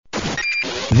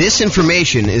This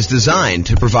information is designed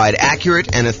to provide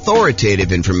accurate and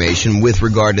authoritative information with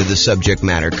regard to the subject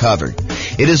matter covered.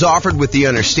 It is offered with the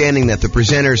understanding that the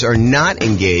presenters are not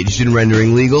engaged in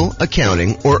rendering legal,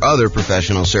 accounting, or other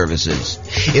professional services.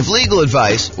 If legal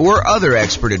advice or other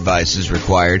expert advice is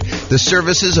required, the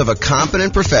services of a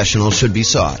competent professional should be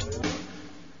sought.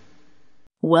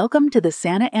 Welcome to the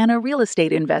Santa Ana Real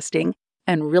Estate Investing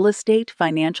and Real Estate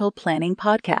Financial Planning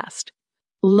Podcast.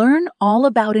 Learn all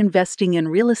about investing in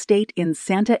real estate in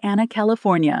Santa Ana,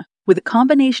 California, with a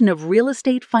combination of real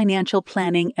estate financial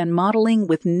planning and modeling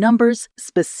with numbers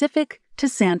specific to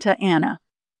Santa Ana,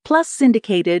 plus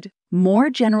syndicated, more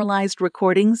generalized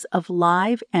recordings of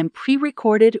live and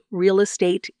pre-recorded real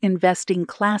estate investing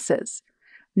classes,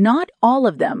 not all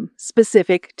of them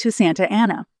specific to Santa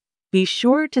Ana. Be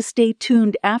sure to stay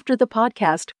tuned after the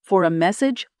podcast for a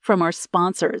message from our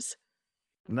sponsors.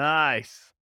 Nice.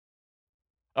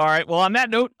 All right. Well, on that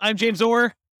note, I'm James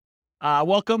Orr.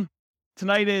 Welcome.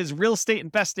 Tonight is Real Estate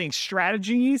Investing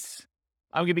Strategies.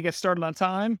 I'm going to get started on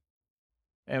time.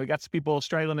 And we got some people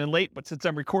straggling in late, but since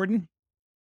I'm recording.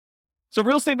 So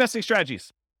Real Estate Investing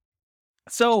Strategies.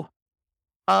 So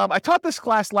I taught this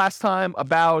class last time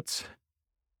about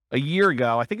a year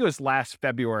ago. I think it was last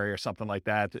February or something like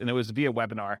that. And it was via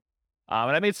webinar.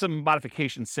 And I made some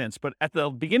modifications since. But at the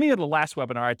beginning of the last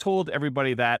webinar, I told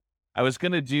everybody that I was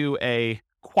going to do a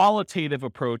qualitative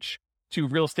approach to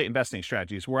real estate investing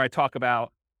strategies, where I talk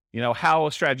about, how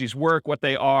strategies work, what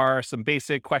they are, some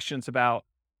basic questions about,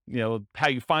 how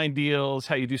you find deals,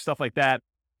 how you do stuff like that.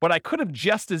 But I could have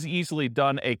just as easily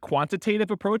done a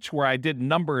quantitative approach where I did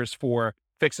numbers for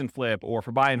fix and flip or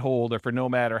for buy and hold or for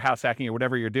nomad or house hacking or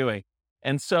whatever you're doing.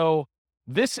 And so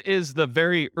this is the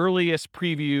very earliest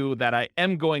preview that I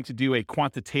am going to do a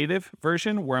quantitative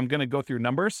version where I'm going to go through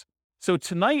numbers. So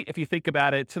tonight, if you think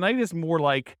about it, tonight is more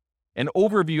like an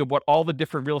overview of what all the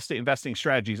different real estate investing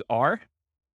strategies are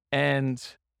and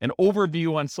an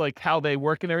overview on like how they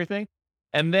work and everything.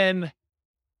 And then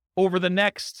over the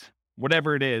next,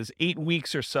 whatever it is, 8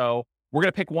 weeks or so, we're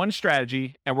going to pick one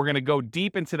strategy and we're going to go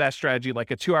deep into that strategy,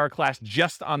 like a 2-hour class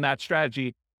just on that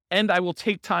strategy. And I will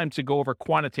take time to go over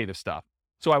quantitative stuff.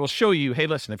 So I will show you, hey,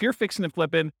 listen, if you're fixing and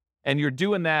flipping and you're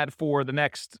doing that for the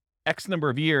next X number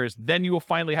of years, then you will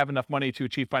finally have enough money to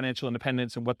achieve financial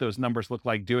independence and what those numbers look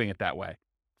like doing it that way.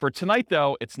 For tonight,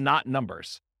 though, it's not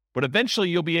numbers, but eventually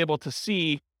you'll be able to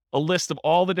see a list of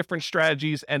all the different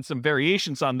strategies and some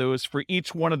variations on those for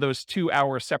each one of those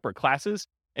 2-hour separate classes.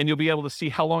 And you'll be able to see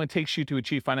how long it takes you to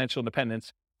achieve financial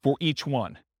independence for each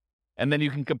one. And then you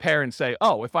can compare and say,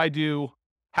 oh, if I do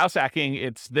house hacking,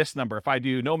 it's this number. If I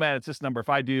do nomad, it's this number. If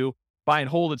I do buy and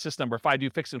hold, it's this number. If I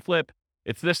do fix and flip,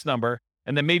 it's this number.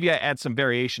 And then maybe I add some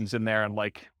variations in there and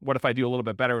like, what if I do a little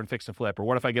bit better in fix and flip? Or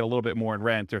what if I get a little bit more in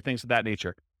rent or things of that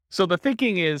nature? So the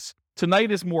thinking is tonight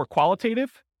is more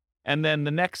qualitative. And then the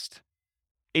next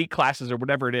 8 classes or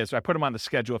whatever it is, so I put them on the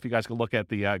schedule. If you guys can look at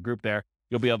the group there,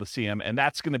 you'll be able to see them. And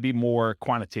that's going to be more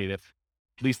quantitative.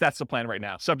 At least that's the plan right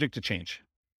now, subject to change.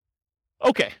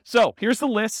 Okay, so here's the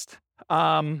list.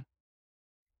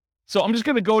 So I'm just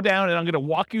going to go down and I'm going to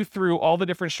walk you through all the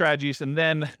different strategies. And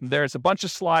then there's a bunch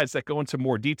of slides that go into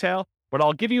more detail, but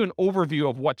I'll give you an overview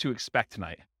of what to expect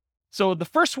tonight. So the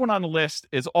first one on the list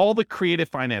is all the creative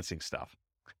financing stuff.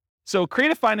 So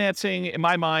creative financing, in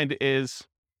my mind, is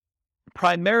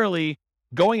primarily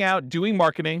going out, doing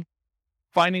marketing,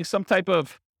 finding some type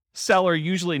of seller,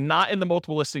 usually not in the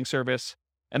multiple listing service,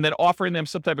 and then offering them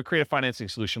some type of creative financing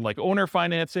solution like owner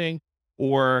financing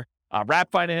or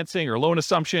wrap financing or loan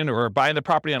assumption or buying the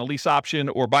property on a lease option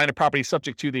or buying a property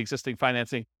subject to the existing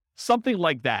financing, something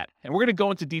like that. And we're going to go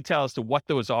into detail as to what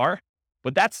those are,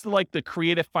 but that's like the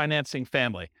creative financing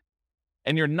family.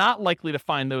 And you're not likely to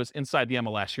find those inside the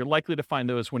MLS. You're likely to find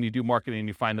those when you do marketing and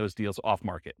you find those deals off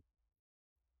market.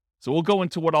 So we'll go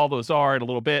into what all those are in a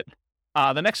little bit.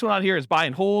 The next one on here is buy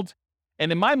and hold. And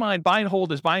in my mind, buy and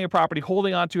hold is buying a property,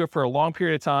 holding onto it for a long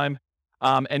period of time,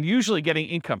 and usually getting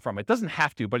income from it. It doesn't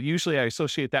have to, but usually I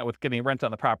associate that with getting rent on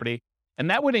the property.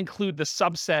 And that would include the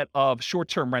subset of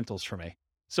short-term rentals for me.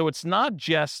 So it's not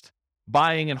just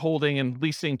buying and holding and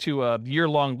leasing to a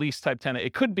year-long lease type tenant.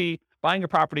 It could be buying a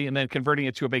property and then converting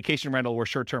it to a vacation rental or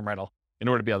short-term rental in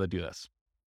order to be able to do this.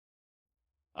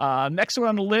 Next one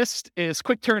on the list is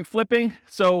quick turn flipping.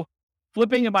 So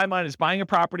flipping in my mind is buying a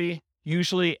property,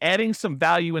 usually adding some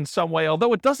value in some way,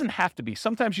 although it doesn't have to be.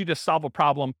 Sometimes you just solve a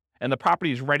problem and the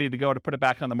property is ready to go to put it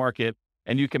back on the market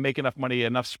and you can make enough money,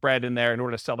 enough spread in there in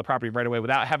order to sell the property right away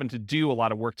without having to do a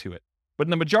lot of work to it. But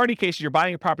in the majority of cases, you're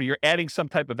buying a property, you're adding some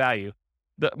type of value.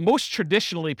 The most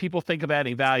traditionally, people think of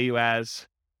adding value as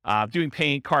doing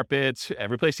paint, carpets,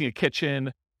 replacing a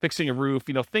kitchen, fixing a roof,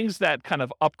 things that kind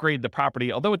of upgrade the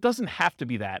property, although it doesn't have to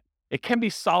be that. It can be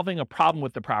solving a problem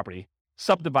with the property,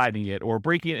 subdividing it or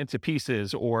breaking it into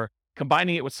pieces or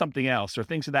combining it with something else or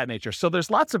things of that nature. So there's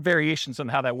lots of variations on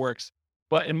how that works.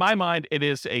 But in my mind, it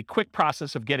is a quick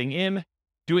process of getting in,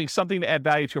 doing something to add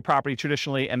value to a property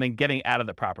traditionally, and then getting out of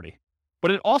the property.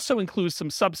 But it also includes some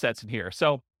subsets in here.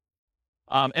 So,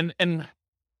 and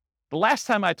the last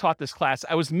time I taught this class,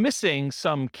 I was missing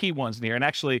some key ones in here. And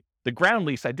actually, the ground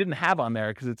lease I didn't have on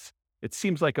there because it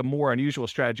seems like a more unusual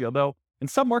strategy, although in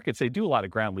some markets, they do a lot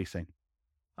of ground leasing.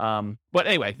 But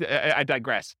anyway, I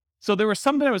digress. So there was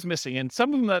some that I was missing, and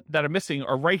some of them that are missing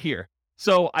are right here.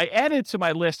 So I added to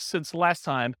my list since the last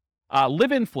time,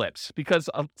 live-in flips, because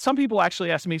some people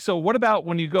actually ask me, so what about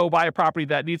when you go buy a property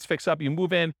that needs fix up, you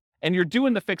move in, and you're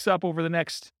doing the fix up over the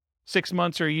next 6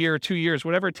 months or a year or 2 years,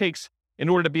 whatever it takes in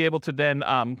order to be able to then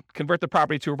convert the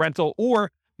property to a rental,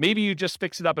 or maybe you just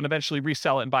fix it up and eventually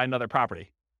resell it and buy another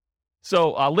property.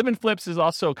 So live-in flips is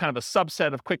also kind of a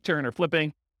subset of quick turn or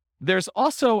flipping. There's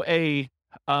also an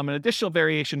additional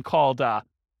variation called the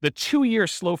 2-year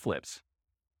slow flips.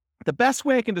 The best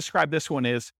way I can describe this one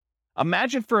is,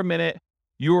 imagine for a minute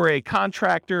you're a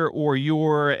contractor or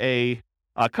you're a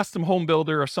custom home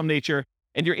builder of some nature,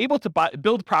 and you're able to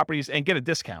build properties and get a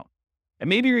discount. And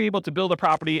maybe you're able to build a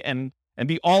property and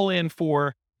be all in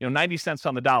for 90 cents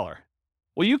on the dollar.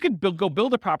 Well, you could go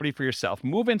build a property for yourself,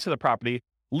 move into the property,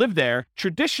 live there.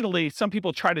 Traditionally, some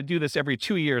people try to do this every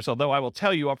 2 years, although I will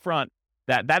tell you up front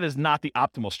that that is not the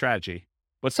optimal strategy.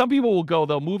 But some people will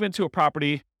they'll move into a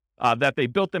property that they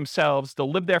built themselves.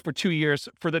 They'll live there for 2 years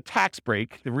for the tax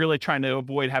break. They're really trying to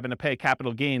avoid having to pay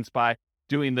capital gains by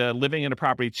doing the living in a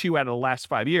property 2 out of the last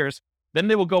 5 years. Then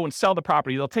they will go and sell the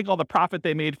property. They'll take all the profit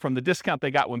they made from the discount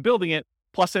they got when building it,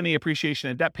 plus any appreciation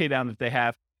and debt pay down that they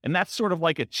have. And that's sort of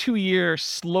like a 2-year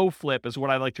slow flip is what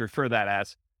I like to refer that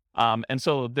as. And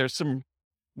so there's some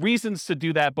reasons to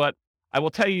do that, but I will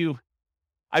tell you,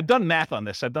 I've done math on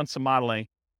this. I've done some modeling,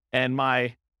 and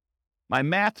my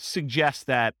math suggests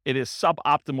that it is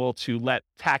suboptimal to let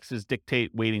taxes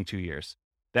dictate waiting 2 years.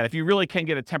 That if you really can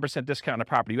get a 10% discount on a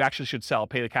property, you actually should sell,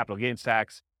 pay the capital gains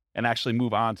tax, and actually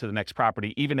move on to the next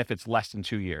property, even if it's less than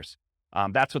 2 years.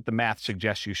 That's what the math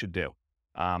suggests you should do.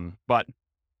 But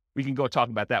we can go talk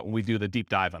about that when we do the deep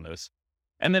dive on those.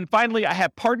 And then finally, I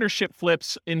have partnership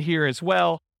flips in here as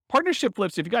well. Partnership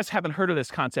flips, if you guys haven't heard of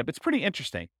this concept, it's pretty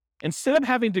interesting. Instead of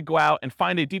having to go out and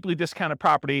find a deeply discounted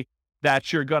property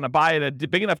that you're going to buy at a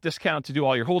big enough discount to do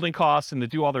all your holding costs and to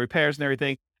do all the repairs and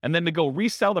everything, and then to go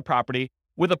resell the property,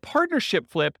 with a partnership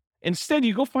flip, instead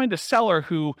you go find a seller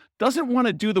who doesn't want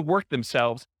to do the work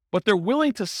themselves, but they're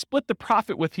willing to split the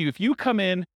profit with you if you come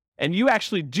in and you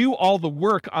actually do all the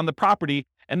work on the property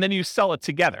and then you sell it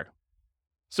together.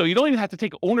 So you don't even have to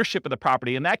take ownership of the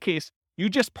property. In that case, you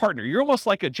just partner. You're almost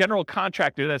like a general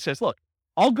contractor that says, look,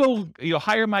 I'll go,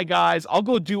 hire my guys. I'll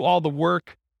go do all the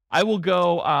work. I will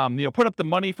go, put up the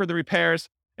money for the repairs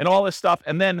and all this stuff.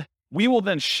 And then we will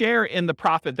then share in the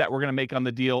profit that we're going to make on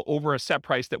the deal over a set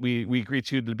price that we agreed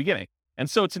to at the beginning. And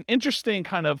so it's an interesting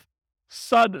kind of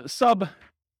sub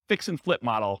fix and flip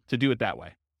model to do it that way.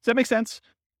 Does that make sense?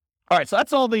 All right. So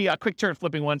that's all the quick turn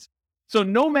flipping ones. So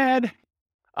Nomad,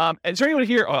 is there anyone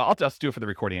here? Oh, I'll just do it for the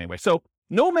recording anyway. So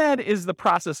Nomad is the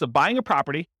process of buying a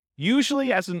property,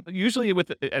 usually as an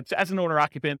owner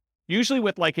occupant, usually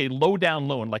with like a low down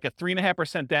loan, like a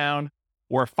 3.5% down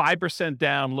or a 5%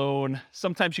 down loan.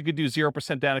 Sometimes you could do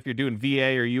 0% down if you're doing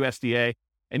VA or USDA.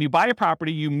 And you buy a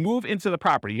property, you move into the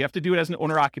property. You have to do it as an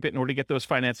owner occupant in order to get those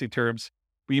financing terms.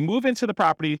 But you move into the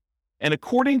property, and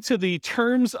according to the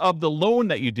terms of the loan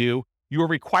that you do, you are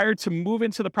required to move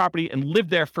into the property and live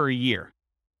there for a year.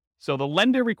 So the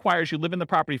lender requires you live in the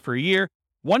property for a year.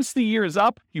 Once the year is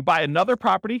up, you buy another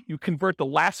property, you convert the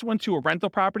last one to a rental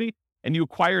property, and you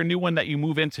acquire a new one that you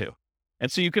move into.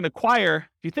 And so you can acquire,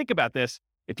 if you think about this,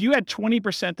 if you had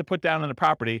 20% to put down on the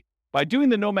property, by doing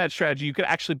the Nomad strategy, you could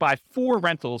actually buy 4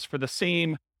 rentals for the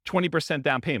same 20%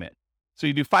 down payment. So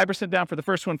you do 5% down for the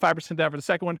first one, 5% down for the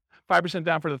second one, 5%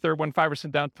 down for the third one,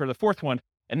 5% down for the fourth one.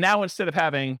 And now instead of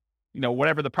having,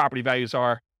 whatever the property values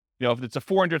are, if it's a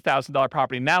 $400,000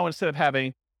 property, now instead of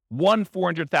having one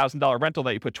 $400,000 rental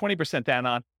that you put 20% down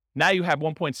on, now you have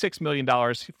 $1.6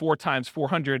 million, 4 times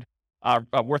 400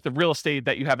 worth of real estate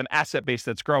that you have an asset base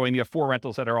that's growing. You have 4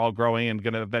 rentals that are all growing and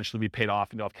going to eventually be paid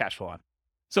off and you'll have cash flow on.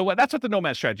 So that's what the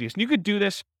Nomad strategy is. And you could do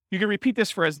this. You can repeat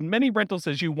this for as many rentals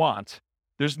as you want.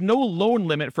 There's no loan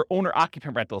limit for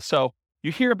owner-occupant rentals. So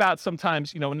you hear about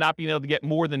sometimes, not being able to get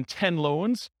more than 10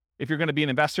 loans if you're going to be an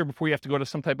investor before you have to go to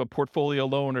some type of portfolio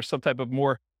loan or some type of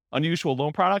more unusual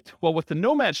loan product. Well, with the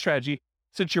Nomad strategy,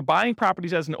 since you're buying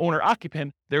properties as an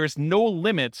owner-occupant, there is no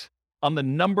limit on the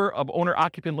number of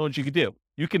owner-occupant loans you could do.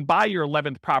 You can buy your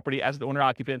 11th property as an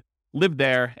owner-occupant, live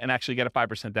there, and actually get a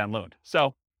 5% down loan.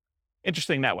 So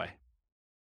interesting that way.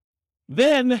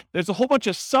 Then there's a whole bunch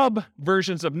of sub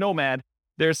versions of Nomad.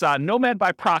 There's Nomad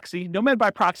by proxy. Nomad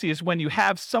by proxy is when you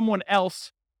have someone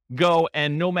else go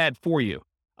and Nomad for you.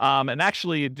 And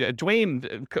actually,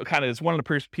 Dwayne kind of is one of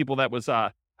the people that was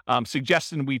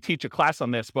suggesting we teach a class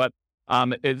on this. But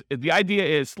the idea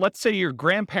is, let's say your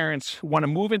grandparents want to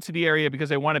move into the area because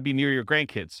they want to be near your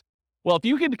grandkids. Well, if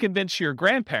you can convince your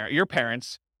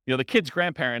parents, the kids'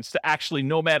 grandparents, to actually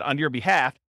Nomad on your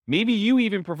behalf, maybe you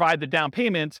even provide the down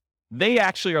payment. They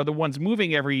actually are the ones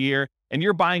moving every year, and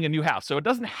you're buying a new house. So it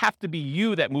doesn't have to be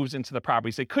you that moves into the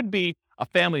properties. It could be a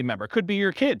family member. It could be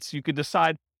your kids. You could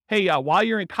decide, hey, while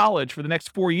you're in college for the next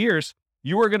 4 years,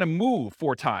 you are going to move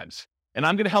 4 times. And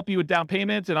I'm going to help you with down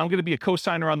payment, and I'm going to be a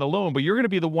co-signer on the loan, but you're going to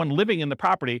be the one living in the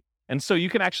property. And so you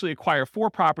can actually acquire 4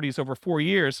 properties over 4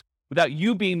 years without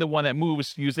you being the one that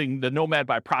moves using the Nomad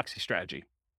by proxy strategy.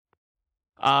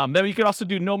 Then you can also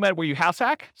do Nomad where you house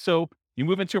hack. So you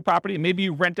move into a property and maybe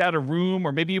you rent out a room,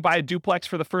 or maybe you buy a duplex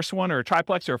for the first one, or a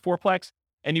triplex or a fourplex,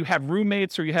 and you have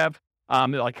roommates, or you have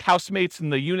like housemates in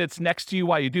the units next to you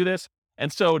while you do this.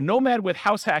 And so Nomad with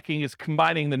house hacking is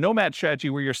combining the Nomad strategy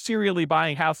where you're serially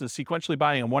buying houses, sequentially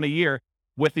buying them 1 a year,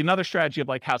 with another strategy of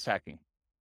like house hacking.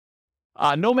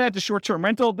 Nomad to short-term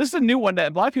rental. This is a new one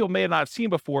that a lot of people may not have seen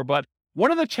before, but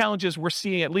one of the challenges we're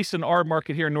seeing, at least in our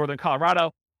market here in Northern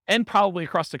Colorado and probably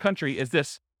across the country, is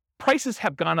this: prices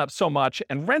have gone up so much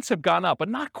and rents have gone up, but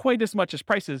not quite as much as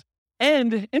prices.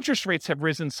 And interest rates have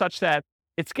risen such that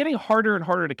it's getting harder and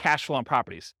harder to cash flow on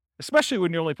properties, especially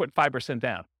when you're only putting 5%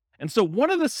 down. And so one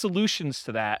of the solutions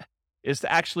to that is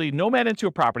to actually Nomad into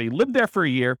a property, live there for a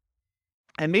year,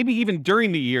 and maybe even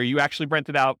during the year, you actually rent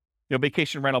it out,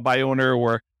 vacation rental by owner,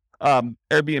 or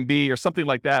Airbnb or something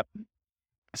like that,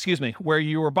 where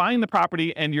you are buying the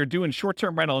property and you're doing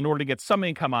short-term rental in order to get some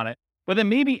income on it. But then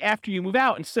maybe after you move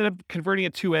out, instead of converting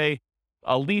it to a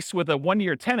lease with a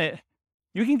 1-year tenant,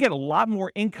 you can get a lot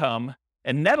more income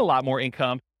and net a lot more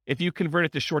income if you convert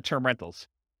it to short-term rentals.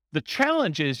 The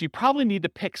challenge is you probably need to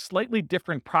pick slightly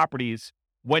different properties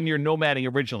when you're nomading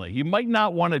originally. You might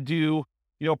not want to do,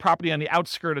 a property on the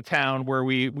outskirt of town where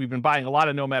we've been buying a lot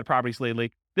of nomad properties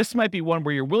lately. This might be one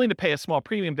where you're willing to pay a small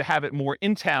premium to have it more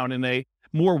in town in a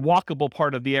more walkable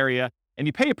part of the area. And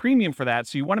you pay a premium for that.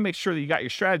 So you want to make sure that you got your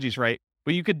strategies right,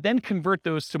 but you could then convert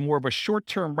those to more of a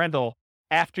short-term rental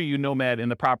after you nomad in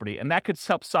the property. And that could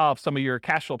help solve some of your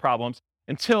cash flow problems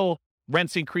until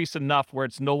rents increase enough where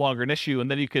it's no longer an issue. And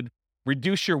then you could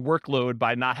reduce your workload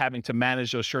by not having to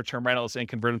manage those short-term rentals and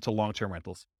convert them to long-term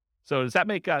rentals. So does that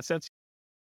make sense?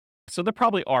 So there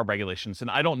probably are regulations,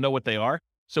 and I don't know what they are.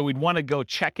 So we'd want to go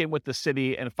check in with the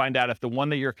city and find out if the one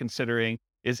that you're considering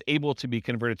is able to be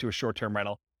converted to a short-term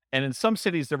rental. And in some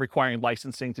cities, they're requiring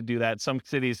licensing to do that. Some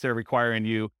cities, they're requiring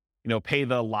you, pay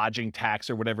the lodging tax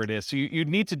or whatever it is. So you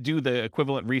need to do the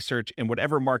equivalent research in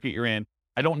whatever market you're in.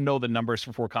 I don't know the numbers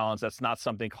for Fort Collins. That's not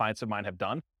something clients of mine have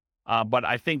done. But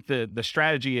I think the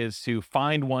strategy is to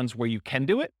find ones where you can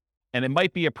do it. And it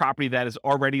might be a property that is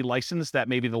already licensed, that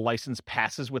maybe the license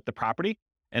passes with the property.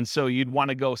 And so you'd want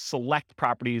to go select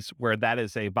properties where that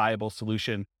is a viable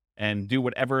solution and do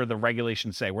whatever the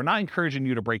regulations say. We're not encouraging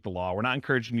you to break the law. We're not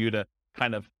encouraging you to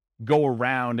kind of go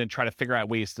around and try to figure out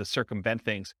ways to circumvent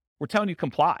things. We're telling you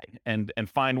comply and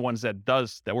find ones that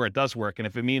where it does work. And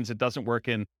if it means it doesn't work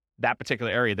in that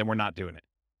particular area, then we're not doing it.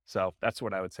 So that's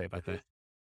what I would say about that.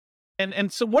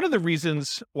 And so one of the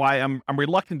reasons why I'm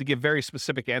reluctant to give very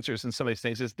specific answers in some of these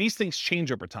things is these things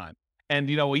change over time. And,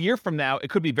 a year from now, it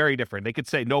could be very different. They could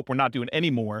say, nope, we're not doing any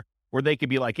more. Or they could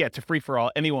be like, yeah, it's a free for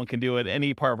all. Anyone can do it.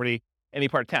 Any property, any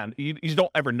part of town. You just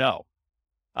don't ever know.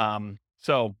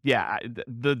 So yeah,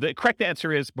 the correct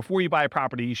answer is before you buy a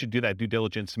property, you should do that due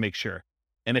diligence to make sure.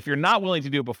 And if you're not willing to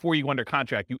do it before you go under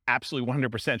contract, you absolutely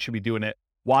 100% should be doing it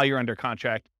while you're under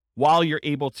contract, while you're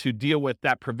able to deal with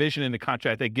that provision in the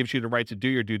contract that gives you the right to do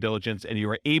your due diligence, and you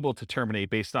are able to terminate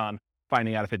based on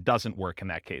finding out if it doesn't work in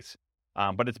that case.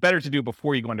 But it's better to do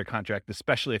before you go under contract,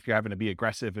 especially if you're having to be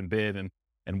aggressive and bid and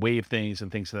waive things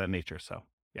and things of that nature. So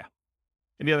yeah.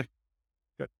 Any other?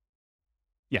 Good.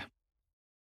 Yeah.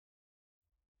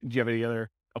 Do you have any other?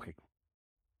 Okay.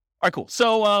 All right, cool.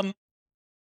 So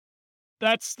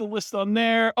that's the list on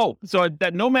there. Oh, so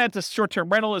that Nomad to short-term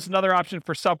rental is another option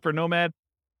for Nomad.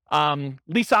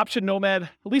 Lease option Nomad.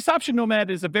 Lease option Nomad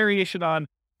is a variation on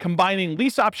combining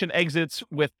lease option exits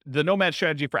with the Nomad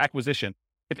strategy for acquisition.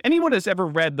 If anyone has ever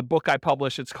read the book I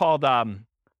published, it's called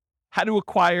how to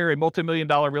acquire a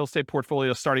multi-million-dollar real estate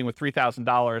portfolio starting with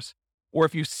 $3,000, or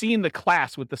if you've seen the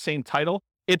class with the same title,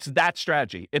 it's that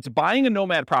strategy. It's buying a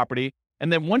nomad property,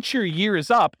 and then once your year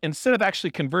is up, instead of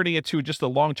actually converting it to just a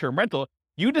long-term rental,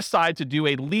 you decide to do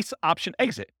a lease option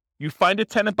exit. You find a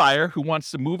tenant buyer who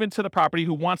wants to move into the property,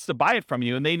 who wants to buy it from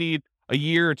you, and they need a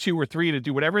year or 2 or 3 to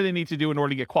do whatever they need to do in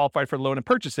order to get qualified for the loan and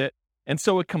purchase it. And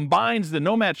so it combines the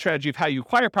nomad strategy of how you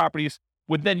acquire properties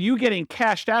with then you getting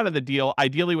cashed out of the deal,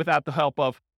 ideally without the help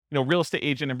of real estate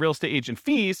agent and real estate agent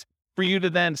fees, for you to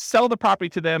then sell the property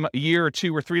to them a year or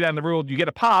 2 or 3 down the road. You get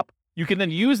a pop. You can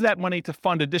then use that money to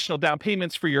fund additional down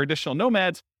payments for your additional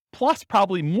nomads, plus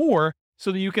probably more,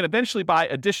 so that you can eventually buy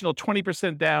additional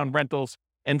 20% down rentals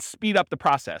and speed up the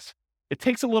process. It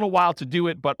takes a little while to do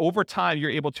it, but over time,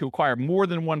 you're able to acquire more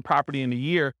than one property in a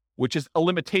year, which is a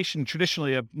limitation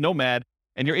traditionally of nomad.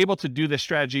 And you're able to do this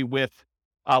strategy with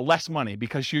less money,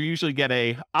 because you usually get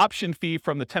a option fee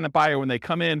from the tenant buyer when they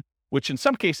come in, which in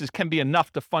some cases can be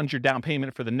enough to fund your down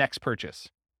payment for the next purchase.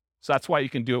 So that's why you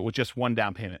can do it with just one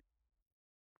down payment.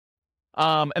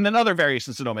 And then other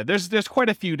variations of nomad. There's quite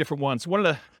a few different ones. One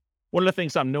of the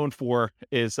things I'm known for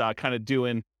is kind of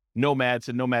doing nomads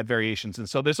and nomad variations. And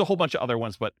so there's a whole bunch of other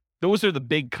ones, but those are the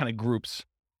big kind of groups.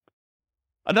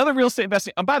 Another real estate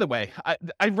investing. And by the way,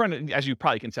 I run, as you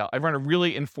probably can tell, I run a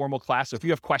really informal class. So if you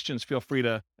have questions, feel free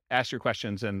to ask your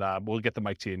questions, and we'll get the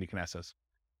mic to you and you can ask us.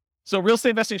 So real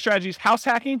estate investing strategies, house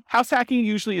hacking. House hacking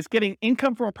usually is getting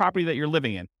income from a property that you're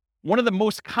living in. One of the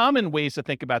most common ways to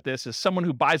think about this is someone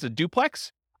who buys a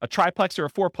duplex, a triplex, or a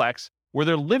fourplex, where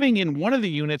they're living in one of the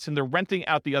units and they're renting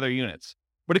out the other units.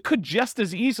 But it could just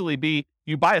as easily be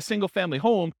you buy a single family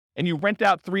home and you rent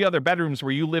out 3 other bedrooms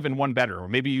where you live in one bedroom, or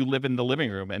maybe you live in the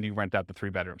living room and you rent out the 3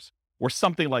 bedrooms, or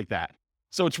something like that.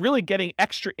 So it's really getting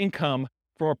extra income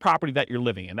from a property that you're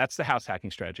living in. That's the house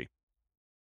hacking strategy.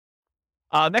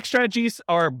 Next strategies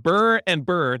are BRRRR and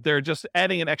BRRRR. They're just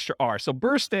adding an extra R. So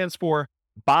BRRRR stands for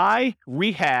buy,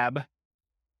 rehab,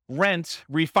 rent,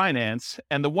 refinance.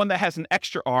 And the one that has an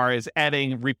extra R is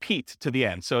adding repeat to the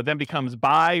end. So it then becomes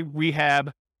buy,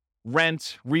 rehab,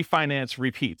 rent, refinance,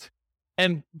 repeat.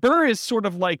 And BRRRR is sort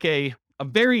of like a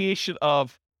variation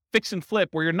of fix and flip,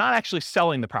 where you're not actually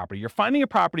selling the property. You're finding a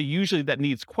property usually that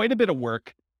needs quite a bit of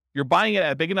work. You're buying it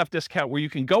at a big enough discount where you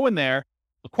can go in there,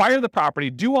 acquire the property,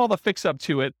 do all the fix up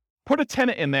to it, put a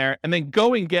tenant in there, and then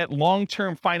go and get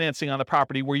long-term financing on the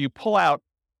property, where you pull out,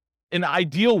 in an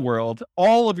ideal world,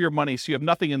 all of your money so you have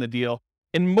nothing in the deal.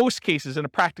 In most cases, in a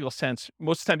practical sense,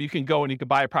 most of the time you can go and you can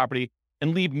buy a property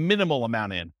and leave minimal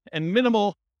amount in. And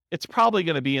minimal, it's probably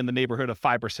going to be in the neighborhood of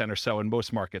 5% or so in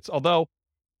most markets. Although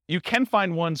you can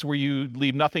find ones where you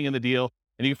leave nothing in the deal,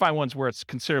 and you can find ones where it's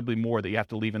considerably more that you have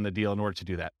to leave in the deal in order to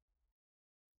do that.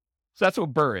 So that's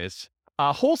what BRRRR is.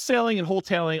 Wholesaling and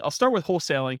wholetailing. I'll start with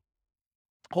wholesaling.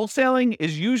 Wholesaling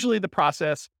is usually the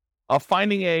process of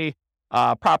finding a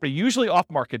property, usually off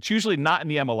market. It's usually not in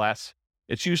the MLS.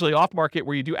 It's usually off market,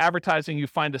 where you do advertising, you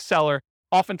find a seller,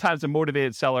 oftentimes a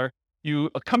motivated seller.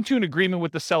 You come to an agreement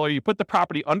with the seller, you put the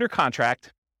property under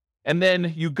contract, and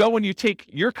then you go and you take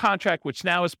your contract, which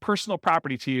now is personal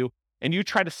property to you, and you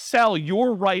try to sell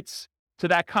your rights to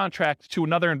that contract to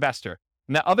another investor.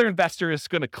 And that other investor is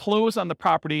going to close on the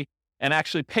property and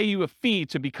actually pay you a fee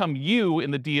to become you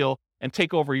in the deal and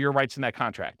take over your rights in that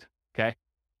contract. Okay.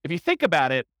 If you think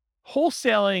about it,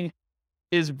 wholesaling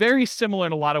is very similar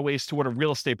in a lot of ways to what a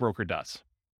real estate broker does.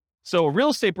 So a real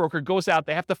estate broker goes out,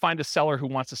 they have to find a seller who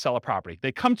wants to sell a property.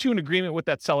 They come to an agreement with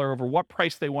that seller over what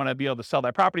price they want to be able to sell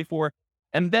that property for.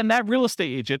 And then that real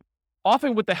estate agent,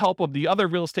 often with the help of the other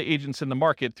real estate agents in the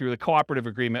market through the cooperative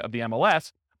agreement of the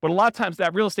MLS, but a lot of times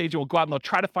that real estate agent will go out and they'll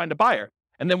try to find a buyer.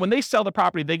 And then when they sell the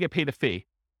property, they get paid a fee.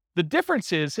 The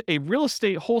difference is a real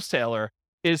estate wholesaler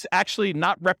is actually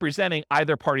not representing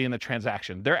either party in the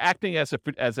transaction. They're acting as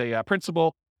a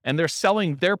principal, and they're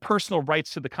selling their personal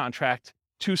rights to the contract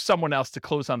to someone else to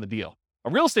close on the deal.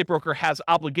 A real estate broker has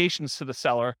obligations to the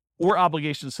seller or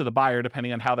obligations to the buyer,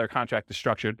 depending on how their contract is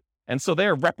structured. And so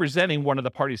they're representing one of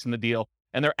the parties in the deal,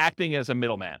 and they're acting as a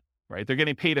middleman, right? They're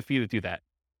getting paid a fee to do that.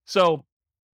 So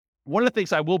one of the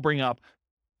things I will bring up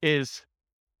is,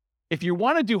 if you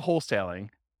want to do wholesaling,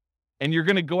 and you're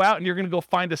going to go out and you're going to go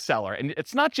find a seller, and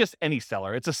it's not just any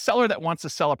seller, it's a seller that wants to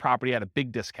sell a property at a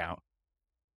big discount.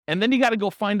 And then you got to go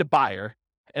find a buyer,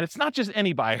 and it's not just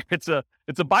any buyer. It's a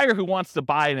buyer who wants to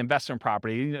buy an investment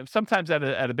property, sometimes at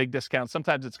a big discount.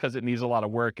 Sometimes it's because it needs a lot of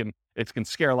work and it can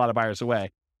scare a lot of buyers away.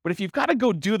 But if you've got to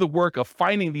go do the work of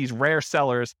finding these rare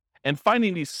sellers and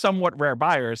finding these somewhat rare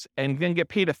buyers and then get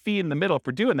paid a fee in the middle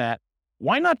for doing that,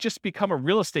 why not just become a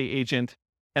real estate agent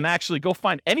and actually go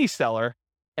find any seller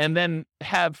and then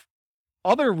have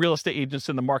other real estate agents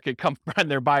in the market come find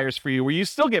their buyers for you, where you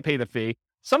still get paid a fee.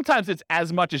 Sometimes it's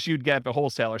as much as you'd get at a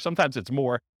wholesaler. Sometimes it's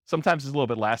more. Sometimes it's a little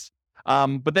bit less.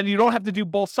 But then you don't have to do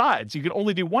both sides. You can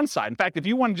only do one side. In fact, if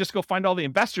you want to just go find all the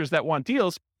investors that want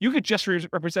deals, you could just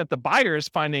represent the buyers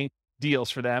finding deals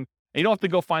for them. And you don't have to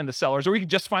go find the sellers, or you can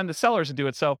just find the sellers and do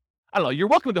it. So I don't know. You're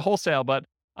welcome to wholesale, but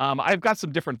I've got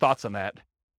some different thoughts on that.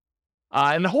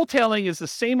 And the wholetailing is the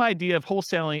same idea of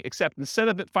wholesaling, except instead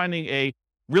of it finding a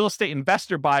real estate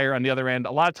investor buyer on the other end,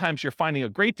 a lot of times you're finding a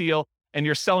great deal and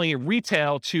you're selling it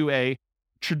retail to a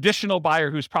traditional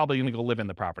buyer who's probably going to go live in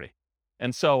the property.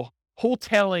 And so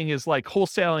wholetailing is like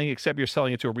wholesaling, except you're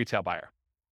selling it to a retail buyer.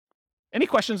 Any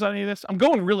questions on any of this? I'm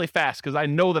going really fast because I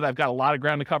know that I've got a lot of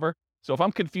ground to cover. So if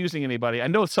I'm confusing anybody, I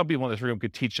know some people in this room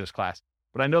could teach this class,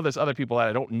 but I know there's other people that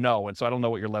I don't know. And so I don't know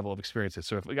what your level of experience is.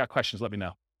 So if we got questions, let me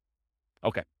know.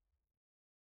 Okay.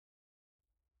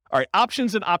 All right.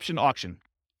 Options and option auction.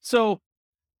 So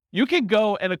you can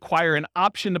go and acquire an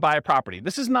option to buy a property.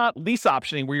 This is not lease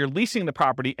optioning where you're leasing the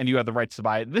property and you have the rights to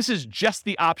buy it. This is just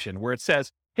the option where it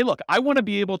says, hey, look, I want to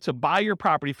be able to buy your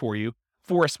property for you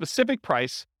for a specific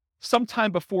price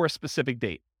sometime before a specific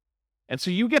date. And so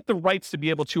you get the rights to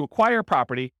be able to acquire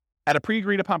property at a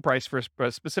pre-agreed upon price for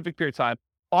a specific period of time,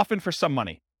 often for some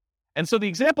money. And so the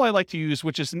example I like to use,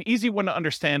 which is an easy one to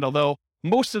understand, although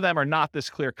most of them are not this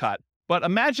clear cut, but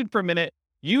imagine for a minute,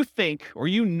 you think, or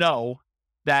you know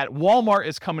that Walmart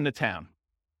is coming to town,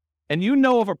 and you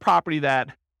know of a property that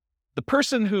the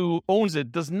person who owns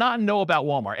it does not know about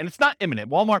Walmart, and it's not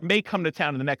imminent. Walmart may come to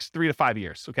town in the next 3 to 5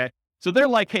 years, okay? So they're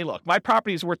like, hey, look, my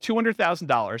property is worth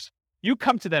 $200,000. You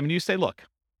come to them and you say, look,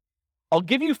 I'll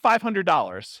give you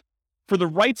 $500 for the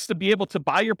rights to be able to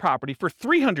buy your property for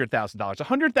 $300,000,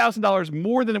 $100,000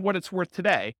 more than what it's worth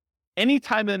today,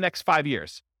 anytime in the next 5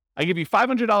 years. I give you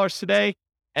 $500 today,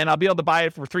 and I'll be able to buy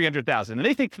it for $300,000. And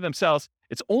they think to themselves,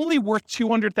 it's only worth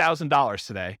 $200,000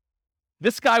 today.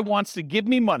 This guy wants to give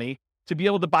me money to be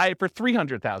able to buy it for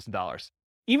 $300,000.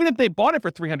 Even if they bought it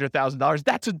for $300,000,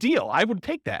 that's a deal. I would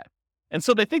take that. And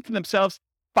so they think to themselves,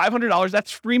 $500,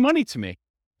 that's free money to me.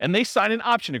 And they sign an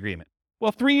option agreement.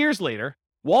 Well, 3 years later,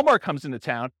 Walmart comes into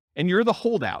town and you're the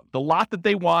holdout. The lot that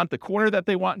they want, the corner that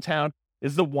they want in town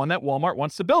is the one that Walmart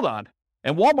wants to build on.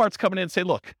 And Walmart's coming in and say,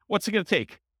 look, what's it going to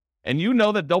take? And you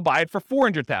know that they'll buy it for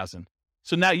 $400,000.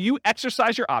 So now you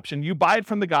exercise your option. You buy it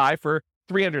from the guy for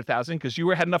 $300,000 because you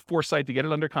had enough foresight to get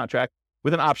it under contract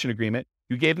with an option agreement.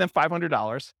 You gave them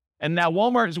 $500. And now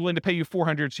Walmart is willing to pay you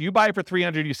 $400. So you buy it for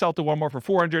 $300, you sell it to Walmart for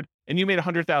 $400, and you made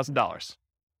 $100,000.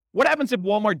 What happens if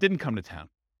Walmart didn't come to town?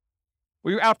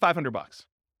 Well, you're out $500.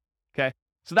 Okay.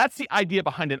 So that's the idea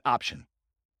behind an option.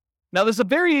 Now there's a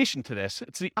variation to this.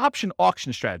 It's the option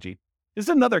auction strategy. This is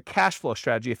another cash flow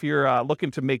strategy if you're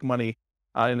looking to make money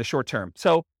in the short term.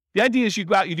 So the idea is you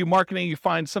go out, you do marketing, you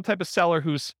find some type of seller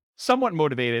who's somewhat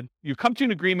motivated. You come to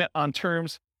an agreement on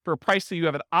terms for a price that you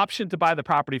have an option to buy the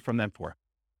property from them for.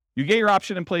 You get your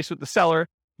option in place with the seller.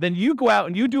 Then you go out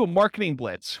and you do a marketing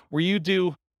blitz where you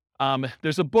do,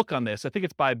 there's a book on this. I think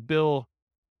it's by Bill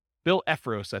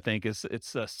Efros, I think. It's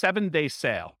a 7-day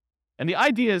sale. And the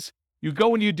idea is you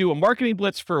go and you do a marketing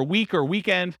blitz for a week or a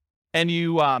weekend, and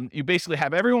you basically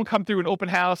have everyone come through an open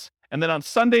house. And then on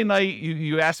Sunday night,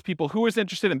 you ask people who is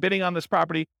interested in bidding on this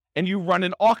property, and you run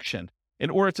an auction in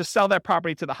order to sell that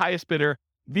property to the highest bidder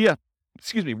via,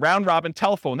 round robin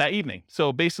telephone that evening.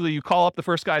 So basically you call up the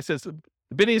first guy, says, the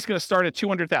bidding is going to start at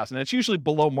 $200,000. And it's usually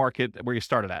below market where you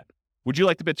started at. Would you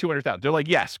like to bid $200,000? They're like,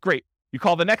 yes, great. You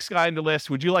call the next guy in the list.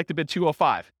 Would you like to bid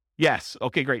 $205,000? Yes.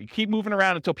 Okay, great. You keep moving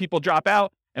around until people drop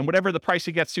out, and whatever the price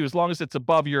it gets to, as long as it's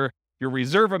above your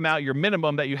reserve amount, your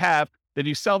minimum that you have, then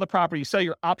you sell the property, you sell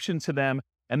your option to them,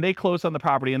 and they close on the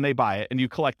property and they buy it, and you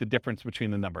collect the difference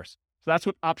between the numbers. So that's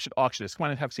what option auction is. Come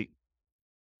on and have a seat.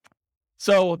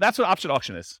 So that's what option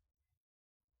auction is.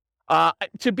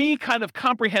 To be kind of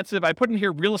comprehensive, I put in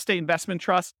here real estate investment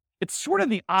trust. It's sort of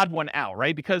the odd one out,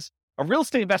 right? Because a real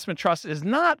estate investment trust is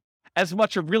not as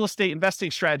much a real estate investing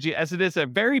strategy as it is a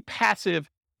very passive,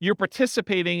 you're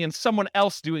participating in someone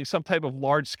else doing some type of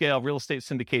large scale real estate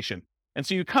syndication. And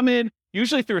so you come in,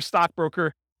 usually through a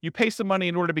stockbroker, you pay some money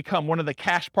in order to become one of the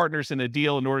cash partners in a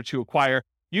deal in order to acquire,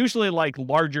 usually like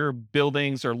larger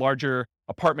buildings or larger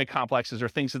apartment complexes or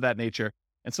things of that nature.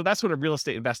 And so that's what a real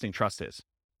estate investing trust is.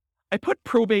 I put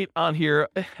probate on here.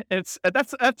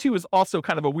 That too is also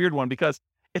kind of a weird one because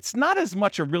it's not as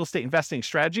much a real estate investing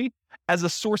strategy as a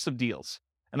source of deals.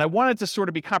 And I wanted to sort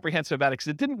of be comprehensive about it because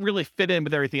it didn't really fit in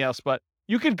with everything else. But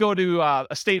you could go to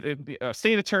state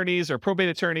attorneys or probate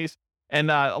attorneys, and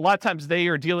a lot of times they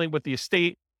are dealing with the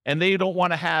estate and they don't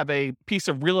want to have a piece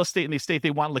of real estate in the estate.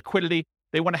 They want liquidity.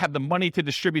 they want to have the money to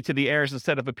distribute to the heirs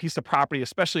instead of a piece of property,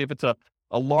 especially if it's a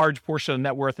large portion of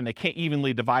net worth and they can't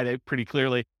evenly divide it pretty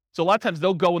clearly. So a lot of times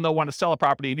they'll go and they'll want to sell a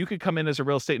property, and you could come in as a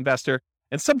real estate investor.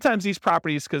 And sometimes these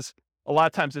properties, because a lot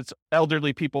of times it's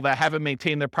elderly people that haven't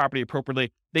maintained their property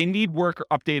appropriately, they need work or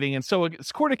updating. And so a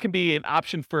sort of can be an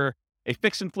option for a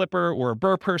fix and flipper or a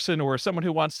burr person or someone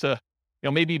who wants to,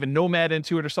 maybe even nomad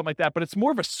into it or something like that. But it's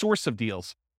more of a source of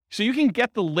deals. So you can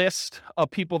get the list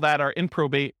of people that are in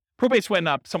probate. Probate's when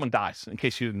someone dies, in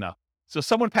case you didn't know. So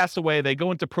someone passed away, they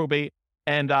go into probate,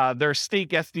 and their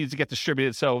estate needs to get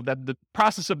distributed. So that the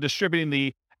process of distributing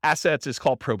the assets is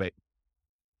called probate.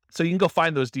 So you can go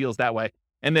find those deals that way.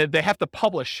 And then they have to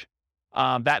publish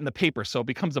that in the paper. So it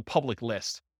becomes a public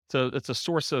list. So it's a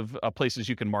source of places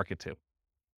you can market to.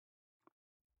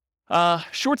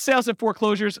 Short sales and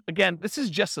foreclosures. Again, this is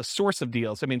just a source of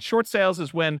deals. I mean, short sales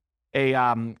is when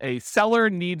a seller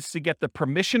needs to get the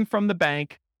permission from the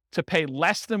bank to pay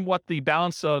less than what the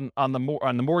balance on the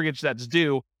mortgage that's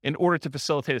due in order to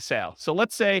facilitate a sale. So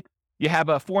let's say you have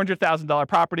a $400,000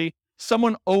 property.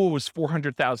 Someone owes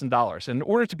 $400,000. In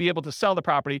order to be able to sell the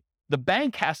property, the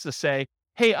bank has to say,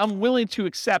 hey, I'm willing to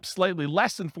accept slightly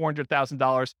less than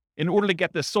 $400,000 in order to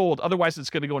get this sold. Otherwise, it's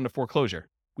going to go into foreclosure.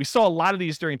 We saw a lot of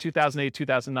these during 2008,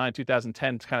 2009,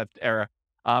 2010 kind of era.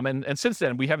 And since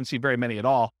then, we haven't seen very many at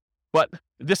all. But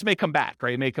this may come back,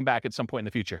 right? It may come back at some point in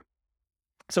the future.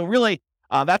 So really,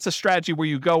 that's a strategy where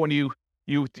you go and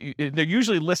they're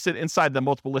usually listed inside the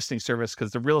multiple listing service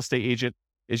because the real estate agent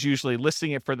is usually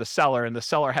listing it for the seller, and the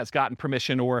seller has gotten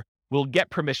permission or will get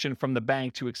permission from the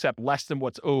bank to accept less than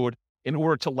what's owed in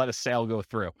order to let a sale go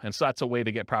through. And so that's a way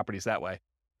to get properties that way.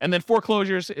 And then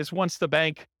foreclosures is once the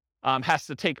bank has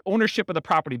to take ownership of the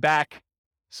property back.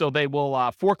 So they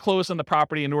will foreclose on the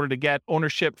property in order to get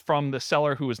ownership from the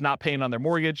seller who is not paying on their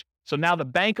mortgage. So now the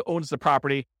bank owns the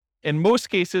property. In most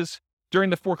cases, during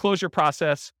the foreclosure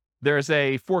process, there's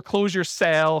a foreclosure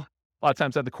sale, a lot of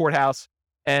times at the courthouse,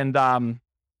 and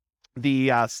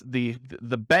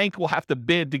the bank will have to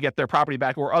bid to get their property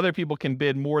back, or other people can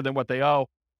bid more than what they owe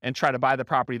and try to buy the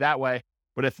property that way.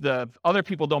 But if the other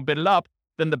people don't bid it up,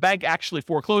 then the bank actually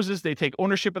forecloses. They take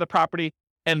ownership of the property,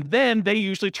 and then they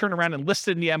usually turn around and list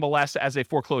it in the MLS as a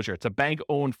foreclosure. It's a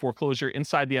bank-owned foreclosure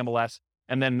inside the MLS,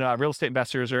 and then real estate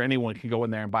investors or anyone can go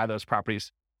in there and buy those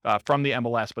properties from the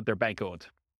MLS, but they're bank-owned.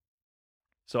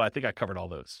 So I think I covered all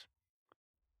those.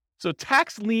 So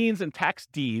tax liens and tax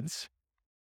deeds.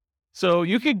 So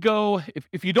you could go,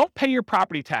 if you don't pay your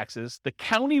property taxes, the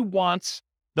county wants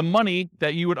the money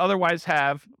that you would otherwise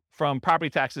have from property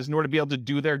taxes in order to be able to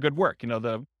do their good work,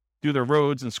 do their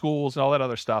roads and schools and all that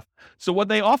other stuff. So what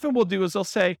they often will do is they'll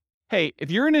say, hey,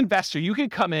 if you're an investor, you can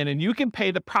come in and you can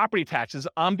pay the property taxes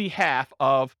on behalf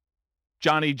of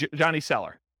Johnny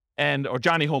Seller or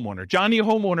Johnny Homeowner. Johnny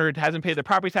Homeowner hasn't paid the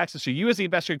property taxes, so you as the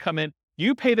investor come in,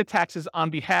 you pay the taxes on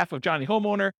behalf of Johnny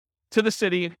Homeowner to the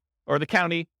city or the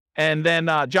county, and then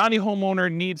Johnny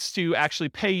Homeowner needs to actually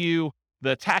pay you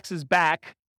the taxes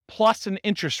back plus an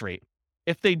interest rate.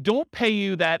 If they don't pay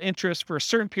you that interest for a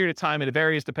certain period of time, and it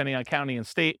varies depending on county and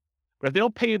state, but if they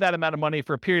don't pay you that amount of money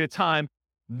for a period of time,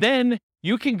 then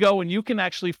you can go and you can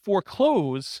actually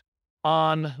foreclose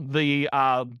on the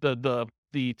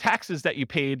taxes that you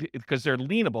paid because they're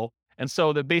lienable. And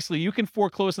so that basically you can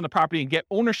foreclose on the property and get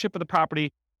ownership of the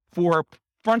property for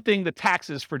fronting the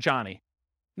taxes for Johnny.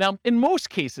 Now, in most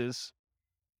cases,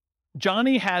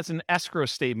 Johnny has an escrow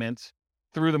statement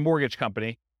through the mortgage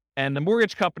company, and the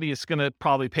mortgage company is going to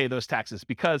probably pay those taxes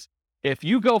because if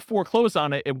you go foreclose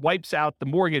on it, it wipes out the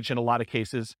mortgage in a lot of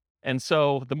cases. And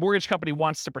so the mortgage company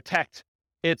wants to protect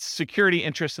its security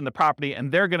interest in the property,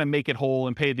 and they're going to make it whole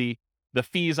and pay the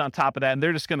fees on top of that. And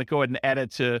they're just going to go ahead and add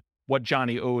it to what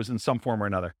Johnny owes in some form or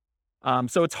another.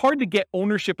 So it's hard to get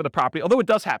ownership of the property, although it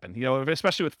does happen,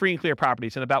 especially with free and clear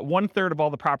properties. And about 1/3 of all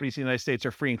the properties in the United States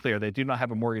are free and clear. They do not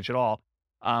have a mortgage at all.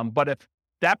 But if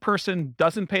that person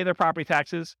doesn't pay their property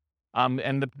taxes,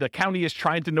 and the county is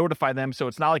trying to notify them, so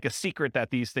it's not like a secret that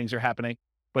these things are happening.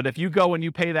 But if you go and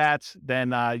you pay that, then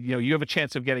you have a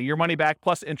chance of getting your money back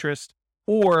plus interest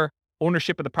or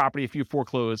ownership of the property if you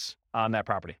foreclose on that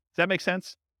property. Does that make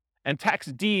sense? And tax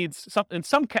deeds, in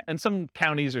some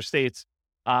counties or states,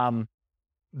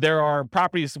 there are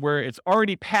properties where it's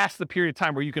already past the period of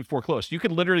time where you can foreclose. You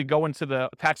can literally go into the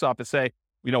tax office, say,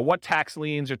 what tax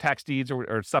liens or tax deeds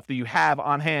or stuff that you have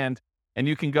on hand, and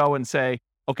you can go and say,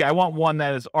 okay, I want one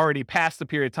that is already past the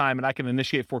period of time, and I can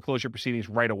initiate foreclosure proceedings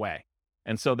right away.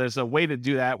 And so there's a way to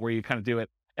do that where you kind of do it.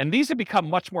 And these have become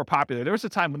much more popular. There was a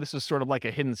time when this was sort of like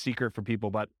a hidden secret for people,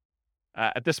 but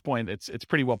at this point, it's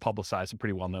pretty well publicized and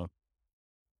pretty well known.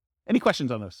 Any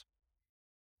questions on this?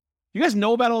 You guys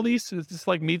know about all these? Is this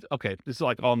like me? Okay, this is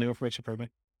like all new information for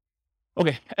everybody.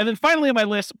 Okay, and then finally on my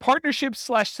list, partnerships /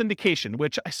 syndication,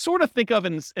 which I sort of think of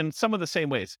in some of the same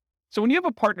ways. So when you have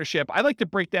a partnership, I like to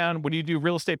break down when you do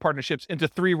real estate partnerships into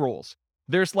 3 roles.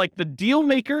 There's like the deal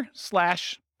maker /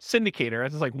 syndicator.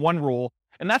 That's like one role.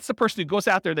 And that's the person who goes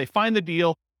out there, they find the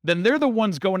deal, then they're the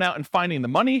ones going out and finding the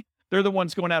money. They're the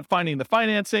ones going out finding the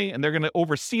financing, and they're going to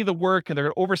oversee the work, and they're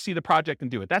going to oversee the project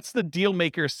and do it. That's the deal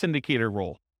maker syndicator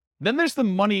role. Then there's the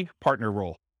money partner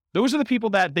role. Those are the people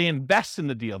that they invest in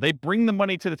the deal. They bring the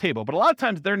money to the table, but a lot of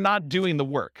times they're not doing the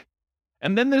work.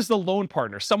 And then there's the loan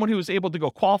partner, someone who is able to go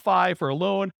qualify for a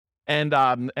loan and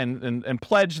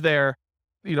pledge their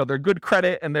good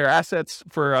credit and their assets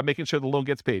for making sure the loan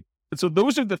gets paid. And so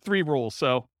those are the 3 roles.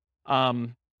 So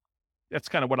that's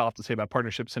kind of what I'll have to say about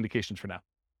partnership syndications for now.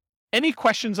 Any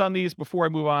questions on these before I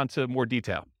move on to more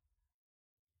detail?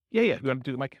 Yeah. You want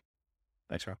to do the mic?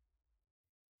 Thanks, Rob.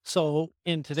 So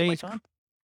in today's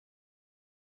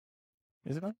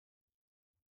Is it on?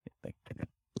 Yeah,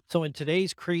 So in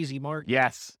today's crazy market,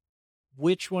 yes.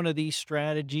 which one of these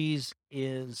strategies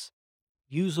is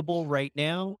usable right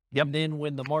now? Yep. And then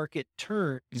when the market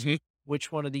turns, Mhm.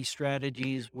 which one of these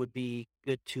strategies would be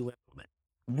good to implement?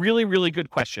 Really, really good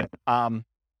question.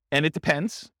 And it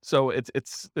depends. So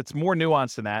it's more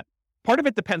nuanced than that. Part of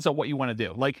it depends on what you want to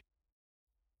do. Like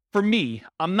for me,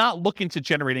 I'm not looking to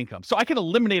generate income. So I can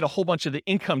eliminate a whole bunch of the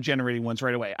income generating ones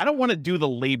right away. I don't want to do the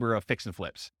labor of fix and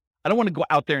flips. I don't want to go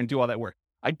out there and do all that work.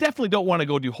 I definitely don't want to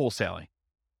go do wholesaling,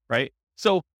 right?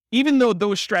 So even though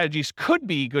those strategies could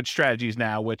be good strategies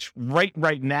now, which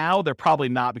right now, they're probably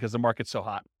not because the market's so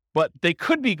hot, but they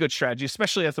could be good strategies,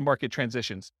 especially as the market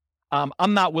transitions.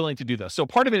 I'm not willing to do those. So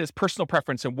part of it is personal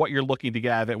preference and what you're looking to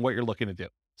get out of it and what you're looking to do.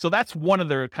 So that's one of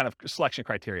their kind of selection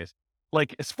criteria.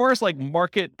 Like as far as like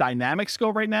market dynamics go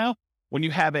right now, when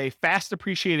you have a fast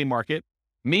appreciating market,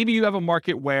 maybe you have a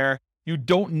market where you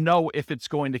don't know if it's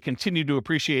going to continue to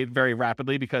appreciate very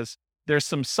rapidly because there's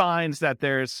some signs that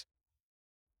there's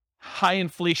high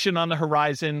inflation on the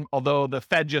horizon, although the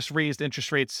Fed just raised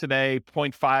interest rates today,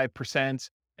 0.5%.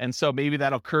 And so maybe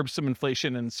that'll curb some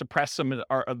inflation and suppress some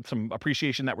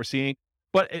appreciation that we're seeing.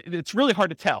 But it's really hard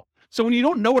to tell. So when you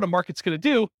don't know what a market's going to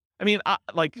do, I mean,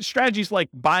 like strategies like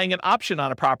buying an option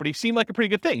on a property seem like a pretty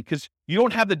good thing because you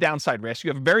don't have the downside risk.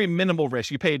 You have very minimal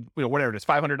risk. You paid, whatever it is,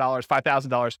 $500,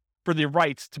 $5,000 for the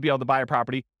rights to be able to buy a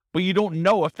property, but you don't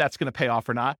know if that's going to pay off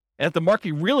or not. And if the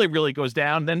market really, really goes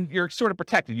down, then you're sort of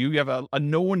protected. You have a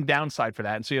known downside for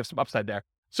that. And so you have some upside there.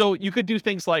 So you could do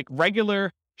things like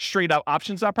regular straight up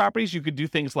options on properties. You could do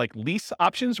things like lease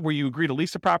options where you agree to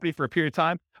lease a property for a period of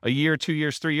time, a year, 2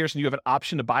 years, 3 years, and you have an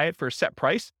option to buy it for a set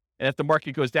price. And if the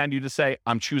market goes down, you just say,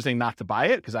 I'm choosing not to buy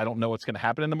it because I don't know what's going to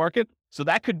happen in the market. So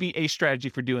that could be a strategy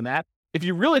for doing that. If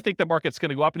you really think the market's going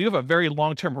to go up and you have a very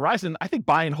long-term horizon, I think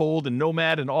buy and hold and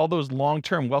nomad and all those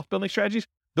long-term wealth building strategies,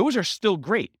 those are still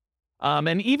great.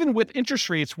 And even with interest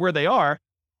rates where they are,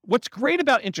 what's great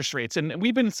about interest rates, and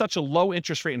we've been in such a low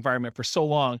interest rate environment for so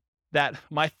long that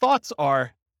my thoughts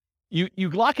are you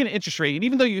lock in an interest rate, and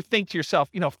even though you think to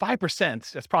yourself,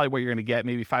 5%, that's probably what you're going to get,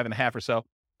 maybe 5.5 or so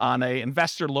on a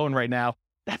investor loan right now,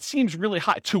 that seems really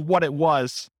high to what it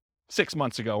was 6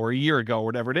 months ago or a year ago, or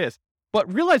whatever it is.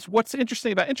 But realize what's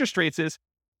interesting about interest rates is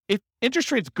if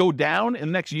interest rates go down in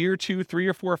the next year, 2, 3,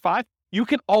 or 4, or 5, you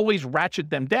can always ratchet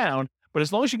them down. But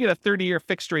as long as you get a 30-year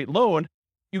fixed rate loan,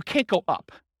 you can't go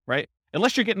up, right?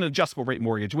 Unless you're getting an adjustable rate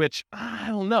mortgage, which I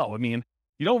don't know. I mean,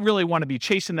 you don't really want to be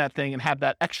chasing that thing and have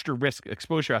that extra risk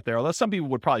exposure out there. Although some people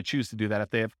would probably choose to do that if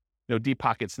they have deep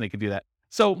pockets and they could do that.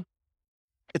 So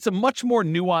it's a much more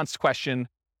nuanced question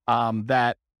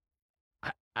that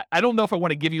I don't know if I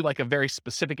want to give you like a very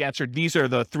specific answer. These are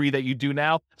the 3 that you do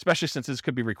now, especially since this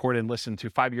could be recorded and listened to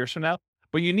 5 years from now.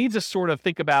 But you need to sort of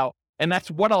think about, and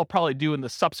that's what I'll probably do in the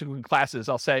subsequent classes.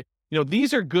 I'll say,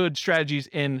 these are good strategies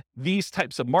in these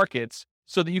types of markets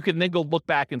so that you can then go look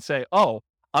back and say, oh,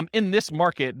 I'm in this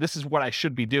market. This is what I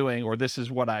should be doing, or this is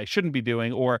what I shouldn't be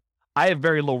doing, or I have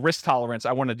very low risk tolerance.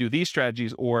 I want to do these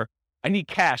strategies, or I need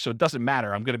cash, so it doesn't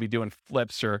matter. I'm going to be doing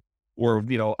flips or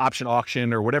option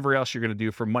auction or whatever else you're going to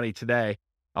do for money today,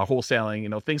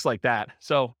 wholesaling, things like that.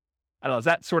 So I don't know, is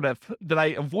that sort of, did I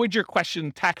avoid your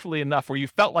question tactfully enough where you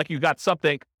felt like you got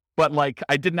something, but like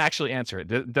I didn't actually answer it?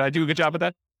 Did I do a good job with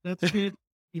that? That's good.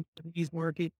 He's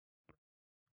working.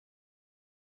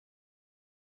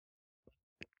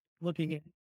 Looking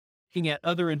at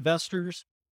other investors,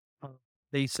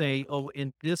 they say, oh,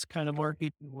 in this kind of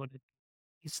market, you want to,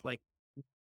 it's like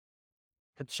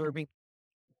conserving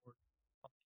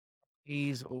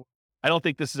or I don't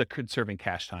think this is a conserving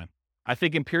cash time. I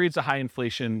think in periods of high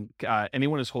inflation,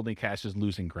 anyone who's holding cash is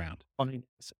losing ground.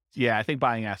 Yeah, I think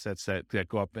buying assets that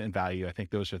go up in value, I think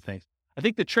those are things. I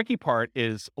think the tricky part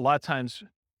is a lot of times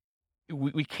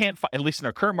we can't, at least in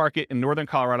our current market in Northern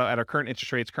Colorado, at our current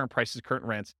interest rates, current prices, current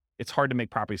rents, it's hard to make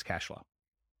properties cash flow.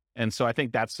 And so I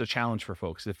think that's the challenge for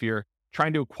folks. If you're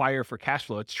trying to acquire for cash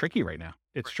flow, it's tricky right now.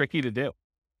 It's tricky to do.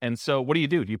 And so what do?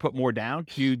 Do you put more down?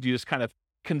 Do you just kind of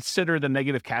consider the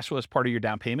negative cash flow as part of your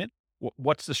down payment?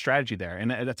 What's the strategy there? And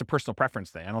that's a personal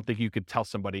preference thing. I don't think you could tell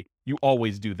somebody you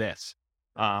always do this.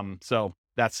 So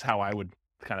that's how I would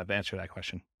kind of answer that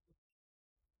question.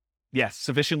 Yes,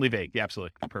 sufficiently vague. Yeah,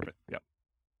 absolutely. Perfect. Yep.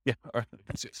 Yeah. All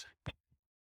right.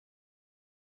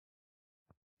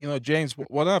 You know, James,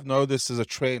 what I've noticed is a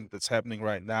trend that's happening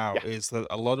right now is that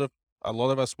a lot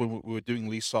of us, when we were doing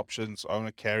lease options,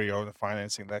 owner carry, owner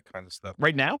financing, that kind of stuff.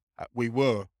 Right now?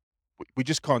 We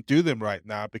just can't do them right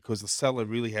now because the seller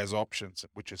really has options,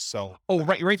 which is sell. Oh,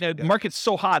 right now, the market's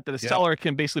so hot that a seller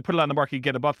can basically put it on the market and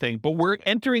get above thing. But we're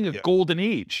entering a golden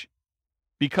age,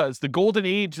 because the golden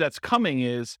age that's coming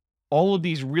is all of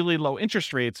these really low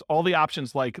interest rates, all the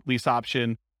options like lease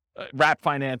option, wrap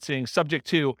financing, subject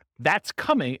to, that's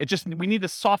coming. We need a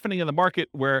softening of the market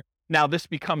where now this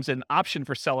becomes an option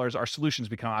for sellers. Our solutions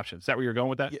become options. Is that where you're going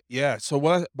with that? Yeah. So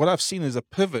what I've seen is a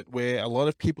pivot where a lot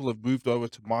of people have moved over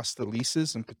to master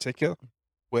leases in particular,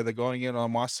 where they're going in on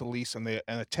a master lease and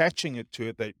attaching it to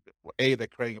it. They're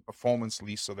creating a performance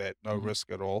lease so that no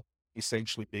risk at all,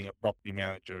 essentially being a property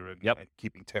manager and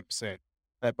keeping 10%.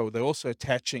 But they're also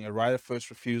attaching a right of first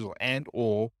refusal and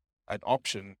or an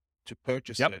option to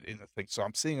purchase it in the thing. So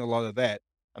I'm seeing a lot of that.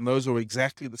 And those are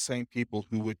exactly the same people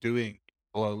who were doing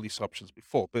a lot of lease options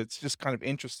before. But it's just kind of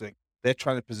interesting. They're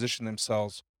trying to position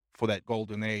themselves for that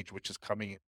golden age, which is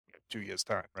coming in 2 years'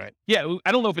 time, right? Yeah,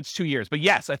 I don't know if it's 2 years, but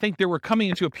yes, I think we're coming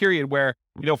into a period where,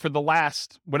 for the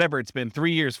last, whatever it's been,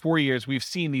 3 years, 4 years, we've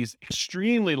seen these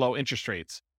extremely low interest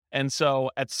rates. And so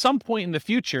at some point in the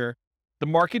future, the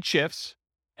market shifts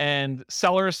and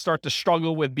sellers start to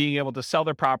struggle with being able to sell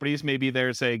their properties. Maybe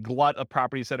there's a glut of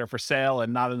properties that are for sale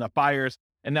and not enough buyers.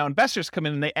 And now investors come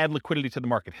in and they add liquidity to the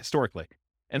market historically.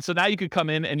 And so now you could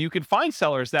come in and you can find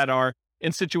sellers that are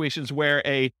in situations where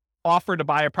a offer to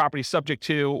buy a property subject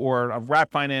to, or a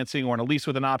wrap financing, or a lease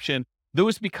with an option,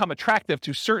 those become attractive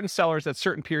to certain sellers at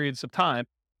certain periods of time.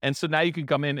 And so now you can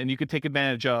come in and you can take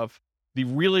advantage of the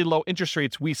really low interest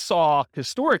rates we saw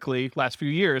historically last few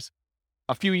years,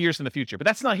 a few years in the future. But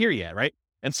that's not here yet, right?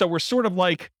 And so we're sort of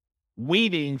like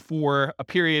waiting for a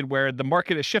period where the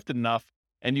market has shifted enough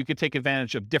and you can take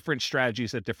advantage of different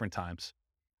strategies at different times.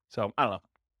 So I don't know.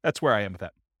 That's where I am with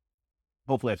that.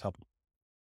 Hopefully that's helpful.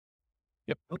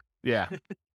 Yep. Yeah.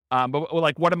 But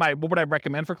like, what would I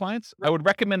recommend for clients? I would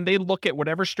recommend they look at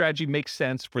whatever strategy makes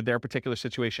sense for their particular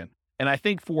situation. And I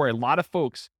think for a lot of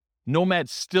folks, Nomad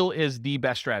still is the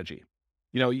best strategy.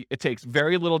 It takes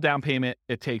very little down payment.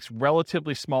 It takes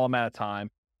relatively small amount of time.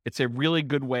 It's a really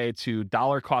good way to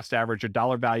dollar cost average or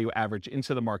dollar value average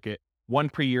into the market, one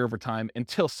per year over time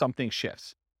until something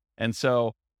shifts. And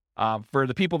so for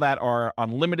the people that are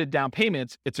on limited down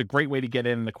payments, it's a great way to get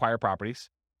in and acquire properties.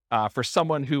 For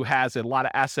someone who has a lot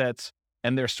of assets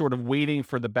and they're sort of waiting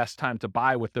for the best time to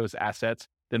buy with those assets,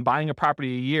 then buying a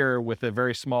property a year with a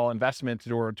very small investment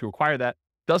in order to acquire that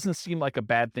doesn't seem like a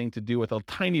bad thing to do with a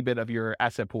tiny bit of your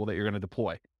asset pool that you're going to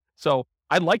deploy. So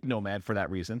I like Nomad for that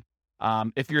reason.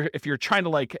 If you're trying to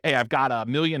like, hey, I've got $1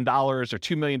 million or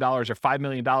 $2 million or $5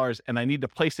 million and I need to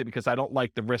place it because I don't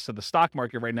like the risks of the stock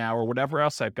market right now or whatever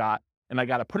else I've got, and I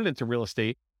got to put it into real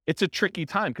estate, it's a tricky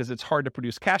time because it's hard to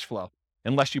produce cash flow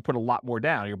unless you put a lot more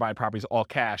down. You're buying properties all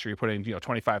cash, or you're putting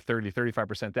 25, 30,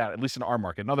 35% down, at least in our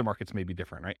market. In other markets may be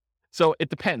different, right? So it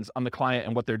depends on the client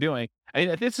and what they're doing.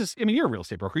 You're a real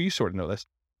estate broker. You sort of know this.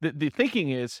 The thinking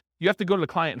is you have to go to the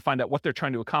client and find out what they're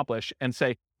trying to accomplish and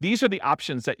say, these are the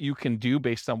options that you can do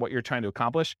based on what you're trying to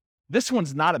accomplish. This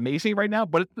one's not amazing right now,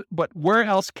 but where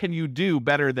else can you do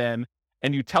better than,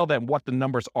 and you tell them what the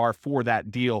numbers are for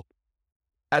that deal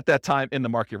at that time in the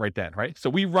market right then, right? So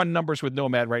we run numbers with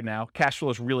Nomad right now. Cash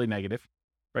flow is really negative,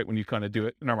 right, when you kind of do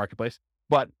it in our marketplace.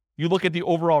 But you look at the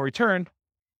overall return,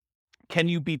 can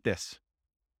you beat this?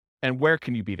 And where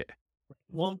can you beat it?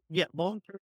 Long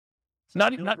term.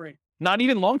 Not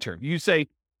even long term. You say,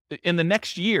 in the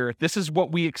next year, this is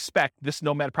what we expect this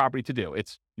Nomad property to do.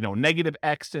 It's, negative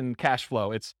X in cash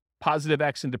flow. It's positive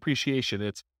X in depreciation.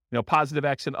 It's, positive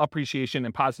X in appreciation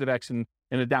and positive X in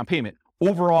a down payment.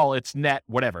 Overall, it's net,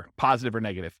 whatever, positive or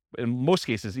negative. In most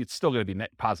cases, it's still going to be net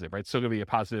positive, right? It's still going to be a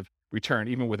positive return,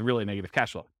 even with really negative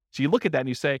cash flow. So you look at that and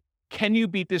you say, can you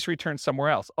beat this return somewhere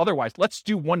else? Otherwise, let's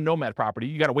do one Nomad property.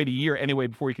 You got to wait a year anyway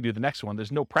before you can do the next one.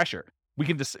 There's no pressure. We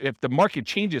can just, if the market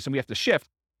changes and we have to shift,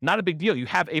 not a big deal. You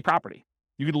have a property.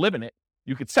 You could live in it.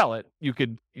 You could sell it. You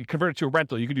convert it to a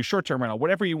rental. You could do short-term rental,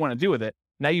 whatever you want to do with it.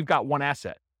 Now you've got one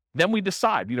asset. Then we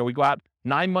decide, we go out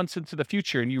 9 months into the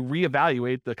future and you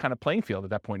reevaluate the kind of playing field at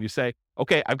that point. You say,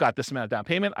 okay, I've got this amount of down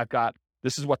payment.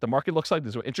 This is what the market looks like.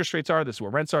 This is what interest rates are. This is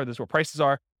what rents are. This is what prices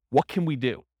are. What can we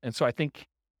do? And so I think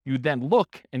you then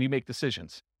look and you make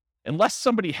decisions. Unless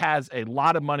somebody has a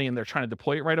lot of money and they're trying to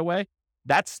deploy it right away,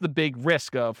 that's the big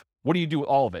risk of what do you do with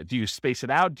all of it? Do you space it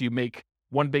out? Do you make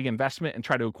one big investment and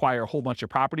try to acquire a whole bunch of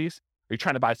properties? Are you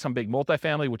trying to buy some big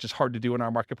multifamily, which is hard to do in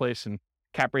our marketplace and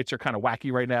cap rates are kind of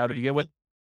wacky right now to begin with?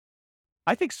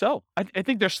 I think so. I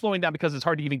think they're slowing down because it's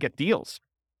hard to even get deals.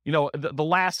 The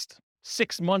last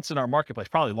 6 months in our marketplace,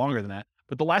 probably longer than that,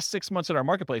 but the last 6 months in our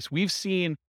marketplace, we've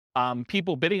seen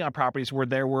people bidding on properties where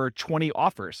there were 20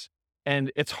 offers.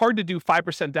 And it's hard to do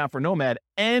 5% down for Nomad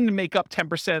and make up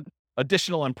 10%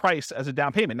 additional in price as a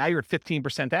down payment. Now you're at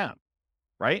 15% down,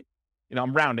 right?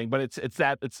 I'm rounding, but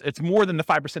it's more than the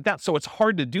 5% down. So it's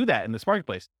hard to do that in this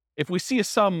marketplace. If we see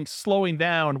some slowing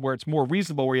down where it's more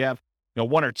reasonable, where you have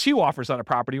 1 or 2 offers on a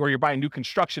property, or you're buying new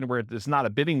construction where there's not a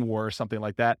bidding war or something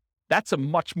like that, that's a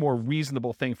much more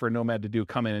reasonable thing for a Nomad to do,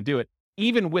 come in and do it,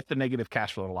 even with the negative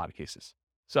cash flow in a lot of cases.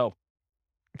 So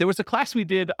there was a class we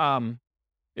did,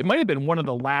 it might have been one of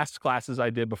the last classes I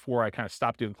did before I kind of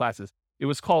stopped doing classes. It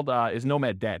was called, Is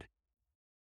Nomad Dead?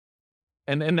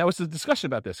 And that was a discussion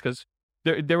about this, because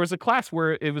there was a class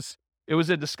where it was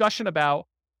a discussion about,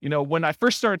 when I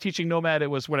first started teaching Nomad, it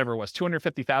was whatever it was,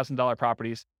 $250,000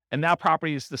 properties. And now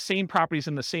the same properties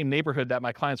in the same neighborhood that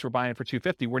my clients were buying for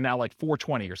 $250 were now like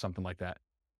 $420 or something like that.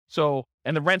 So,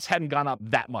 and the rents hadn't gone up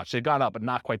that much. They'd gone up, but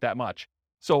not quite that much.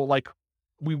 So like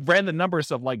we ran the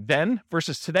numbers of like then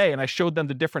versus today. And I showed them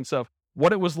the difference of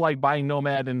what it was like buying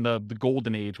Nomad in the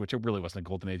golden age, which it really wasn't a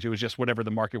golden age. It was just whatever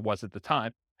the market was at the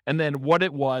time. And then what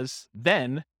it was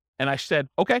then. And I said,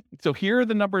 okay, so here are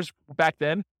the numbers back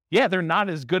then. Yeah, they're not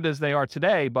as good as they are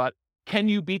today, but can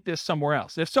you beat this somewhere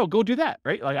else? If so, go do that,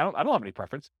 right? Like I don't have any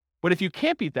preference. But if you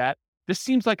can't beat that, this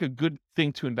seems like a good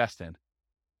thing to invest in.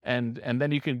 And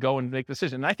then you can go and make the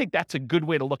decision. And I think that's a good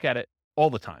way to look at it all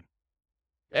the time.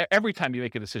 Every time you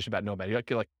make a decision about Nomad,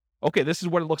 you're like, okay, this is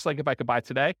what it looks like if I could buy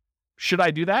today. Should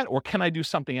I do that? Or can I do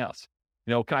something else?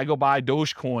 Can I go buy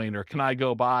Dogecoin, or can I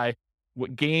go buy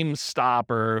GameStop,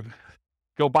 or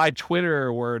go buy Twitter,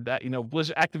 or that,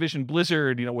 Activision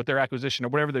Blizzard, with their acquisition or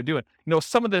whatever they're doing,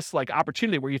 some of this like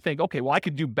opportunity where you think, okay, well, I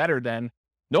could do better than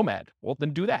Nomad. Well,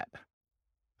 then do that.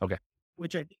 Okay.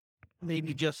 Which I think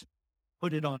maybe just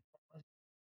put it on.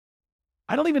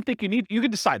 I don't even think you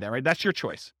can decide that, right? That's your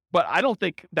choice. But I don't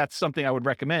think that's something I would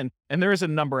recommend. And there is a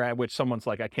number at which someone's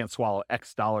like, I can't swallow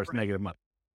X dollars negative money.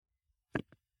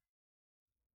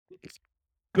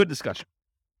 Good discussion.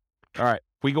 All right.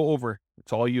 We go over.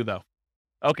 It's all you though.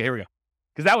 Okay, here we go.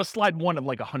 Because that was slide 1 of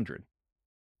like 100.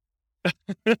 All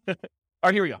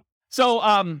right, here we go. So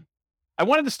I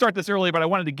wanted to start this early, but I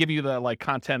wanted to give you the like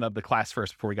content of the class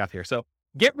first before we got here. So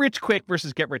get rich quick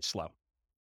versus get rich slow.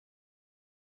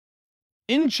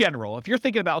 In general, if you're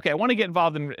thinking about, okay, I want to get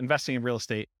involved in investing in real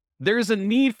estate, there's a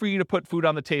need for you to put food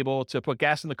on the table, to put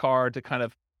gas in the car, to kind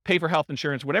of pay for health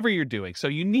insurance, whatever you're doing. So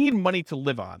you need money to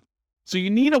live on. So you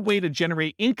need a way to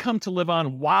generate income to live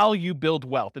on while you build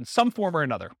wealth in some form or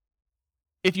another.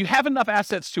 If you have enough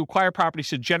assets to acquire properties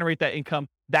to generate that income,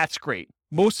 that's great.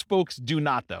 Most folks do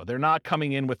not, though. They're not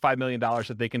coming in with $5 million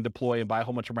that they can deploy and buy a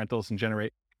whole bunch of rentals and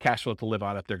generate cash flow to live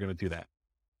on if they're going to do that.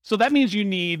 So that means you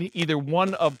need either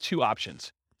one of 2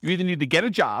 options. You either need to get a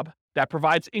job that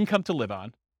provides income to live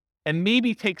on, and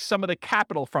maybe take some of the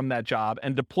capital from that job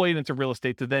and deploy it into real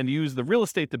estate to then use the real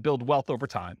estate to build wealth over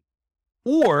time.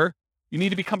 Or you need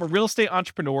to become a real estate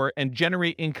entrepreneur and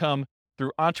generate income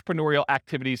through entrepreneurial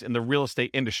activities in the real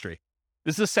estate industry.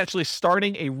 This is essentially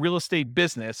starting a real estate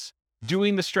business,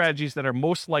 doing the strategies that are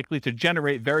most likely to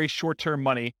generate very short-term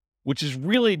money, which is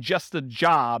really just a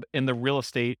job in the real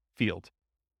estate field.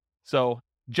 So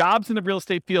jobs in the real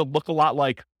estate field look a lot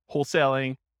like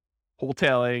wholesaling,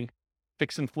 wholetailing,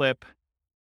 fix and flip,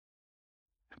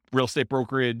 real estate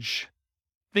brokerage,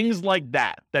 things like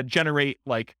that generate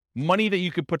like money that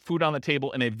you could put food on the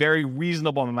table in a very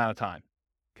reasonable amount of time.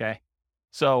 Okay.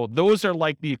 So those are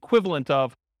like the equivalent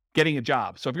of getting a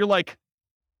job. So if you're like,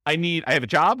 I have a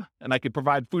job and I could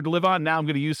provide food to live on. Now I'm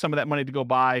going to use some of that money to go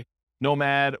buy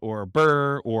Nomad or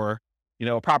Burr or,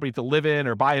 a property to live in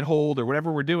or buy and hold or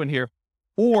whatever we're doing here.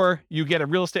 Or you get a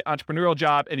real estate entrepreneurial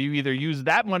job and you either use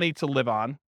that money to live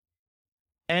on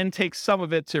and take some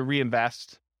of it to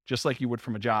reinvest, just like you would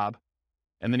from a job.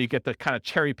 And then you get to kind of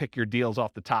cherry pick your deals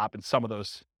off the top in some of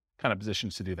those kind of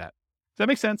positions to do that. Does that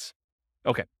make sense?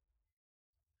 Okay.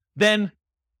 Then,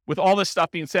 with all this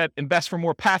stuff being said, invest for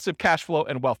more passive cash flow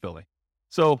and wealth building.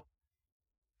 So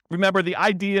remember, the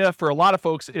idea for a lot of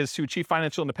folks is to achieve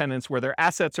financial independence where their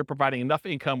assets are providing enough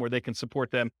income where they can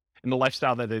support them in the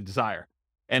lifestyle that they desire.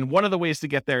 And one of the ways to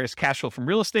get there is cash flow from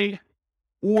real estate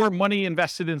or money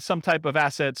invested in some type of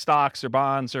asset, stocks or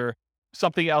bonds or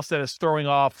something else that is throwing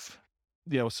off,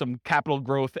 some capital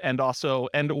growth and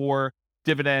or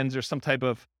dividends or some type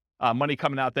of money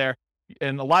coming out there.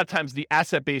 And a lot of times the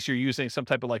asset base, you're using some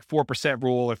type of like 4%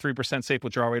 rule or 3% safe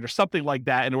withdrawal rate or something like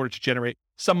that in order to generate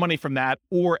some money from that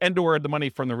or the money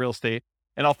from the real estate.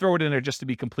 And I'll throw it in there just to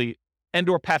be complete,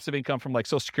 or passive income from like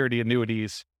Social Security,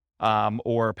 annuities,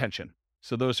 or pension.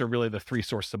 So those are really the three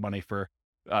sources of money for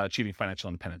achieving financial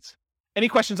independence. Any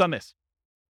questions on this?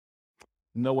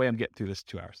 No way I'm getting through this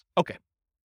 2 hours. Okay.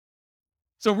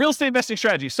 So real estate investing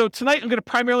strategy. So tonight I'm going to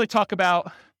primarily talk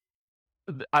about,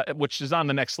 which is on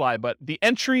the next slide, but the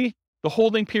entry, the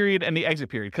holding period, and the exit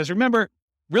period. Because remember,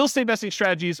 real estate investing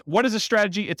strategies, what is a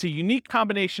strategy? It's a unique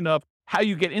combination of how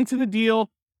you get into the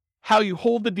deal, how you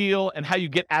hold the deal, and how you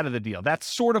get out of the deal. That's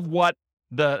sort of what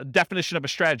the definition of a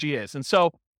strategy is. And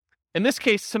so in this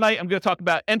case, tonight, I'm going to talk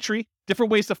about entry,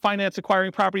 different ways to finance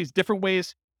acquiring properties, different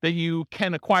ways that you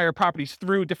can acquire properties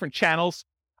through different channels.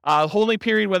 Holding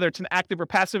period, whether it's an active or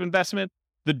passive investment,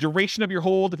 the duration of your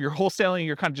hold, if you're wholesaling,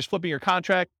 you're kind of just flipping your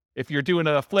contract. If you're doing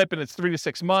a flip and it's 3 to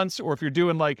 6 months, or if you're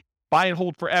doing like buy and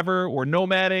hold forever or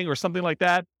nomading or something like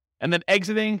that. And then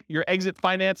exiting, your exit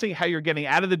financing, how you're getting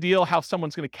out of the deal, how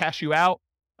someone's going to cash you out,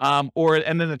 and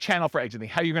then the channel for exiting,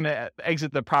 how you're going to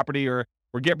exit the property or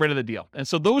get rid of the deal. And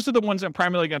so those are the ones I'm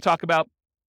primarily going to talk about.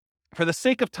 For the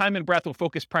sake of time and breath, we'll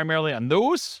focus primarily on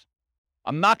those.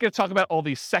 I'm not going to talk about all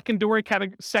these secondary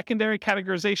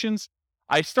categorizations.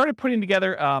 I started putting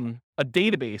together a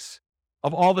database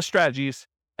of all the strategies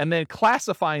and then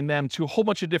classifying them to a whole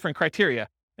bunch of different criteria.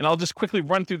 And I'll just quickly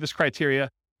run through this criteria,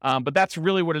 but that's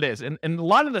really what it is. And a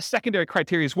lot of the secondary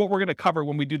criteria is what we're going to cover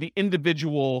when we do the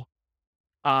individual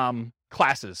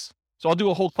classes. So I'll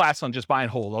do a whole class on just buy and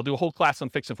hold. I'll do a whole class on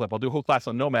fix and flip. I'll do a whole class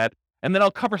on nomad. And then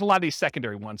I'll cover a lot of these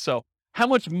secondary ones. So how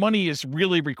much money is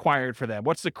really required for them?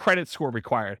 What's the credit score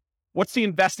required? What's the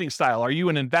investing style? Are you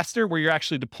an investor where you're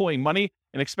actually deploying money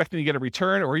and expecting to get a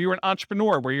return? Or are you an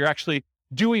entrepreneur where you're actually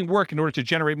doing work in order to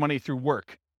generate money through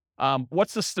work?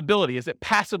 What's the stability? Is it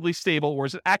passively stable or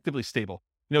is it actively stable?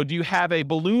 Do you have a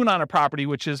balloon on a property,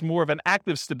 which is more of an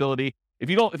active stability? If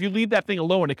you leave that thing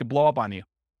alone, it could blow up on you.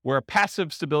 Where a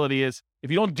passive stability is, if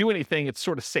you don't do anything, it's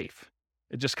sort of safe.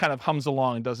 It just kind of hums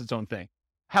along and does its own thing.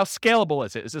 How scalable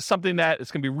is it? Is this something that is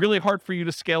going to be really hard for you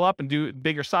to scale up and do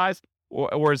bigger size?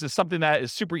 Or is this something that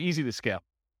is super easy to scale?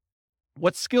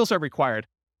 What skills are required?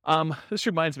 This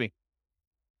reminds me,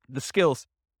 the skills.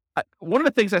 One of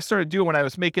the things I started doing when I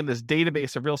was making this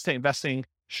database of real estate investing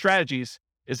strategies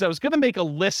is I was going to make a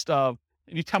list of,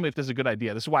 and you tell me if this is a good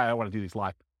idea. This is why I want to do these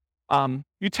live.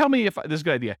 You tell me if this is a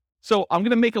good idea. So I'm going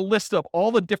to make a list of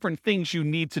all the different things you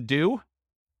need to do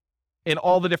in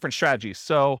all the different strategies.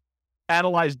 So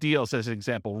analyze deals as an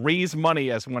example, raise money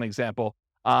as one example,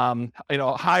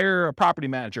 hire a property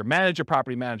manager, manage a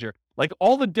property manager, like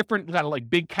all the different kind of like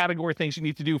big category things you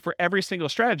need to do for every single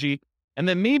strategy. And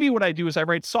then maybe what I do is I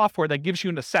write software that gives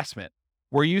you an assessment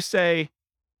where you say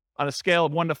on a scale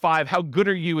of 1 to 5, how good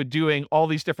are you at doing all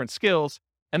these different skills?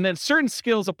 And then certain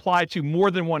skills apply to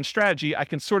more than one strategy. I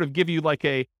can sort of give you like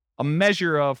a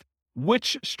measure of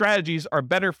which strategies are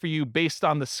better for you based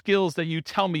on the skills that you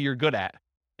tell me you're good at.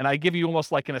 And I give you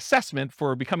almost like an assessment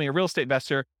for becoming a real estate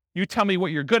investor. You tell me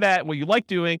what you're good at, what you like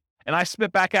doing, and I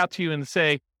spit back out to you and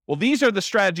say, well, these are the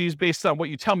strategies based on what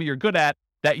you tell me you're good at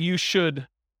that you should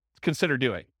consider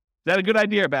doing. Is that a good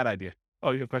idea or a bad idea?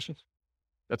 Oh, you have questions?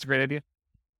 That's a great idea.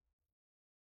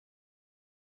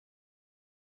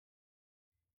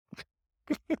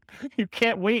 You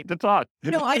can't wait to talk.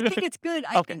 No, I think it's good.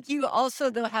 I Okay. think you also,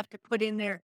 though, have to put in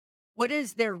there, what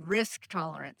is their risk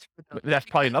tolerance for those? That's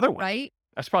probably another one. Right?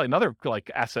 That's probably another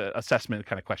like asset assessment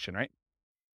kind of question, right?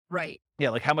 Right.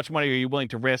 Yeah, like how much money are you willing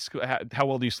to risk? How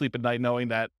well do you sleep at night knowing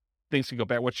that things can go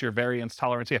bad? What's your variance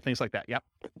tolerance? Yeah, things like that. Yep.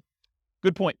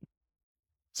 Good point.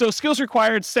 So skills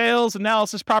required, sales,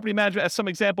 analysis, property management as some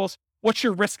examples. What's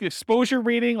your risk exposure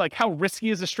rating? Like how risky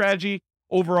is the strategy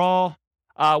overall?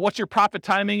 What's your profit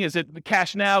timing? Is it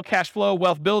cash now, cash flow,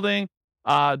 wealth building?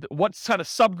 What kind of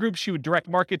subgroups you would direct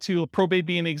market to? Probate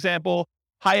being an example,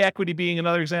 high equity being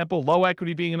another example, low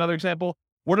equity being another example.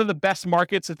 What are the best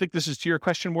markets? I think this is to your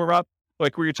question more up,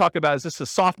 like where you're talking about, is this a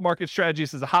soft market strategy?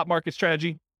 Is this a hot market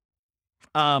strategy?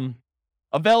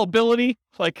 Availability,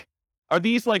 like, are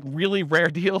these like really rare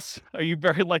deals? Are you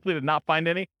very likely to not find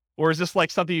any? Or is this like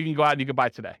something you can go out and you can buy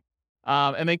today?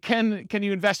 And then can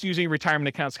you invest using retirement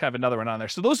accounts? Kind of another one on there.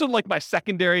 So those are like my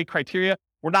secondary criteria.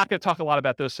 We're not going to talk a lot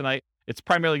about those tonight. It's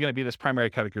primarily going to be this primary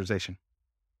categorization.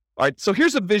 All right, so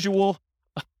here's a visual.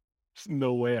 There's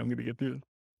no way I'm going to get through this.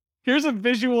 Here's a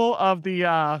visual of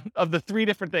the three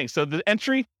different things. So the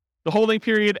entry, the holding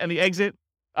period, and the exit.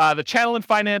 The channel and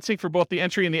financing for both the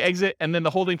entry and the exit, and then the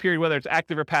holding period, whether it's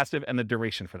active or passive, and the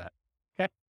duration for that. Okay?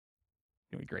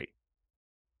 Gonna be great.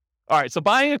 All right, so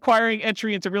buying, acquiring,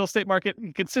 entry into real estate market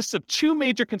consists of two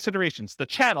major considerations: the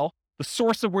channel, the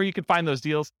source of where you can find those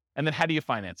deals, and then how do you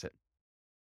finance it?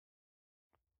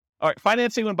 All right,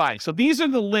 financing when buying. So these are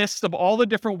the lists of all the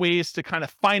different ways to kind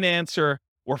of finance or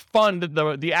fund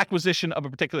the acquisition of a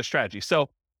particular strategy. So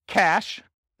cash,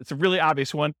 it's a really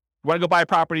obvious one. You want to go buy a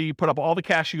property, you put up all the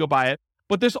cash, you go buy it.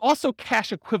 But there's also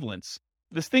cash equivalents.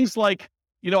 There's things like,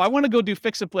 I want to go do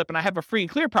fix and flip and I have a free and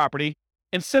clear property.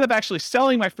 Instead of actually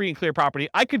selling my free and clear property,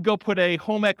 I could go put a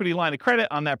home equity line of credit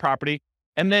on that property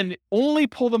and then only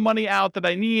pull the money out that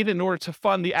I need in order to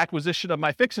fund the acquisition of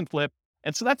my fix and flip.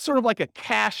 And so that's sort of like a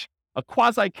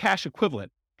quasi-cash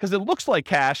equivalent, because it looks like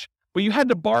cash, but you had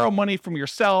to borrow money from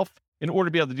yourself in order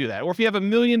to be able to do that. Or if you have $1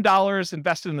 million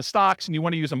invested in the stocks and you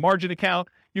want to use a margin account,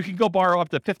 you can go borrow up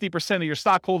to 50% of your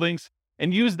stock holdings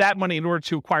and use that money in order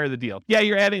to acquire the deal. Yeah,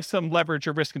 you're adding some leverage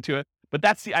or risk into it, but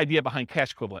that's the idea behind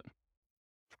cash equivalent.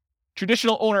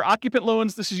 Traditional owner-occupant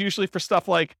loans, this is usually for stuff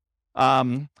like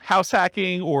house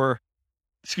hacking or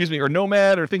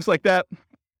Nomad or things like that.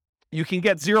 You can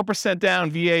get 0%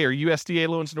 down VA or USDA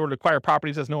loans in order to acquire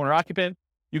properties as an owner-occupant.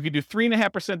 You can do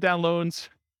 3.5% down loans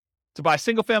to buy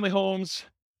single-family homes,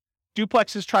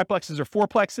 duplexes, triplexes, or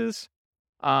fourplexes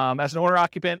as an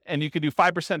owner-occupant, and you can do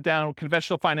 5% down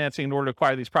conventional financing in order to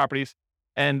acquire these properties.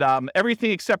 And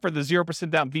everything except for the 0%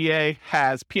 down VA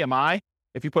has PMI.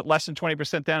 If you put less than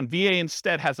 20% down, VA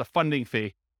instead has a funding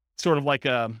fee, sort of like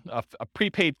a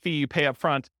prepaid fee you pay up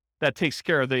front that takes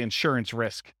care of the insurance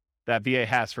risk that VA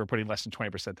has for putting less than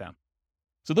 20% down.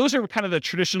 So those are kind of the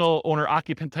traditional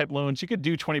owner-occupant type loans. You could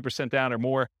do 20% down or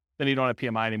more, then you don't have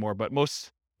PMI anymore, but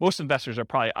most investors are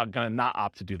probably going to not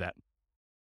opt to do that.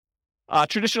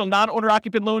 Traditional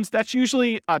non-owner-occupant loans, that's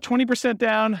usually 20%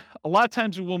 down. A lot of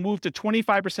times we will move to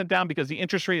 25% down because the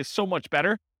interest rate is so much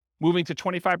better, moving to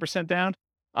 25% down.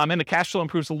 And the cash flow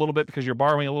improves a little bit because you're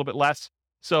borrowing a little bit less.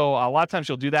 So a lot of times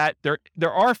you'll do that.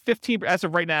 There are 15, as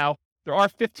of right now, there are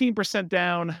 15%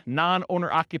 down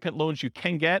non-owner-occupant loans you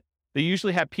can get. They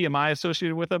usually have PMI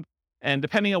associated with them. And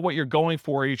depending on what you're going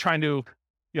for, you're trying to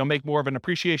make more of an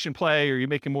appreciation play or you're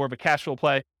making more of a cash flow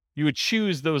play, you would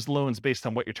choose those loans based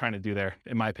on what you're trying to do there,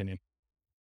 in my opinion.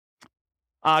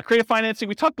 Creative financing,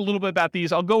 we talked a little bit about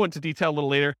these. I'll go into detail a little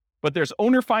later, but there's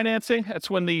owner financing. That's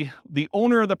when the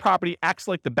owner of the property acts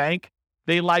like the bank.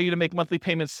 They allow you to make monthly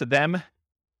payments to them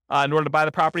in order to buy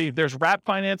the property. There's wrap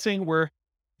financing, where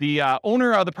the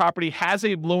owner of the property has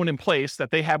a loan in place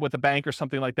that they have with a bank or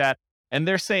something like that. And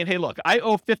they're saying, hey, look, I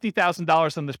owe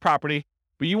 $50,000 on this property,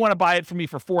 but you want to buy it from me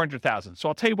for $400,000. So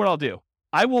I'll tell you what I'll do.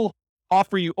 I will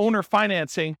offer you owner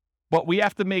financing, but we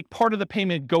have to make part of the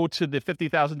payment go to the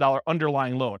 $50,000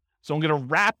 underlying loan. So I'm going to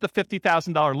wrap the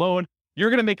 $50,000 loan. You're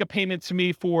going to make a payment to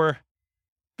me for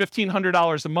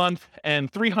 $1,500 a month,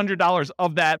 and $300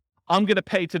 of that I'm going to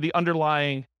pay to the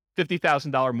underlying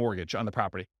 $50,000 mortgage on the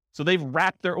property. So they've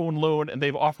wrapped their own loan and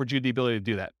they've offered you the ability to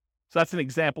do that. So that's an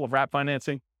example of wrap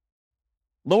financing.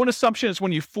 Loan assumption is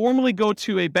when you formally go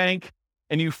to a bank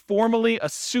and you formally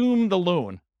assume the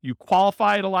loan. You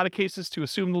qualify in a lot of cases to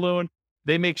assume the loan.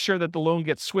 They make sure that the loan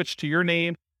gets switched to your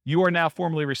name. You are now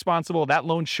formally responsible. That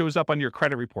loan shows up on your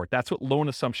credit report. That's what loan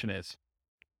assumption is.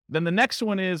 Then the next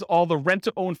one is all the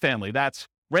rent-to-own family. That's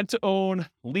rent-to-own,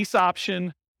 lease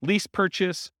option, lease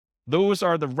purchase. Those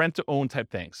are the rent-to-own type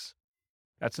things.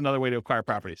 That's another way to acquire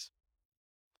properties.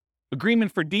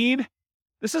 Agreement for deed.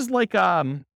 This is like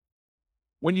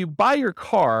when you buy your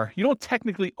car, you don't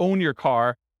technically own your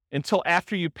car until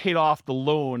after you paid off the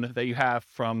loan that you have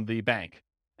from the bank.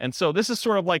 And so this is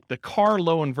sort of like the car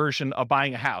loan version of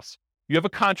buying a house. You have a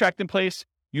contract in place,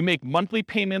 you make monthly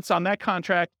payments on that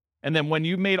contract, and then when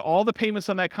you made all the payments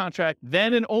on that contract,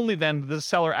 then and only then the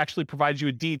seller actually provides you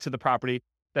a deed to the property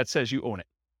that says you own it.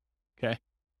 Okay.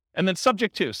 And then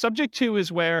subject to. Subject to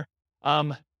is where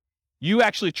you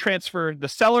actually transfer, the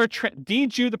seller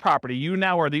deeds you the property. You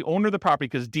now are the owner of the property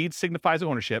because deed signifies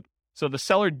ownership. So the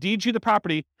seller deeds you the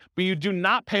property, but you do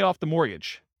not pay off the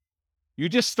mortgage. You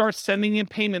just start sending in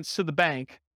payments to the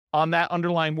bank on that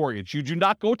underlying mortgage. You do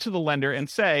not go to the lender and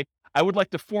say, I would like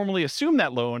to formally assume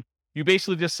that loan. You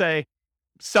basically just say,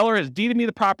 seller has deeded me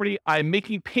the property. I'm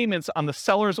making payments on the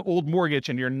seller's old mortgage,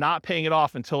 and you're not paying it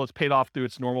off until it's paid off through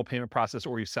its normal payment process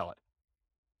or you sell it.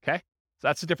 Okay? So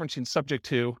that's the difference between subject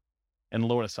to and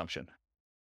loan assumption.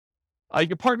 You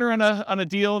can partner on a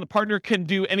deal. The partner can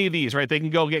do any of these, right? They can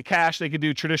go get cash. They can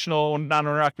do traditional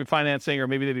non-owner occupied financing, or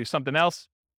maybe they do something else.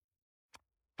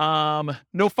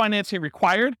 No financing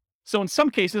required. So in some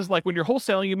cases, like when you're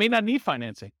wholesaling, you may not need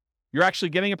financing. You're actually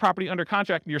getting a property under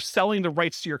contract and you're selling the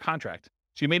rights to your contract.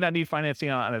 So you may not need financing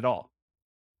on it at all.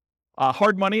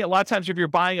 Hard money. A lot of times if you're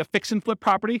buying a fix and flip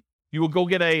property, you will go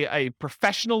get a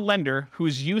professional lender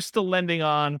who's used to lending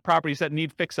on properties that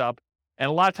need fix up. And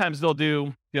a lot of times they'll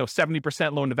do,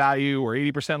 70% loan to value or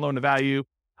 80% loan to value,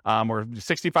 or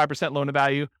 65% loan to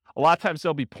value. A lot of times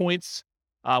there'll be points.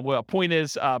 Well, a point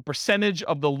is a percentage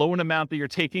of the loan amount that you're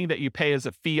taking that you pay as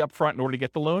a fee up front in order to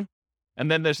get the loan. And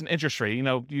then there's an interest rate,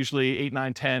 usually 8,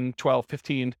 9, 10, 12,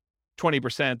 15,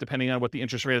 20%, depending on what the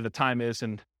interest rate at the time is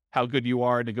and how good you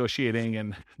are negotiating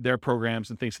and their programs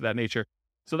and things of that nature.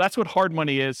 So that's what hard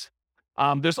money is.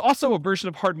 There's also a version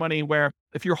of hard money where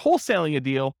if you're wholesaling a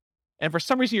deal and for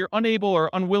some reason you're unable or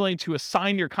unwilling to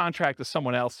assign your contract to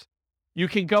someone else, you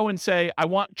can go and say, I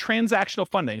want transactional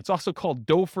funding. It's also called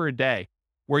dough for a day,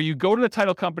 where you go to the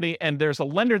title company and there's a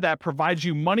lender that provides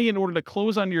you money in order to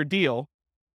close on your deal.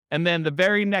 And then the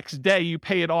very next day you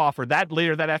pay it off, or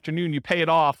later that afternoon, you pay it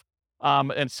off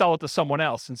and sell it to someone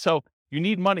else. And so you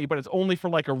need money, but it's only for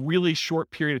like a really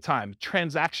short period of time.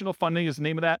 Transactional funding is the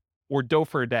name of that, or dough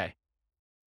for a day.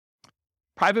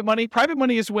 Private money. Private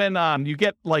money is when you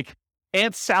get like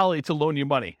Aunt Sally to loan you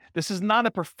money. This is not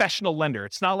a professional lender.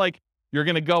 It's not like you're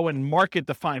going to go and market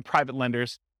to find private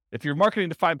lenders. If you're marketing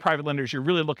to find private lenders, you're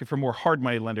really looking for more hard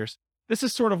money lenders. This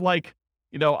is sort of like,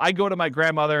 I go to my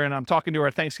grandmother and I'm talking to her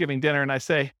at Thanksgiving dinner and I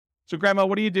say, so grandma,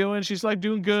 what are you doing? She's like,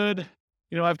 doing good.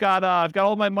 I've got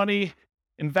all my money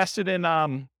invested in,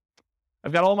 CDs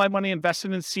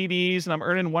and I'm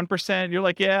earning 1%. You're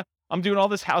like, yeah, I'm doing all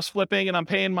this house flipping and I'm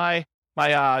paying my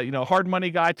hard money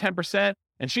guy 10%.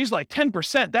 And she's like,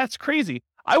 10%? That's crazy.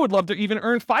 I would love to even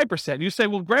earn 5%. You say,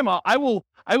 well, grandma, I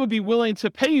would be willing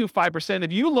to pay you 5%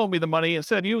 if you loan me the money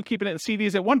instead of you keeping it in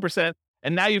CDs at 1%.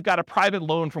 And now you've got a private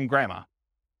loan from grandma.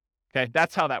 Okay,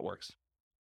 that's how that works.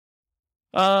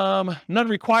 None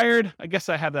required. I guess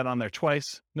I have that on there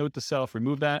twice. Note to self,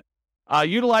 remove that.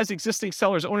 Utilize existing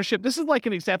seller's ownership. This is like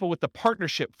an example with the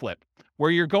partnership flip,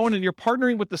 where you're going and you're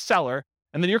partnering with the seller,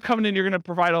 and then you're coming in, you're going to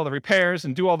provide all the repairs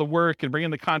and do all the work and bring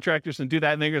in the contractors and do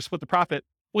that, and then you're going to split the profit.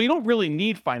 Well, you don't really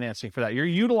need financing for that. You're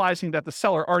utilizing that the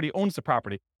seller already owns the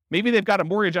property. Maybe they've got a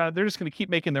mortgage on it. They're just going to keep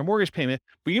making their mortgage payment,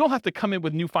 but you don't have to come in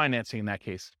with new financing in that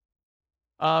case.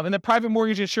 And then private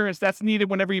mortgage insurance, that's needed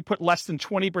whenever you put less than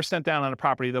 20% down on a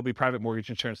property. There'll be private mortgage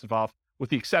insurance involved,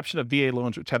 with the exception of VA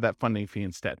loans, which have that funding fee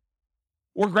instead.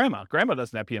 Or grandma. Grandma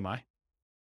doesn't have PMI.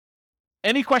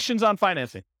 Any questions on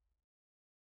financing?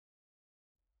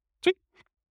 Sweet.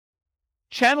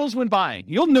 Channels when buying.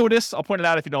 You'll notice, I'll point it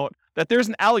out if you don't, that there's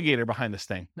an alligator behind this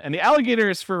thing. And the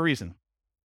alligator is for a reason.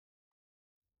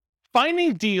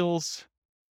 Finding deals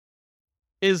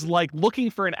is like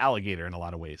looking for an alligator in a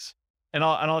lot of ways. And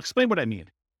I'll explain what I mean.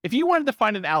 If you wanted to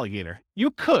find an alligator,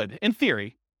 you could, in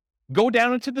theory, go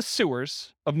down into the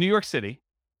sewers of New York City,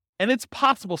 and it's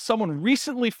possible someone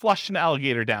recently flushed an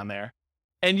alligator down there,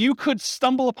 and you could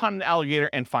stumble upon an alligator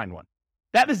and find one.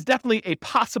 That is definitely a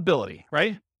possibility,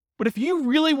 right? But if you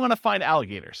really want to find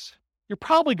alligators, you're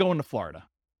probably going to Florida.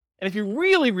 And if you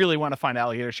really, really want to find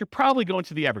alligators, you're probably going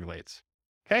to the Everglades,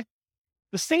 okay?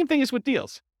 The same thing is with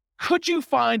deals. Could you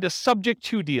find a subject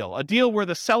to deal, a deal where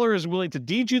the seller is willing to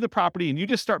deed you the property and you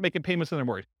just start making payments on their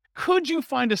mortgage? Could you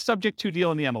find a subject to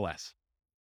deal in the MLS?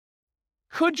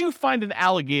 Could you find an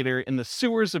alligator in the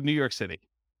sewers of New York City?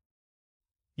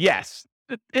 Yes,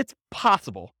 it's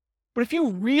possible. But if you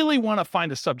really want to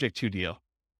find a subject to deal,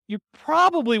 you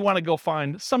probably want to go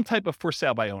find some type of for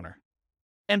sale by owner.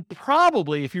 And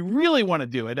probably, if you really want to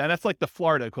do it, and that's like the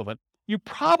Florida equivalent, you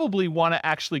probably want to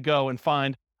actually go and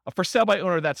find a for sale by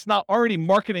owner that's not already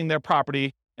marketing their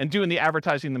property and doing the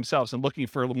advertising themselves and looking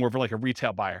for a little more of like a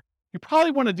retail buyer. You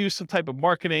probably want to do some type of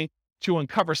marketing to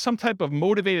uncover some type of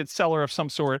motivated seller of some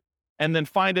sort, and then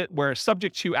find it where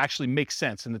subject to actually makes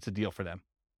sense and it's a deal for them.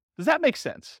 Does that make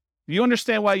sense? Do you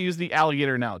understand why I use the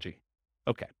alligator analogy?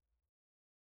 Okay.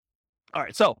 All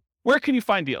right, so where can you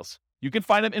find deals? You can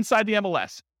find them inside the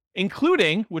MLS,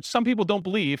 including, which some people don't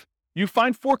believe, you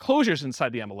find foreclosures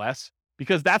inside the MLS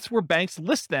because that's where banks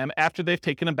list them after they've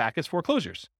taken them back as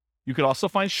foreclosures. You could also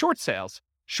find short sales.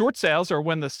 Short sales are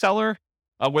when the seller,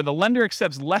 where the lender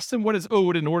accepts less than what is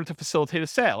owed in order to facilitate a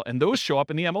sale, and those show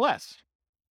up in the MLS.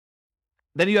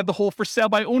 Then you have the whole for sale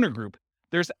by owner group.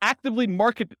 there's actively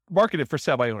marketed for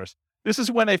sale by owners. This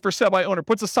is when a for sale by owner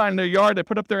puts a sign in their yard, they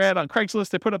put up their ad on Craigslist,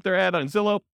 they put up their ad on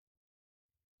Zillow,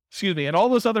 and all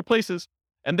those other places,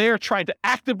 and they are trying to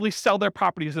actively sell their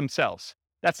properties themselves.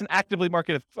 That's an actively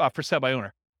marketed for sale by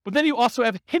owner. But then you also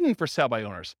have hidden for sale by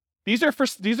owners. These are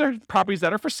properties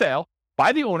that are for sale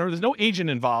by the owner. There's no agent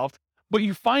involved, but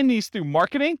you find these through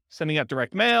marketing, sending out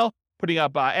direct mail, putting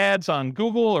up ads on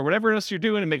Google or whatever else you're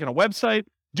doing, and making a website,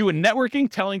 doing networking,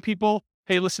 telling people,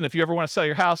 hey, listen, if you ever want to sell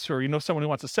your house or you know someone who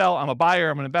wants to sell, I'm a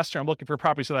buyer, I'm an investor, I'm looking for a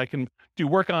property so that I can do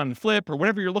work on and flip or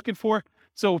whatever you're looking for.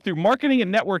 So through marketing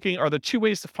and networking are the two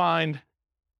ways to find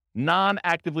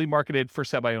non-actively marketed for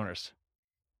sale by owners.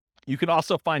 You can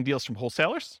also find deals from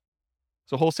wholesalers.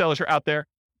 So wholesalers are out there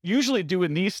usually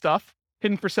doing these stuff,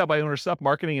 hidden for sale by owner stuff,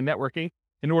 marketing and networking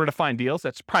in order to find deals.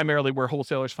 That's primarily where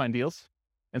wholesalers find deals.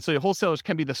 And so the wholesalers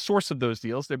can be the source of those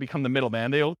deals. They become the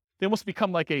middleman. They almost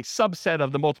become like a subset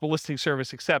of the multiple listing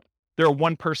service, except they're a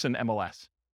one-person MLS.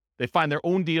 They find their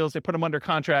own deals, they put them under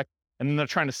contract, and then they're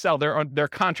trying to sell their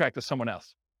contract to someone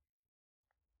else.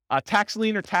 Tax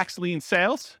lien or tax lien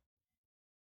sales.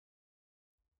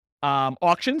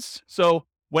 Auctions. So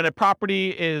when a property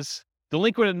is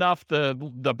delinquent enough,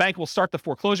 the bank will start the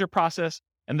foreclosure process,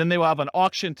 and then they will have an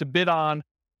auction to bid on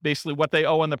basically what they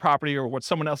owe on the property or what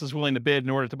someone else is willing to bid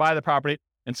in order to buy the property.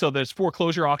 And so there's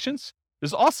foreclosure auctions.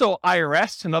 There's also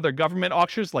IRS and other government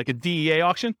auctions, like a DEA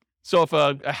auction. So if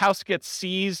a house gets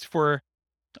seized for,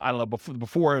 I don't know,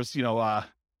 before it was,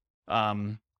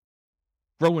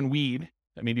 growing weed,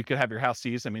 I mean, you could have your house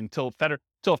seized. I mean, until it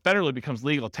federally becomes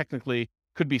legal, technically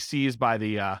could be seized by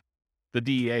the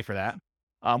DEA for that.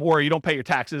 Or you don't pay your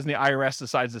taxes and the IRS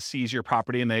decides to seize your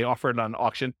property and they offer it on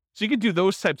auction. So you could do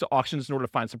those types of auctions in order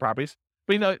to find some properties.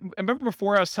 But, I remember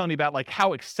before I was telling you about like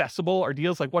how accessible are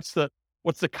deals, like what's the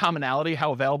commonality,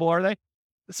 how available are they?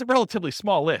 It's a relatively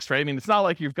small list, right? I mean, it's not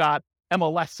like you've got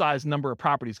MLS size number of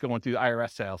properties going through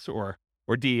IRS sales or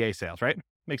DEA sales, right?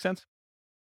 Makes sense?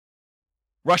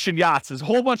 Russian yachts. There's a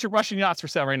whole bunch of Russian yachts for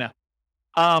sale right now.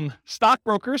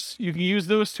 Stockbrokers, you can use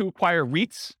those to acquire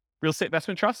REITs, real estate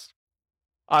investment trusts.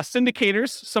 Syndicators,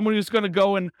 someone who's going to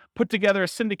go and put together a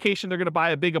syndication. They're going to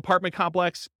buy a big apartment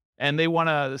complex and they want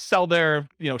to sell their,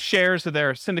 shares of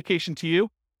their syndication to you.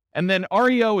 And then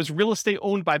REO is real estate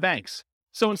owned by banks.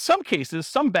 So in some cases,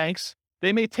 some banks,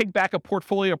 they may take back a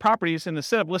portfolio of properties and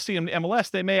instead of listing them in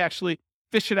MLS, they may actually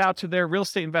fish it out to their real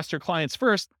estate investor clients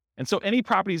first. And so any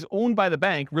properties owned by the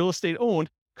bank, real estate owned,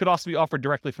 could also be offered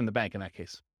directly from the bank in that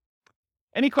case.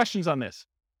 Any questions on this?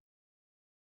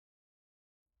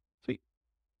 Sweet.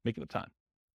 Making up time.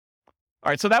 All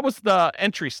right, so that was the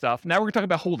entry stuff. Now we're going to talk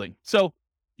about holding. So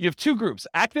you have two groups,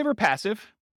 active or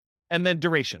passive, and then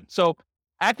duration. So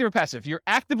active or passive, you're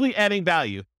actively adding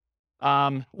value,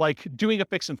 like doing a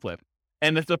fix and flip.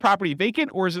 And is the property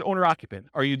vacant or is it owner occupant?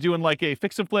 Are you doing like a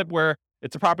fix and flip where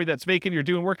it's a property that's vacant, you're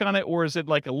doing work on it, or is it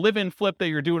like a live-in flip that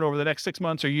you're doing over the next 6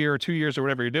 months or year or 2 years or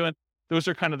whatever you're doing? Those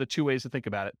are kind of the two ways to think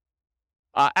about it.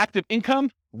 Active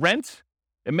income, rent.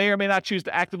 It may or may not choose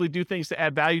to actively do things to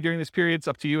add value during this period. It's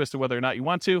up to you as to whether or not you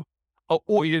want to.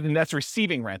 And that's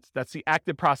receiving rent. That's the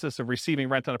active process of receiving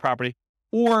rent on a property.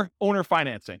 Or owner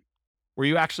financing, where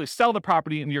you actually sell the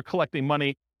property and you're collecting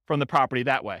money from the property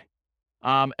that way.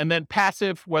 And then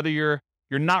passive, whether you're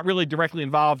not really directly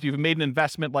involved, you've made an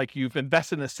investment, like you've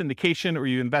invested in a syndication or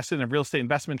you invested in a real estate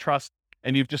investment trust,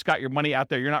 and you've just got your money out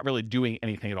there. You're not really doing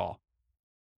anything at all.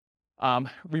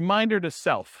 Reminder to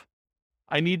self,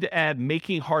 I need to add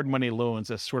making hard money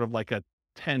loans as sort of like a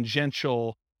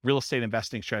tangential real estate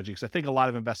investing strategy, because I think a lot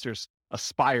of investors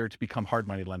aspire to become hard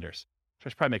money lenders. So I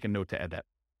should probably make a note to add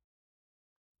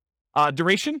that.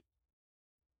 Duration.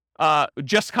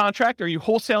 Just contract. Are you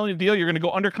wholesaling a deal? You're going to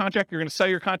go under contract. You're going to sell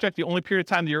your contract. The only period of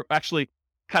time that you're actually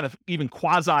kind of even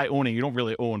quasi owning, you don't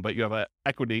really own, but you have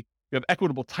equity. You have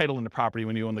equitable title in the property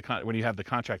when you own when you have the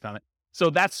contract on it. So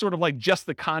that's sort of like just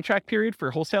the contract period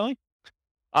for wholesaling.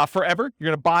 Forever. You're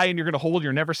going to buy and you're going to hold.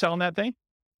 You're never selling that thing.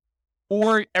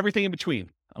 Or everything in between.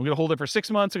 I'm going to hold it for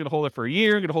 6 months. I'm going to hold it for a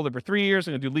year. I'm going to hold it for 3 years.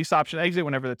 I'm going to do lease option exit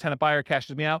whenever the tenant buyer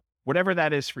cashes me out. Whatever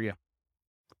that is for you.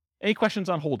 Any questions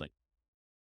on holding?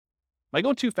 Am I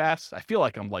going too fast? I feel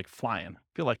like I'm like flying.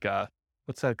 I feel like,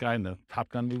 what's that guy in the Top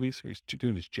Gun movies where he's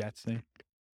doing his jets thing?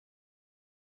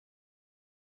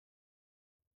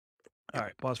 All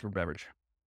right, pause for beverage.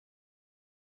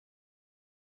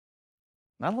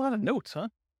 Not a lot of notes, huh?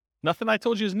 Nothing I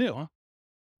told you is new, huh?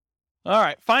 All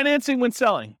right, financing when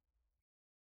selling.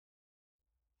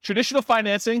 Traditional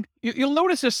financing, you'll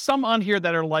notice there's some on here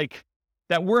that are like,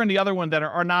 that were in the other one that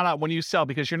are not when you sell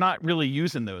because you're not really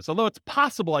using those. Although it's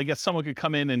possible, I guess someone could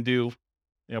come in and do,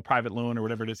 private loan or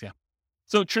whatever it is. Yeah.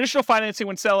 So traditional financing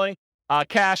when selling,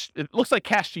 cash, it looks like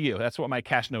cash to you. That's what my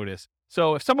cash note is.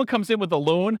 So if someone comes in with a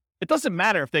loan, it doesn't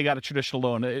matter if they got a traditional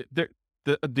loan.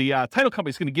 The title company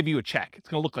is going to give you a check. It's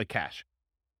going to look like cash.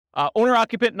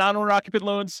 Owner-occupant, non-owner-occupant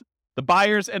loans, the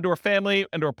buyers and or family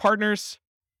and or partners,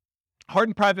 hard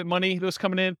and private money, those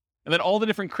coming in, and then all the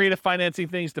different creative financing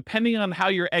things, depending on how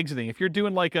you're exiting. If you're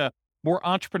doing like a more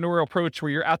entrepreneurial approach where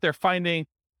you're out there finding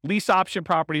lease option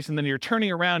properties and then you're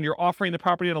turning around, you're offering the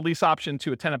property on a lease option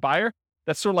to a tenant buyer,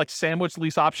 that's sort of like sandwich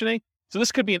lease optioning. So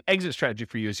this could be an exit strategy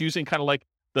for you. It's using kind of like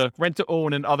the rent to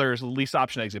own and others, lease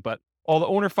option exit, but all the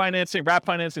owner financing, wrap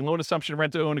financing, loan assumption,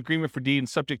 rent to own, agreement for deed, and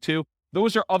subject to,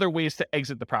 those are other ways to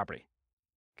exit the property.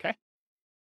 Okay.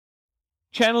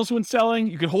 Channels when selling,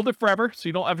 you can hold it forever, so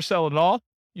you don't ever sell it at all.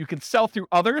 You can sell through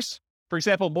others. For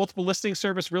example, multiple listing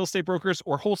service, real estate brokers,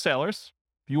 or wholesalers.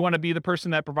 If you want to be the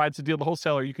person that provides the deal, the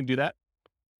wholesaler, you can do that.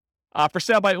 For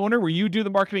sale by owner, where you do the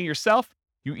marketing yourself,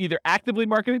 you either actively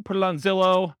market it, put it on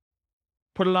Zillow,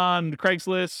 put it on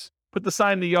Craigslist, put the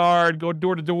sign in the yard, go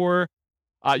door to door.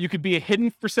 You could be a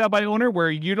hidden for sale by owner where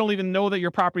you don't even know that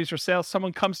your property is for sale.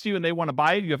 Someone comes to you and they want to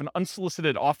buy it. You have an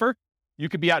unsolicited offer. You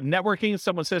could be out networking.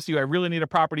 Someone says to you, I really need a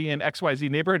property in XYZ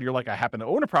neighborhood. You're like, I happen to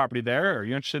own a property there. Are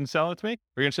you interested in selling it to me?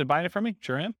 Are you interested in buying it from me?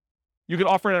 Sure am. You could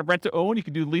offer it at rent to own. You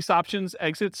could do lease options,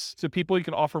 exits to people. You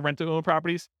can offer rent to own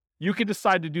properties. You could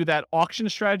decide to do that auction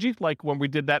strategy. Like when we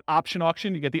did that option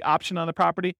auction, you get the option on the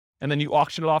property and then you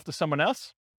auction it off to someone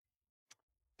else.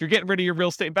 If you're getting rid of your real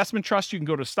estate investment trust, you can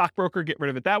go to a stockbroker, get rid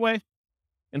of it that way.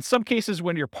 In some cases,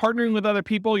 when you're partnering with other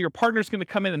people, your partner's going to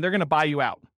come in and they're going to buy you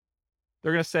out.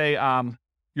 They're going to say,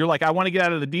 you're like, I want to get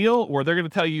out of the deal, or they're going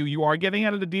to tell you you are getting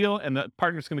out of the deal, and the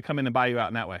partner's going to come in and buy you out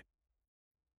in that way.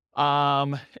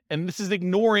 And this is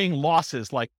ignoring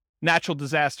losses like natural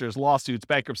disasters, lawsuits,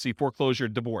 bankruptcy, foreclosure,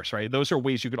 divorce, right? Those are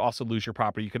ways you could also lose your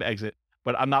property. You could exit,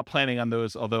 but I'm not planning on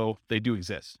those, although they do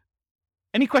exist.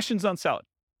 Any questions on selling?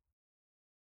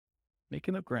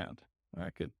 Making up ground. All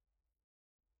right, good.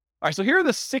 All right, so here are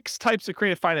the 6 types of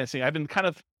creative financing. I've been kind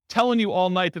of telling you all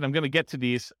night that I'm going to get to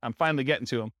these. I'm finally getting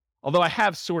to them, although I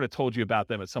have sort of told you about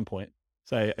them at some point.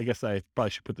 So I guess I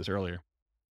probably should put this earlier.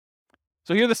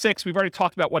 So here are the 6. We've already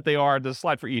talked about what they are. There's a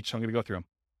slide for each, so I'm going to go through them.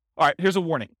 All right, here's a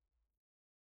warning.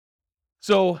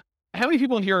 So how many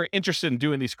people in here are interested in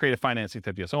doing these creative financing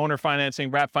type deals? Owner financing,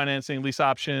 wrap financing, lease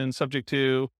option, subject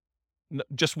to,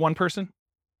 just one person?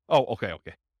 Oh, okay. All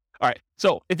right,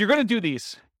 so if you're going to do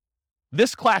these,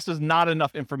 this class is not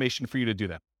enough information for you to do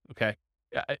them, okay?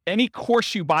 Any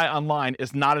course you buy online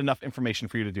is not enough information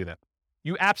for you to do that.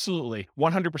 You absolutely,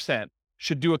 100%,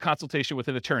 should do a consultation with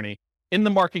an attorney in the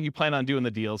market you plan on doing the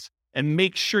deals and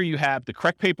make sure you have the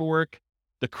correct paperwork,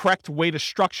 the correct way to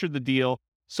structure the deal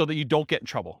so that you don't get in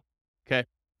trouble, okay?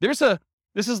 There's a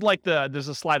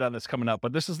slide on this coming up,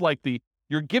 but this is like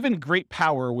you're given great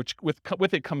power, which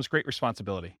with it comes great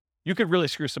responsibility. You could really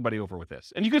screw somebody over with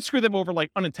this. And you could screw them over like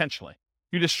unintentionally.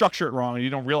 You just structure it wrong and you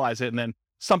don't realize it, and then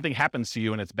something happens to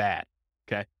you and it's bad,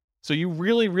 okay? So you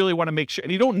really, really want to make sure,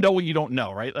 and you don't know what you don't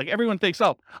know, right? Like everyone thinks,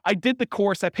 oh, I did the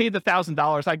course, I paid the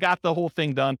 $1,000, I got the whole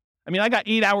thing done. I mean, I got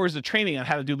 8 hours of training on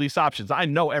how to do lease options. I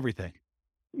know everything.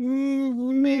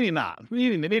 Maybe not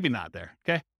there,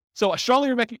 okay? So I strongly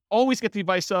recommend you always get the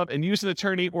advice of and use an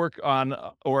attorney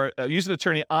use an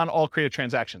attorney on all creative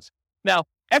transactions. Now,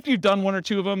 after you've done 1 or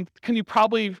 2 of them, can you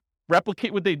probably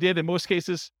replicate what they did in most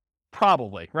cases?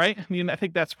 Probably, right? I mean, I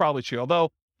think that's probably true. Although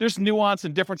there's nuance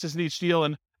and differences in each deal,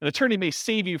 and an attorney may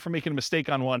save you from making a mistake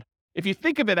on one. If you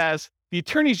think of it as the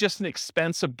attorney is just an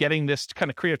expense of getting this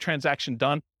kind of creative transaction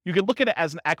done, you can look at it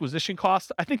as an acquisition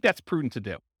cost. I think that's prudent to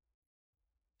do.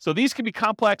 So these can be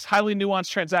complex, highly nuanced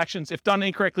transactions. If done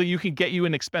incorrectly, you can get you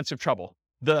in expensive trouble.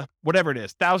 Whatever it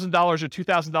is, $1,000 or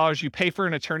 $2,000 you pay for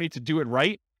an attorney to do it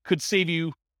right could save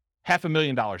you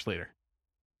 $500,000 later.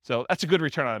 So that's a good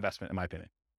return on investment, in my opinion.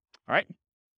 All right.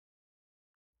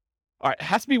 It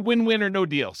has to be win-win or no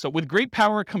deal. So with great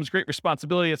power comes great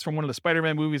responsibility. It's from one of the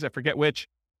Spider-Man movies. I forget which,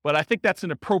 but I think that's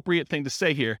an appropriate thing to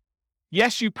say here.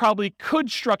 Yes, you probably could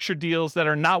structure deals that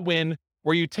are not win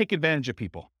where you take advantage of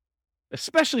people,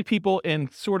 especially people in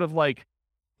sort of like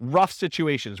rough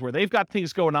situations where they've got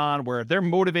things going on, where they're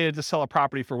motivated to sell a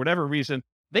property for whatever reason.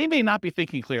 They may not be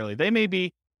thinking clearly. They may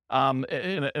be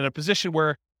in a position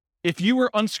where if you were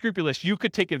unscrupulous, you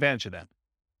could take advantage of them.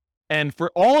 And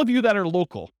for all of you that are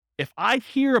local, if I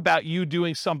hear about you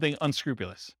doing something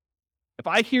unscrupulous, if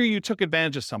I hear you took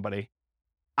advantage of somebody,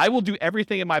 I will do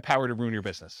everything in my power to ruin your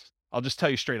business. I'll just tell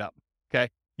you straight up, okay?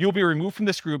 You'll be removed from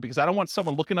this group because I don't want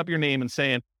someone looking up your name and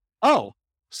saying, oh,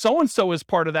 so-and-so is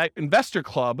part of that investor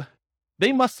club.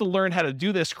 They must have learned how to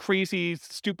do this crazy,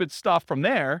 stupid stuff from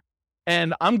there.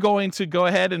 and I'm going to go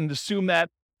ahead and assume that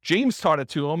James taught it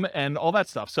to him and all that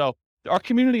stuff. So our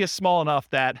community is small enough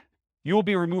that you will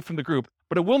be removed from the group,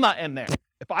 but it will not end there.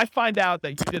 If I find out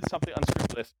that you did something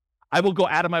unscrupulous, I will go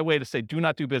out of my way to say, do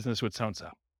not do business with so-and-so.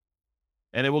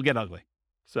 And it will get ugly.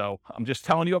 So I'm just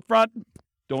telling you up front,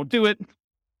 don't do it.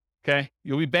 Okay.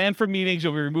 You'll be banned from meetings.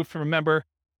 You'll be removed from a member.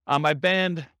 I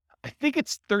banned, I think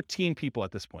it's 13 people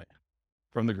at this point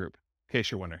from the group, in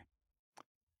case you're wondering.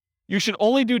 You should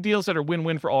only do deals that are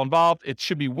win-win for all involved. It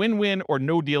should be win-win or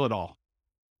no deal at all.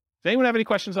 Does anyone have any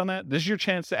questions on that? This is your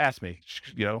chance to ask me.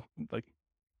 Yeah,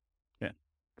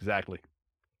 exactly.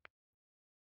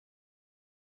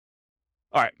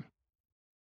 All right.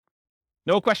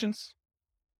 No questions?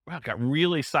 Wow, it got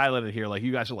really silent in here. Like,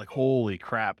 you guys are like, holy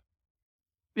crap.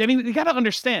 I mean, you got to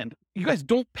understand, you guys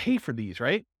don't pay for these,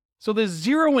 right? So there's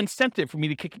zero incentive for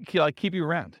me to keep you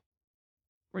around.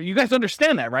 You guys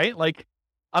understand that, right? Like,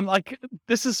 I'm like,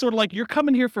 this is sort of like, you're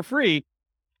coming here for free.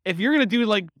 If you're going to do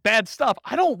like bad stuff,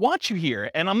 I don't want you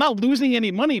here. And I'm not losing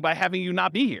any money by having you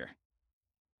not be here.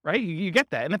 Right? You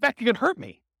get that. And in fact, you could hurt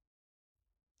me.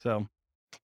 So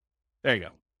there you go.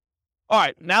 All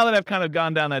right. Now that I've kind of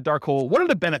gone down that dark hole, what are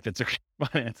the benefits of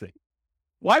financing?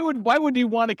 Why would you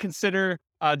want to consider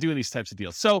doing these types of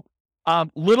deals? So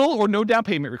little or no down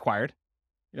payment required.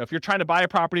 If you're trying to buy a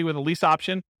property with a lease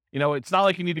option, it's not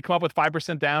like you need to come up with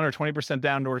 5% down or 20%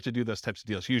 down in order to do those types of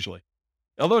deals usually.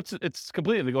 Although it's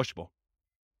completely negotiable.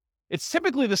 It's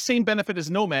typically the same benefit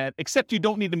as Nomad, except you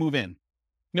don't need to move in.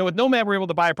 With Nomad, we're able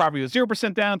to buy a property with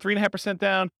 0% down, 3.5%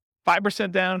 down,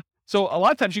 5% down. So a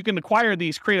lot of times you can acquire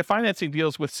these creative financing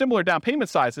deals with similar down payment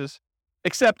sizes,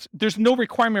 except there's no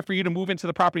requirement for you to move into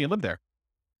the property and live there.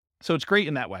 So it's great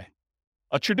in that way.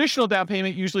 A traditional down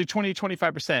payment, usually 20 to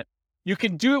 25%. You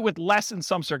can do it with less in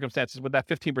some circumstances with that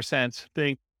 15%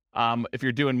 thing. If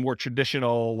you're doing more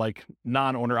traditional, like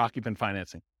non-owner occupant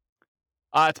financing.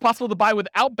 It's possible to buy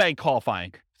without bank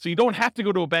qualifying. So you don't have to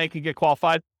go to a bank and get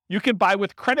qualified. You can buy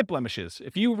with credit blemishes.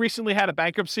 If you recently had a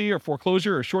bankruptcy or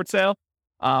foreclosure or short sale,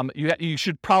 you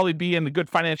should probably be in a good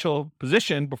financial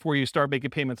position before you start making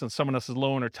payments on someone else's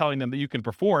loan or telling them that you can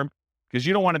perform, because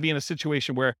you don't want to be in a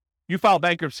situation where you file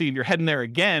bankruptcy and you're heading there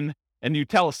again and you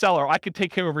tell a seller, I could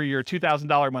take care of your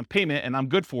 $2,000 a month payment and I'm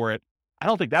good for it. I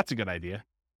don't think that's a good idea.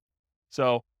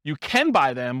 So you can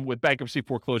buy them with bankruptcy,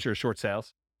 foreclosure, or short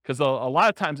sales, because a lot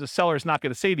of times the seller is not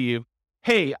going to say to you,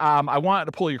 hey, I want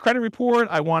to pull your credit report.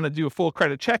 I want to do a full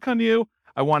credit check on you.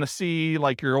 I want to see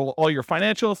like all your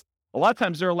financials. A lot of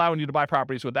times they're allowing you to buy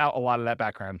properties without a lot of that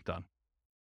background done.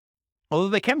 Although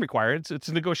they can require it, it's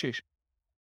a negotiation.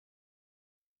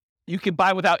 You can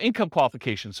buy without income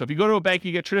qualification. So if you go to a bank,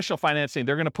 you get traditional financing,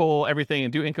 they're going to pull everything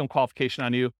and do income qualification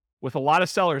on you. With a lot of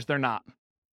sellers, they're not.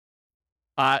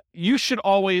 You should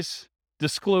always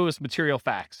disclose material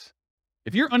facts.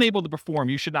 If you're unable to perform,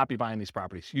 you should not be buying these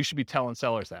properties. You should be telling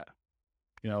sellers that,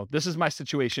 this is my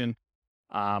situation.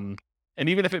 And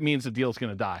even if it means the deal is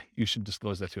going to die, you should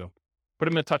disclose that to them. Put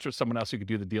them in touch with someone else who could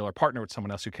do the deal or partner with someone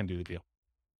else who can do the deal.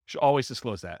 You should always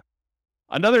disclose that.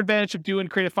 Another advantage of doing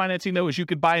creative financing, though, is you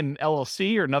could buy an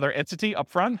LLC or another entity up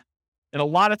front. And a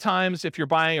lot of times, if you're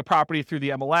buying a property through the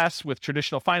MLS with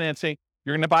traditional financing,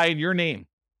 you're going to buy in your name.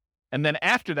 And then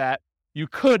after that, you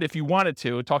could, if you wanted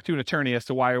to, talk to an attorney as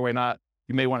to why or why not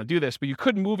you may want to do this, but you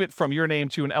could move it from your name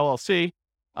to an LLC.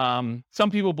 Some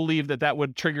people believe that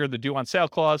would trigger the due on sale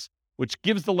clause, which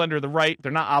gives the lender the right,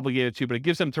 they're not obligated to, but it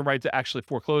gives them the right to actually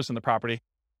foreclose on the property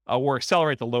or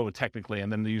accelerate the loan technically,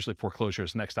 and then usually foreclosure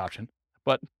is the next option.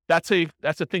 But that's a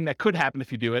thing that could happen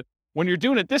if you do it. When you're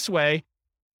doing it this way,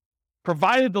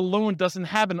 provided the loan doesn't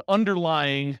have an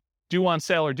underlying due on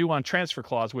sale or due on transfer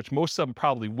clause, which most of them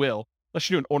probably will, unless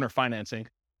you're doing owner financing.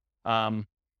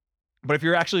 But if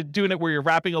you're actually doing it where you're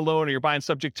wrapping a loan or you're buying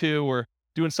subject to or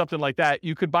doing something like that,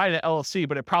 you could buy an LLC,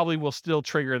 but it probably will still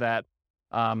trigger that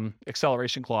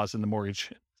acceleration clause in the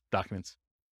mortgage documents.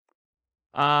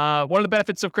 One of the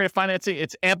benefits of creative financing,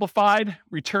 it's amplified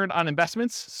return on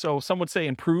investments. So some would say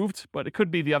improved, but it could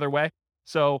be the other way.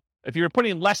 So if you're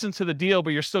putting less into the deal,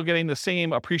 but you're still getting the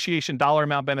same appreciation dollar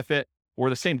amount benefit or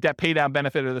the same debt pay down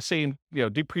benefit or the same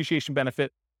depreciation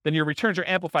benefit, then your returns are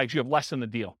amplified because you have less in the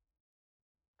deal.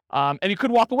 And you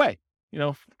could walk away.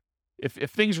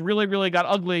 If things really, really got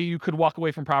ugly, you could walk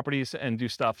away from properties and do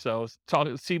stuff. So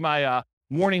see my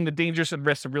warning the dangers and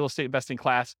risks of real estate investing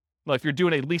class. Well, if you're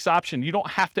doing a lease option, you don't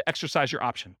have to exercise your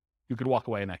option. You could walk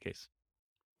away in that case.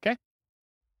 Okay.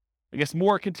 I guess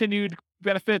more continued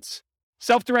benefits,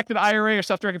 self-directed IRA or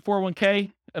self-directed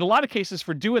 401k. In a lot of cases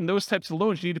for doing those types of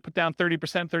loans, you need to put down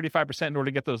 30%, 35% in order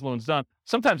to get those loans done.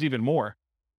 Sometimes even more.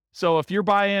 So if you're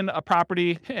buying a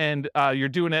property and you're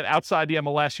doing it outside the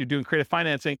MLS, you're doing creative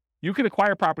financing, you can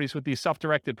acquire properties with these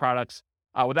self-directed products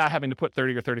without having to put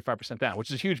 30 or 35% down, which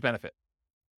is a huge benefit.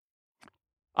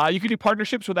 You can do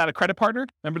partnerships without a credit partner.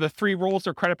 Remember the 3 roles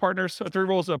of credit partners, 3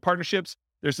 roles of partnerships.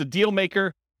 There's the deal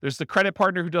maker, there's the credit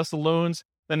partner who does the loans,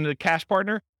 then the cash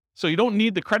partner. So you don't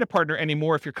need the credit partner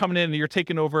anymore if you're coming in and you're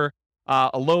taking over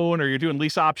a loan, or you're doing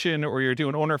lease option, or you're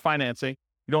doing owner financing.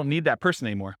 You don't need that person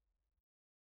anymore.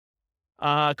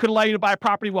 Could allow you to buy a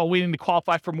property while waiting to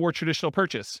qualify for more traditional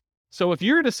purchase. So if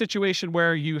you're in a situation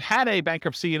where you had a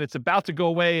bankruptcy and it's about to go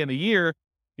away in a year,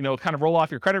 kind of roll off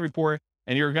your credit report,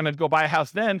 and you're going to go buy a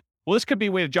house then, well, this could be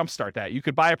a way to jumpstart that. You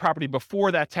could buy a property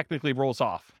before that technically rolls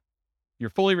off. You're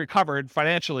fully recovered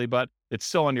financially, but it's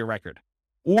still on your record.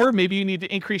 Or maybe you need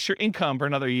to increase your income for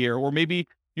another year, or maybe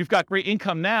you've got great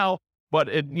income now,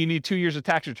 but you need 2 years of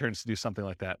tax returns to do something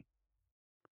like that.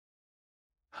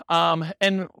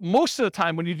 And most of the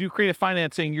time when you do creative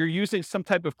financing, you're using some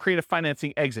type of creative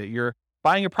financing exit. You're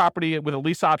buying a property with a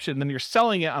lease option, then you're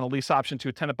selling it on a lease option to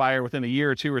a tenant buyer within a year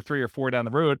or 2 or 3 or 4 down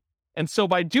the road. And so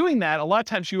by doing that, a lot of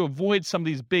times you avoid some of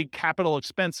these big capital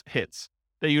expense hits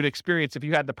that you'd experience if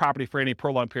you had the property for any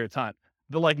prolonged period of time.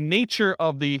 The nature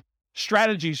of the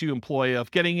strategies you employ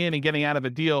of getting in and getting out of a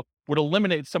deal would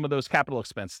eliminate some of those capital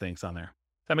expense things on there.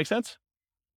 Does that make sense?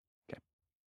 Okay.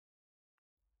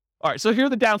 All right, so here are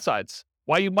the downsides,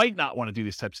 why you might not want to do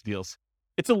these types of deals.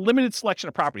 It's a limited selection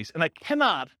of properties, and I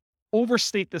cannot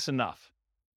overstate this enough.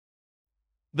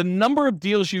 The number of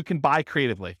deals you can buy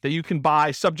creatively, that you can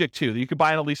buy subject to, that you can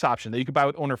buy on a lease option, that you can buy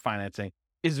with owner financing,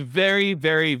 is very,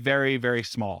 very, very, very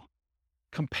small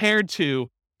compared to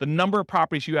the number of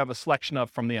properties you have a selection of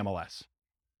from the MLS.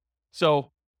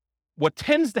 So what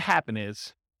tends to happen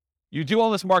is you do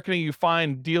all this marketing, you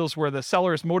find deals where the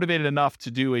seller is motivated enough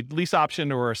to do a lease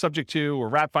option or a subject to or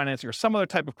wrap financing or some other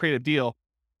type of creative deal.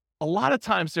 A lot of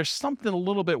times there's something a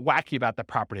little bit wacky about that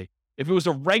property. If it was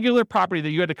a regular property that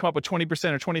you had to come up with 20%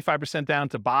 or 25% down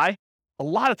to buy, a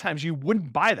lot of times you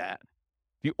wouldn't buy that.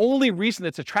 The only reason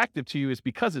it's attractive to you is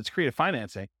because it's creative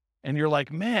financing. And you're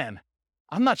like, man,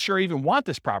 I'm not sure I even want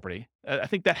this property. I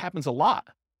think that happens a lot.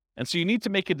 And so you need to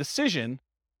make a decision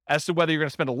as to whether you're going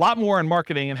to spend a lot more on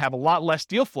marketing and have a lot less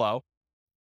deal flow,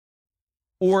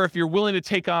 or if you're willing to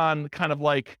take on kind of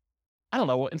like, I don't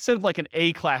know, instead of like an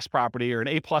A-class property or an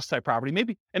A-plus type property,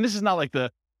 maybe, and this is not like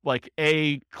the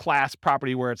A-class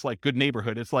property where it's like good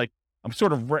neighborhood. It's like, I'm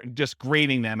sort of just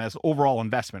grading them as overall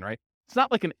investment, right? It's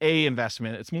not like an A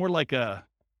investment. It's more like a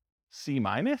C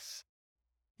minus.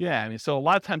 Yeah, I mean, so a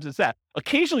lot of times it's that.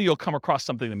 Occasionally you'll come across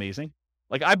something amazing.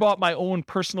 Like I bought my own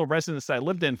personal residence that I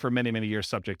lived in for many, many years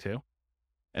subject to.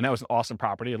 And that was an awesome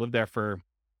property. I lived there for,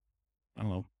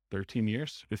 13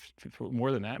 years, 15,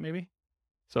 more than that maybe.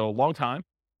 So a long time,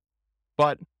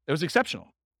 but it was exceptional.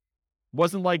 It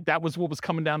wasn't like that was what was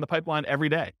coming down the pipeline every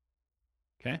day.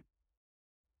 Okay.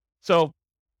 So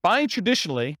buying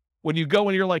traditionally, when you go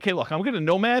and you're like, hey, look, I'm going to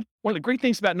Nomad. One of the great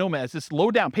things about Nomad is this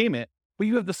low down payment, but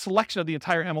you have the selection of the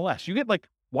entire MLS. You get like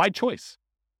wide choice.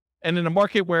 And in a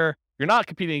market where you're not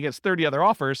competing against 30 other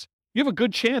offers, you have a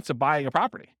good chance of buying a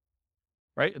property,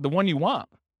 right? The one you want.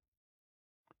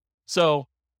 So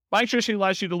buying traditionally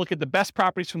allows you to look at the best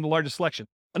properties from the largest selection.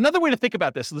 Another way to think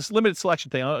about this limited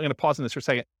selection thing, I'm going to pause on this for a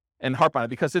second and harp on it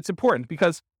because it's important,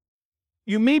 because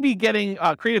you may be getting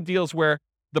creative deals where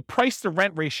the price to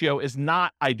rent ratio is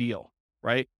not ideal,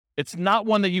 right? It's not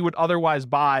one that you would otherwise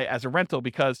buy as a rental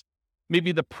because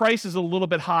maybe the price is a little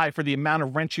bit high for the amount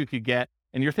of rent you could get.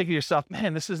 And you're thinking to yourself,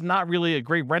 man, this is not really a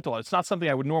great rental. It's not something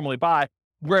I would normally buy.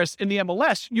 Whereas in the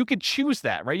MLS, you could choose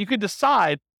that, right? You could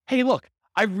decide, hey, look,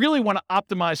 I really want to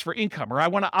optimize for income, or I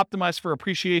want to optimize for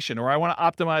appreciation, or I want to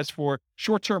optimize for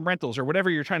short-term rentals, or whatever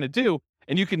you're trying to do.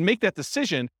 And you can make that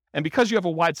decision. And because you have a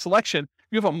wide selection,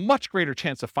 you have a much greater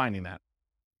chance of finding that.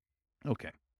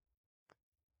 Okay.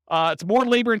 It's more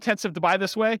labor intensive to buy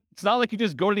this way. It's not like you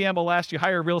just go to the MLS, you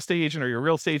hire a real estate agent or you're a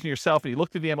real estate agent yourself, and you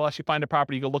look through the MLS, you find a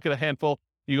property, you go look at a handful,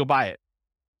 you go buy it.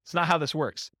 It's not how this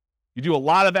works. You do a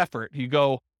lot of effort. You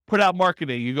go put out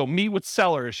marketing, you go meet with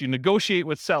sellers, you negotiate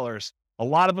with sellers. A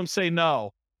lot of them say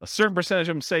no. A certain percentage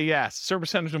of them say yes. A certain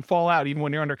percentage of them fall out even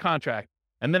when you're under contract.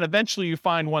 And then eventually you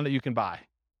find one that you can buy.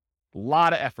 A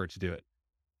lot of effort to do it.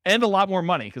 And a lot more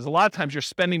money, because a lot of times you're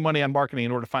spending money on marketing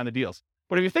in order to find the deals.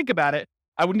 But if you think about it,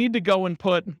 I would need to go and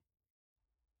put,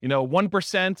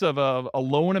 1% of a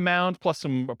loan amount plus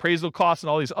some appraisal costs and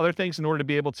all these other things in order to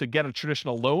be able to get a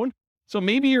traditional loan. So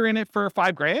maybe you're in it for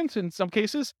 $5,000 in some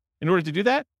cases. In order to do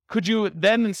that, could you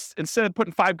then, instead of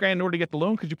putting $5,000 in order to get the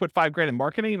loan, could you put $5,000 in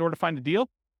marketing in order to find a deal?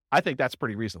 I think that's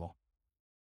pretty reasonable.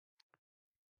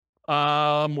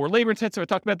 More labor intensive. I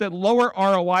talked about that. Lower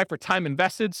ROI for time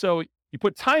invested. So you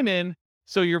put time in,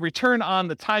 so your return on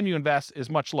the time you invest is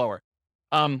much lower.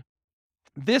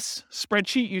 This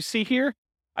spreadsheet you see here,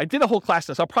 I did a whole class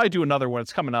on this. I'll probably do another one.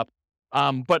 It's coming up.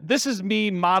 But this is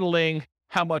me modeling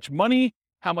how much money,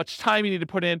 how much time you need to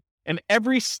put in, and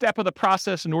every step of the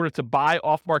process in order to buy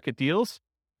off-market deals,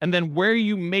 and then where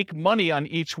you make money on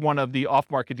each one of the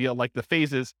off-market deal, like the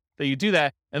phases that you do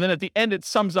that. And then at the end, it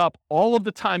sums up all of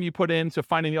the time you put in to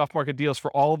finding the off-market deals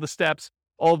for all of the steps,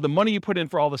 all of the money you put in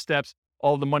for all the steps,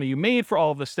 all of the money you made for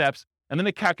all of the steps. And then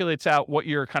it calculates out what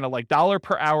your kind of like dollar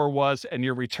per hour was and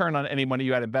your return on any money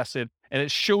you had invested. And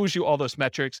it shows you all those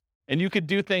metrics. And you could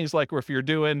do things like, if you're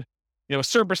doing, a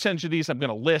certain percentage of these I'm going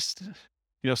to list,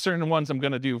 certain ones I'm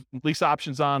going to do lease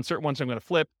options on, certain ones I'm going to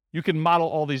flip. You can model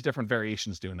all these different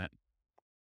variations doing that.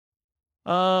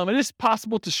 It is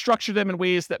possible to structure them in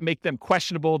ways that make them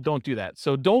questionable. Don't do that.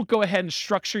 So don't go ahead and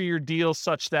structure your deals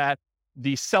such that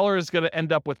the seller is going to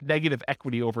end up with negative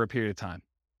equity over a period of time,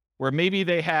 where maybe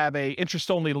they have a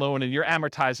interest-only loan and you're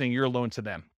amortizing your loan to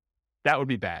them. That would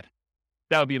be bad.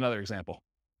 That would be another example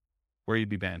where you'd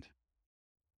be banned.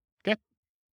 Okay.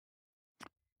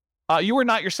 You are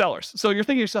not your sellers. So you're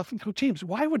thinking to yourself, James,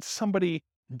 why would somebody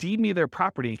deed me their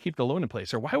property and keep the loan in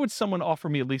place? Or why would someone offer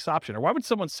me a lease option? Or why would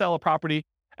someone sell a property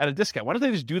at a discount? Why don't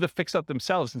they just do the fix up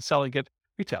themselves and sell and get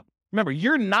retail? Remember,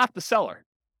 you're not the seller.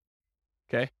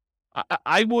 Okay.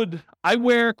 I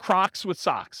wear Crocs with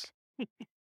socks.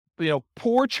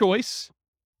 Poor choice.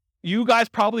 You guys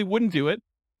probably wouldn't do it,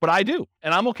 but I do,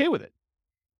 and I'm okay with it.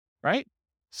 Right?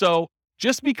 So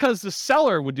just because the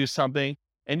seller would do something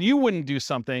and you wouldn't do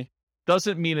something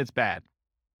doesn't mean it's bad.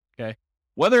 Okay.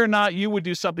 Whether or not you would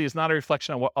do something is not a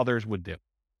reflection on what others would do.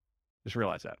 Just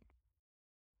realize that.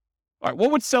 All right. Why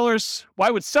would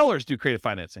sellers do creative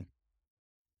financing?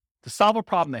 To solve a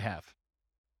problem they have.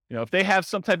 If they have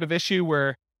some type of issue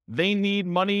where they need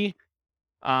money,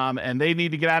 and they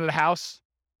need to get out of the house,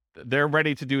 they're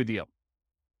ready to do a deal.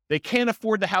 They can't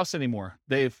afford the house anymore.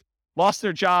 They've lost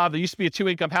their job. They used to be a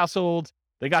 2-income household.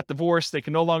 They got divorced. They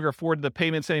can no longer afford the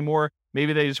payments anymore.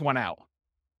 Maybe they just want out.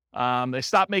 They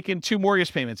stopped making 2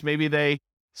 mortgage payments. Maybe they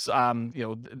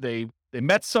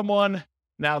met someone.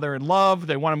 Now they're in love.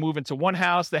 They want to move into one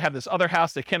house. They have this other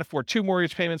house. They can't afford 2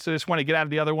 mortgage payments. So they just want to get out of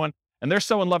the other one. And they're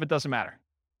so in love, it doesn't matter.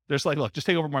 They're just like, look, just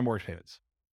take over my mortgage payments.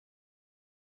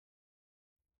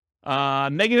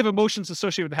 Negative emotions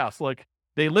associated with the house. Look,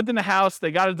 they lived in the house,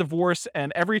 they got a divorce,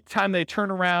 and every time they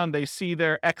turn around, they see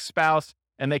their ex-spouse,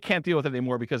 and they can't deal with it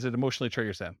anymore because it emotionally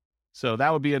triggers them. So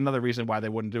that would be another reason why they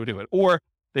wouldn't do it. Or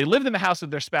they lived in the house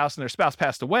with their spouse, and their spouse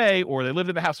passed away, or they lived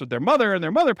in the house with their mother, and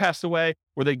their mother passed away,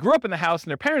 or they grew up in the house, and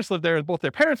their parents lived there, and both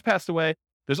their parents passed away.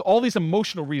 There's all these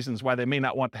emotional reasons why they may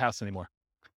not want the house anymore.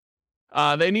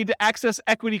 They need to access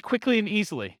equity quickly and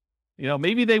easily.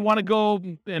 Maybe they want to go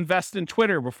invest in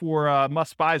Twitter before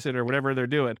Musk buys it or whatever they're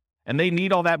doing, and they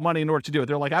need all that money in order to do it.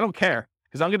 They're like, I don't care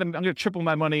because I'm gonna triple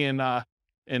my money in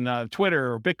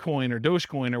Twitter or Bitcoin or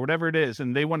Dogecoin or whatever it is,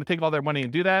 and they want to take all their money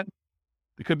and do that.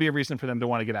 It could be a reason for them to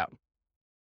want to get out.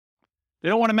 They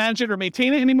don't want to manage it or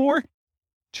maintain it anymore.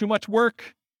 Too much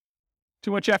work, too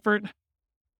much effort.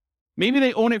 Maybe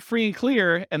they own it free and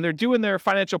clear, and they're doing their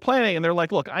financial planning, and they're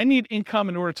like, look, I need income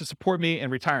in order to support me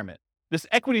in retirement. This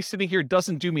equity sitting here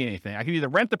doesn't do me anything. I can either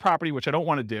rent the property, which I don't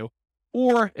want to do,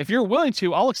 or if you're willing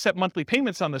to, I'll accept monthly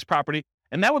payments on this property,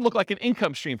 and that would look like an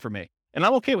income stream for me. And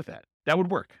I'm okay with that. That would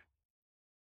work.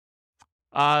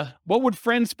 What would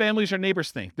friends, families, or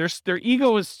neighbors think? Their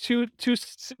ego is too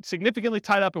significantly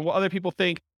tied up in what other people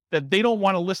think that they don't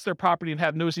want to list their property and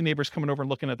have nosy neighbors coming over and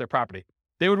looking at their property.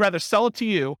 They would rather sell it to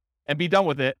you and be done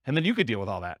with it, and then you could deal with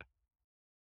all that.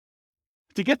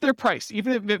 To get their price,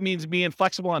 even if it means being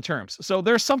flexible on terms. So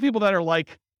there's some people that are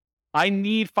like, I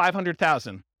need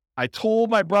 $500,000. I told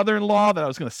my brother-in-law that I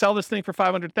was going to sell this thing for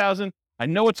 $500,000. I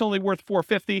know it's only worth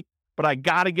 $450,000, but I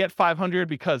got to get $500,000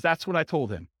 because that's what I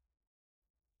told him.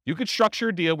 You could structure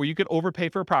a deal where you could overpay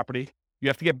for a property. You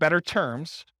have to get better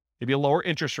terms, maybe a lower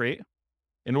interest rate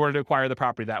in order to acquire the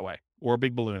property that way, or a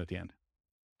big balloon at the end.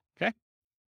 Okay?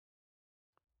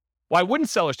 Why wouldn't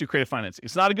sellers do creative financing?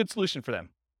 It's not a good solution for them.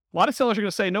 A lot of sellers are going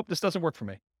to say, nope, this doesn't work for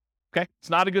me. Okay? It's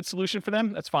not a good solution for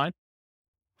them. That's fine.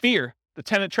 Fear, the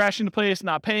tenant trashing the place,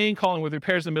 not paying, calling with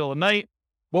repairs in the middle of the night.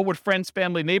 What would friends,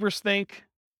 family, neighbors think?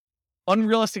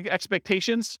 Unrealistic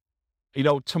expectations.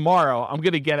 Tomorrow I'm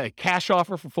going to get a cash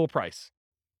offer for full price.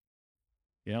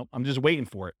 I'm just waiting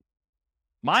for it.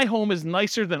 My home is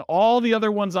nicer than all the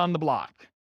other ones on the block.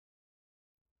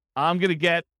 I'm going to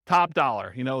get top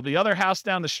dollar. The other house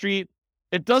down the street,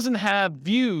 it doesn't have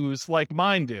views like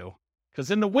mine do.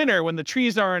 Because in the winter, when the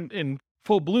trees aren't in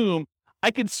full bloom,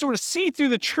 I can sort of see through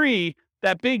the tree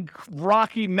that big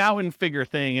rocky mountain figure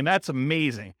thing, and that's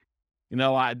amazing.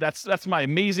 That's my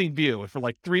amazing view for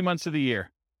like 3 months of the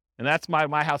year, and that's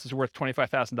my house is worth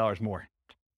 $25,000 more.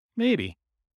 Maybe.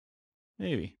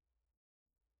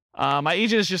 My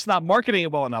agent is just not marketing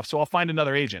it well enough, so I'll find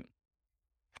another agent.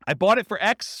 I bought it for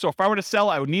X, so if I were to sell,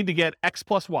 I would need to get X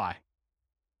plus Y.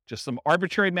 Just some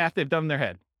arbitrary math they've done in their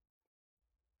head.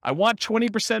 I want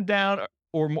 20% down,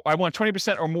 or I want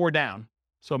 20% or more down.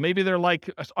 So maybe they're like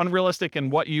unrealistic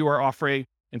in what you are offering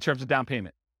in terms of down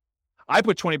payment. I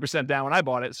put 20% down when I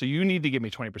bought it, so you need to give me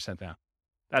 20% down.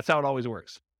 That's how it always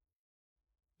works.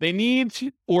 They need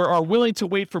to, or are willing to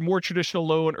wait for more traditional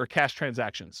loan or cash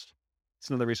transactions. It's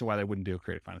another reason why they wouldn't do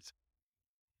creative finance.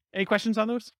 Any questions on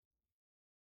those?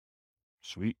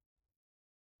 Sweet.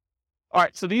 All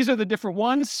right, so these are the different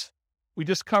ones we're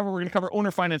going to cover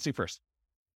owner financing first.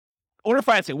 Owner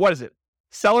financing, what is it?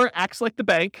 Seller acts like the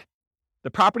bank. The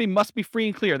property must be free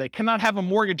and clear. They cannot have a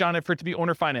mortgage on it for it to be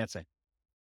owner financing.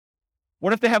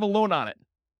 What if they have a loan on it?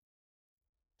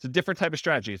 It's a different type of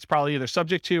strategy. It's probably either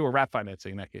subject to or wrap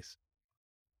financing in that case.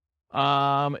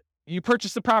 You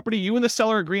purchase the property. You and the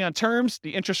seller agree on terms,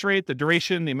 the interest rate, the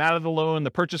duration, the amount of the loan,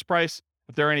 the purchase price,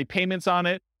 if there are any payments on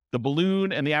it, the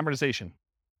balloon, and the amortization.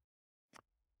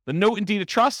 The note and deed of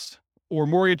trust, or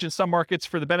mortgage in some markets,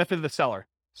 for the benefit of the seller.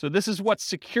 So this is what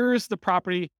secures the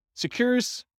property,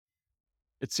 secures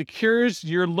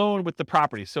your loan with the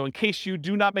property. So in case you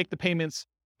do not make the payments,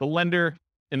 the lender,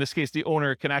 in this case the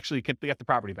owner, can actually get the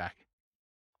property back.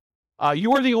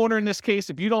 You are the owner in this case.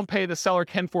 If you don't pay, the seller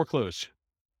can foreclose.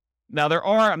 Now I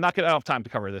don't have time to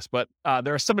cover this, but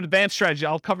there are some advanced strategies.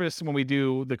 I'll cover this when we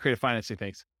do the creative financing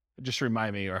things. Just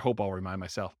remind me, or I hope I'll remind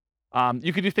myself.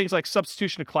 You can do things like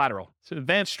substitution of collateral. It's an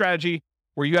advanced strategy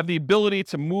where you have the ability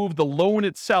to move the loan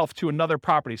itself to another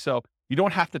property. So you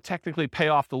don't have to technically pay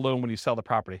off the loan when you sell the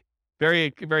property.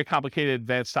 Very, very complicated,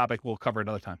 advanced topic we'll cover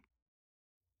another time.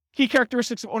 Key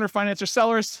characteristics of owner finance or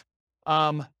sellers.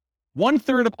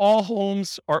 1/3 of all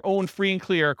homes are owned free and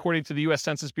clear, according to the U.S.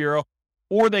 Census Bureau,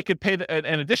 or they could pay,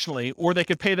 or they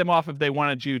could pay them off if they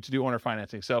wanted you to do owner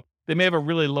financing. So they may have a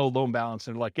really low loan balance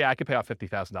and like, yeah, I could pay off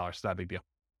 $50,000. It's not a big deal.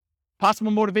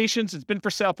 Possible motivations. It's been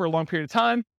for sale for a long period of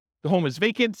time. The home is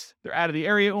vacant. They're out of the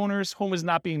area owners. Home is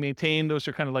not being maintained. Those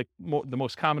are kind of like the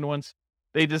most common ones.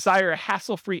 They desire a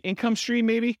hassle-free income stream,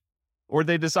 maybe, or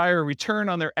they desire a return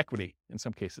on their equity in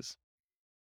some cases.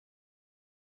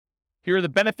 Here are the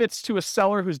benefits to a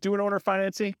seller who's doing owner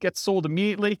financing. Gets sold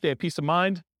immediately. They have peace of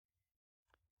mind.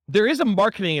 There is a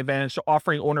marketing advantage to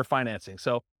offering owner financing.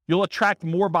 So you'll attract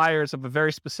more buyers of a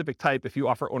very specific type if you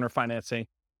offer owner financing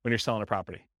when you're selling a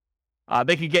property.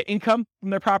 They can get income from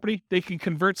their property. They can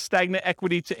convert stagnant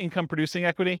equity to income-producing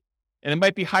equity. And it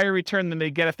might be higher return than they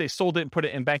get if they sold it and put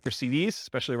it in bank or CDs,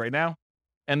 especially right now.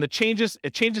 And it changes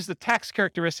the tax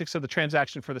characteristics of the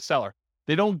transaction for the seller.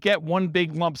 They don't get one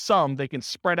big lump sum. They can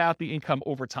spread out the income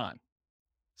over time.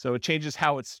 So it changes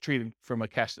how it's treated from a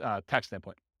cash tax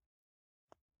standpoint.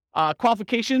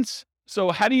 Qualifications.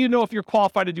 So how do you know if you're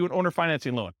qualified to do an owner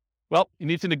financing loan? Well, you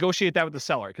need to negotiate that with the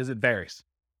seller because it varies.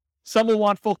 Some will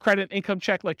want full credit income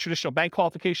check like traditional bank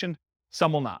qualification.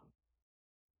 Some will not.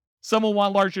 Some will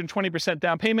want larger than 20%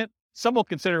 down payment. Some will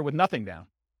consider with nothing down.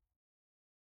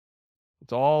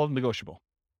 It's all negotiable.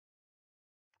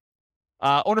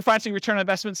 Owner financing return on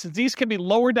investment. Since these can be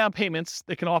lower down payments,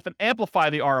 they can often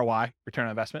amplify the ROI, return on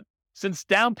investment, since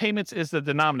down payments is the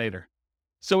denominator.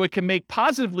 So it can make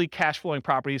positively cash flowing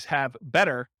properties have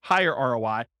better, higher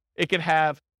ROI. It can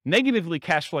have negatively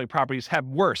cash flowing properties have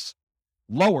worse,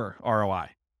 lower ROI.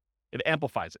 It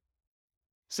amplifies it.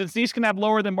 Since these can have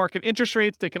lower than market interest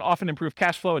rates, they can often improve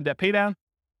cash flow and debt paydown.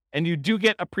 And you do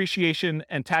get appreciation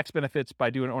and tax benefits by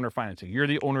doing owner financing. You're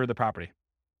the owner of the property.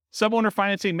 Some owner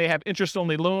financing may have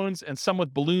interest-only loans and some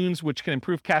with balloons, which can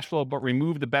improve cash flow but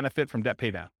remove the benefit from debt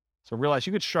paydown. So realize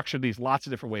you could structure these lots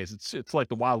of different ways. It's like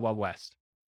the wild, wild west.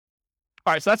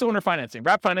 All right, so that's owner financing.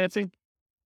 Wrap financing.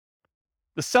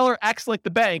 The seller acts like the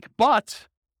bank, but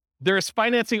there is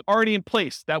financing already in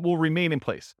place that will remain in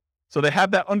place. So they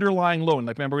have that underlying loan.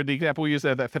 Like remember the example we used,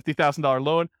 that $50,000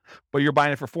 loan, but you're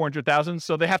buying it for $400,000.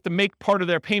 So they have to make part of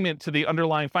their payment to the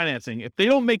underlying financing. If they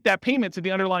don't make that payment to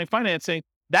the underlying financing,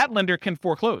 that lender can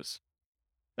foreclose.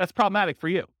 That's problematic for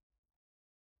you.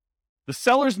 The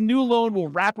seller's new loan will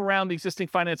wrap around the existing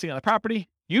financing on the property.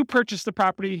 You purchase the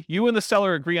property. You and the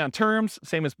seller agree on terms,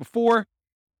 same as before.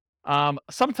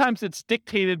 Sometimes it's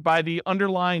dictated by the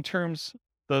underlying terms,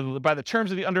 by the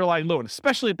terms of the underlying loan,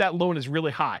 especially if that loan is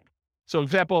really high. So, for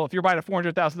example, if you're buying a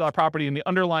 $400,000 property and the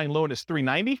underlying loan is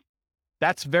 $390,000,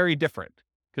 that's very different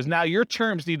because now your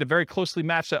terms need to very closely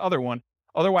match that other one,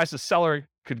 Otherwise, the seller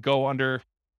could go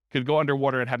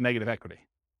underwater and have negative equity.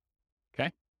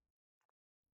 Okay.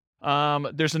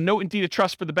 There's a note in deed of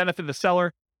trust for the benefit of the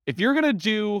seller. If you're going to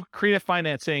do creative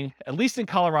financing, at least in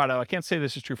Colorado, I can't say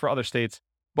this is true for other states,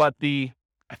 but I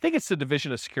think it's the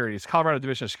Division of Securities, Colorado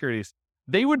Division of Securities,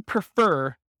 they would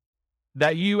prefer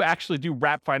that you actually do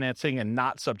wrap financing and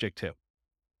not subject to.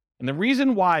 And the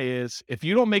reason why is if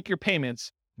you don't make your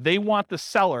payments, they want the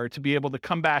seller to be able to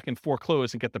come back and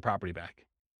foreclose and get the property back.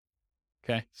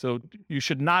 Okay. So you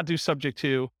should not do subject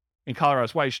to in Colorado.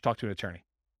 That's why you should talk to an attorney.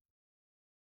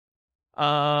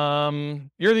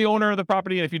 You're the owner of the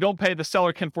property, and if you don't pay, the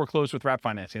seller can foreclose with wrap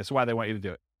financing. That's why they want you to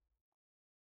do it.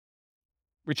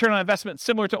 Return on investment,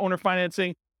 similar to owner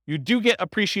financing. You do get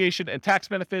appreciation and tax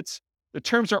benefits. The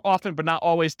terms are often, but not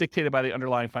always, dictated by the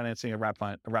underlying financing of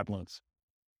wrap loans.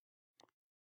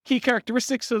 Key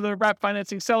characteristics of the wrap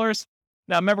financing sellers.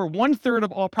 Now, remember, 1/3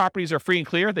 of all properties are free and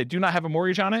clear. They do not have a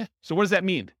mortgage on it. So what does that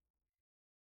mean?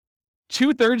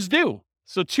 2/3 do.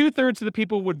 So 2/3 of the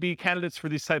people would be candidates for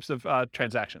these types of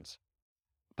transactions.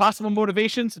 Possible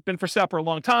motivations: it's been for sale for a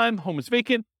long time, home is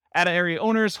vacant, out-of-area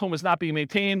owners, home is not being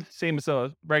maintained, same as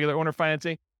a regular owner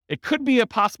financing. It could be a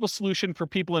possible solution for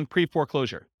people in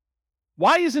pre-foreclosure.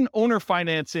 Why isn't owner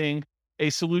financing a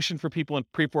solution for people in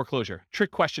pre-foreclosure?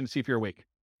 Trick question to see if you're awake.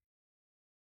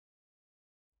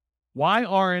 Why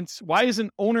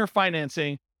isn't owner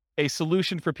financing a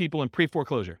solution for people in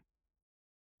pre-foreclosure?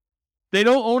 They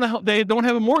don't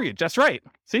have a mortgage. That's right.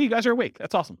 See, you guys are awake.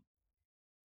 That's awesome.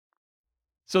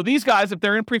 So these guys, if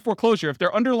they're in pre-foreclosure, if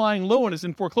their underlying loan is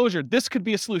in foreclosure, this could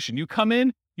be a solution. You come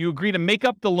in, you agree to make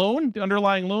up the loan, the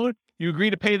underlying loan, you agree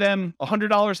to pay them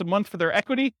 $100 a month for their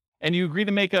equity, and you agree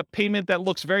to make a payment that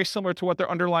looks very similar to what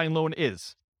their underlying loan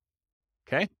is.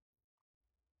 Okay?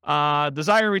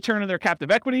 Desire return of their captive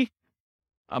equity.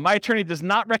 My attorney does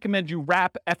not recommend you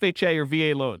wrap FHA or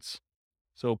VA loans.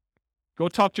 So go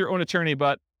talk to your own attorney,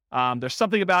 but there's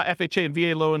something about FHA and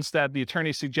VA loans that the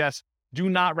attorney suggests do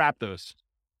not wrap those.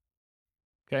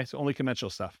 Okay, so only conventional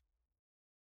stuff.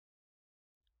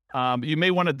 You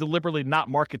may want to deliberately not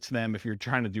market to them if you're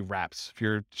trying to do wraps. If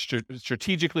you're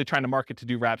strategically trying to market to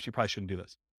do wraps, you probably shouldn't do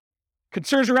this.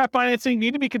 Concerns of wrap financing: you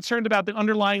need to be concerned about the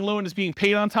underlying loan is being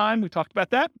paid on time. We talked about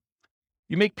that.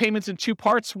 You make payments in 2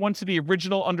 parts, one to the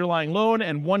original underlying loan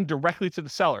and one directly to the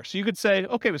seller. So you could say,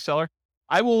 okay, with seller,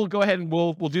 I will go ahead and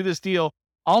we'll do this deal.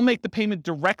 I'll make the payment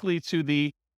directly to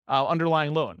the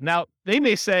underlying loan. Now, they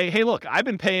may say, hey, look, I've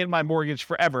been paying my mortgage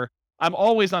forever. I'm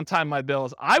always on time with my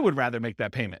bills. I would rather make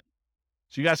that payment.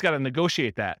 So you guys got to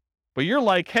negotiate that. But you're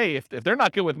like, hey, if they're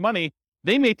not good with money,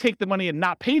 they may take the money and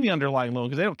not pay the underlying loan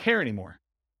because they don't care anymore.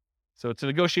 So it's a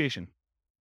negotiation.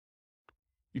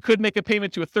 You could make a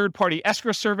payment to a third-party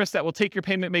escrow service that will take your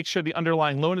payment, make sure the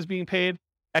underlying loan is being paid.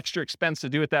 Extra expense to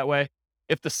do it that way.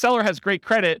 If the seller has great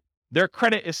credit, their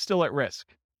credit is still at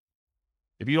risk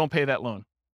if you don't pay that loan.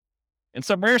 In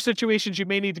some rare situations, you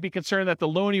may need to be concerned that the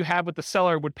loan you have with the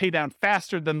seller would pay down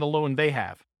faster than the loan they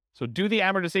have. So do the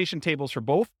amortization tables for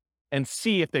both and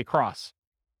see if they cross.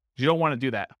 You don't want to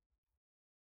do that.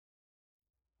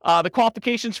 The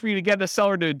qualifications for you to get a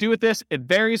seller to do with this, it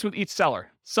varies with each seller.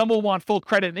 Some will want full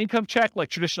credit and income check like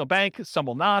traditional bank. Some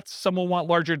will not. Some will want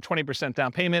larger than 20%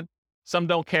 down payment. Some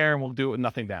don't care and will do it with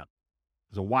nothing down.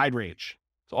 There's a wide range.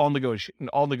 It's all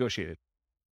negotiated.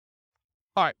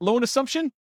 All right, loan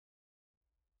assumption.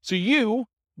 So you,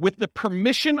 with the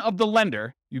permission of the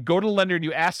lender, you go to the lender and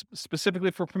you ask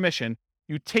specifically for permission.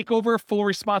 You take over full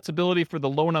responsibility for the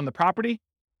loan on the property.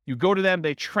 You go to them,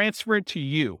 they transfer it to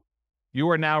you. You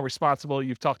are now responsible.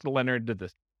 You've talked to the lender and did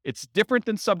this. It's different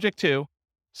than subject to.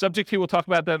 Subject to, we'll talk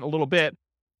about that in a little bit.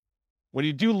 When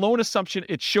you do loan assumption,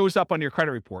 it shows up on your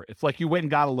credit report. It's like you went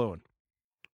and got a loan.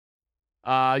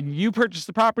 You purchase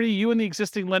the property. You and the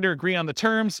existing lender agree on the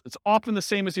terms. It's often the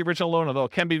same as the original loan, although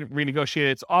it can be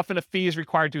renegotiated. It's often a fee is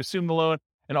required to assume the loan,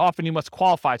 and often you must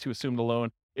qualify to assume the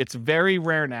loan. It's very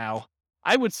rare now.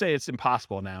 I would say it's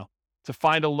impossible now to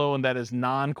find a loan that is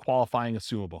non-qualifying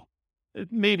assumable.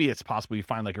 Maybe it's possible you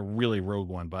find like a really rogue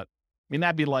one, but I mean,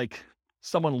 that'd be like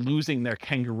someone losing their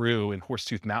kangaroo in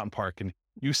Horsetooth Mountain Park and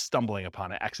you stumbling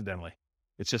upon it accidentally.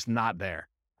 It's just not there,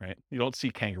 right? You don't see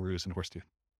kangaroos in Horsetooth.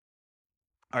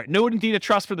 All right, note and deed of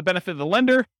trust for the benefit of the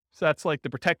lender. So that's like to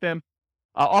protect them.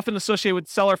 Often associated with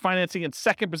seller financing in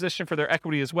second position for their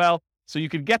equity as well. So you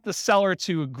could get the seller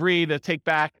to agree to take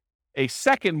back a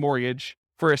second mortgage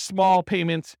for a small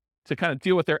payment to kind of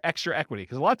deal with their extra equity.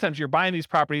 Because a lot of times you're buying these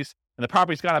properties and the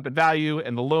property's gone up in value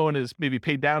and the loan is maybe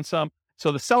paid down some.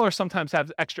 So the seller sometimes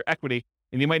has extra equity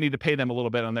and you might need to pay them a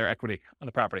little bit on their equity on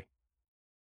the property.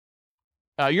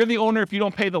 You're the owner. If you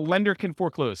don't pay, the lender can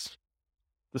foreclose.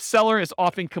 The seller is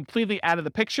often completely out of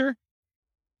the picture.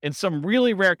 In some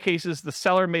really rare cases, the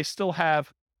seller may still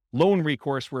have loan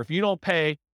recourse where if you don't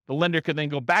pay, the lender could then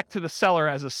go back to the seller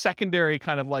as a secondary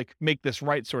kind of like make this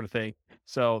right sort of thing.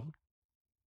 So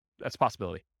that's a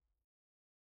possibility.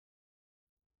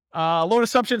 Loan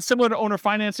assumption, similar to owner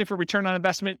financing for return on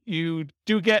investment, you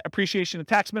do get appreciation and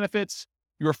tax benefits.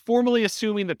 You're formally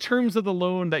assuming the terms of the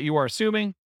loan that you are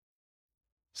assuming.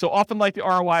 So often like the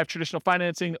ROI of traditional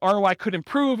financing, ROI could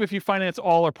improve if you finance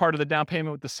all or part of the down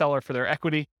payment with the seller for their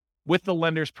equity with the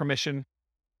lender's permission.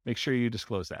 Make sure you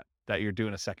disclose that you're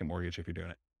doing a second mortgage if you're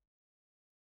doing it.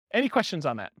 Any questions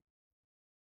on that?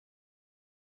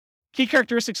 Key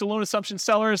characteristics of loan assumption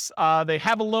sellers, they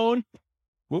have a loan.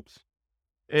 Whoops.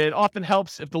 It often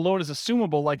helps if the loan is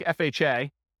assumable like FHA.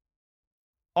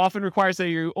 Often requires that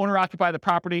you owner occupy the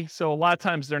property. So a lot of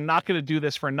times they're not going to do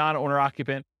this for a non-owner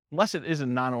occupant unless it is a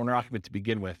non-owner occupant to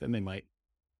begin with, and they might.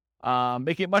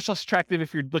 Making it much less attractive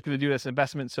if you're looking to do this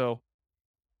investment. So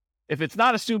if it's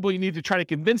not assumable, you need to try to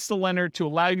convince the lender to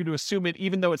allow you to assume it,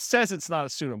 even though it says it's not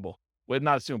assumable,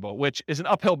 which is an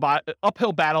uphill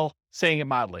battle, saying it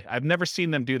mildly. I've never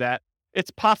seen them do that.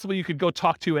 It's possible you could go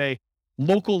talk to a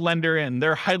local lender and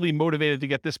they're highly motivated to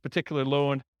get this particular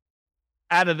loan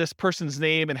out of this person's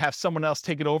name and have someone else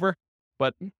take it over.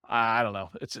 But I don't know.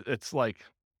 It's like,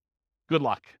 good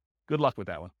luck. Good luck with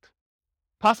that one.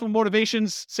 Possible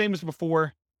motivations, same as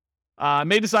before.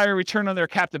 May desire a return on their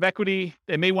captive equity.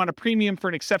 They may want a premium for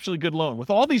an exceptionally good loan. With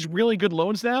all these really good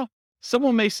loans now,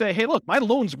 someone may say, hey, look, my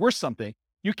loan's worth something.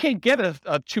 You can't get a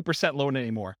 2% loan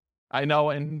anymore. I know,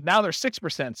 and now they're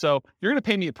 6%. So you're going to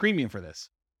pay me a premium for this.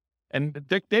 And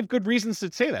they have good reasons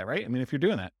to say that, right? I mean, if you're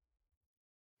doing that.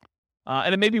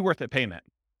 And it may be worth it paying that.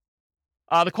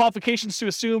 The qualifications to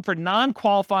assume for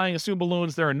non-qualifying assumable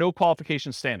loans, there are no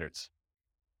qualification standards.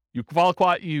 You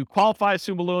qualify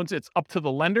assumable loans, it's up to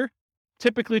the lender,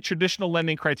 typically traditional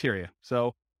lending criteria.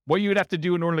 So what you would have to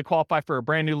do in order to qualify for a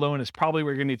brand new loan is probably what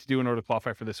you're going to need to do in order to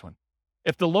qualify for this one.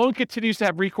 If the loan continues to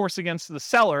have recourse against the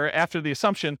seller after the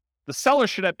assumption, the seller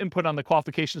should have input on the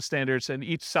qualification standards, and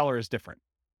each seller is different,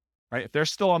 right? If they're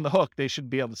still on the hook, they should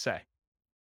be able to say.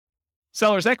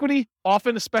 Seller's equity,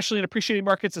 often, especially in appreciating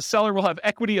markets, a seller will have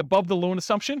equity above the loan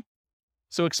assumption.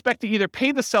 So expect to either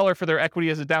pay the seller for their equity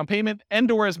as a down payment and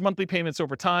or as monthly payments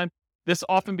over time. This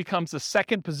often becomes the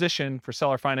second position for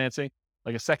seller financing,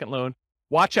 like a second loan.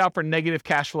 Watch out for negative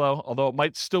cash flow, although it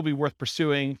might still be worth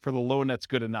pursuing for the loan that's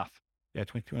good enough. Yeah,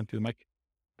 22 on through the mic.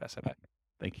 Pass that back.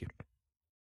 Thank you.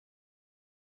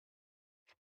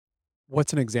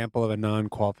 What's an example of a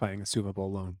non-qualifying assumable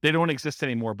loan? They don't exist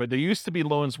anymore, but there used to be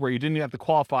loans where you didn't even have to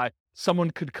qualify.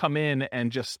 Someone could come in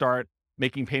and just start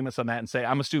making payments on that and say,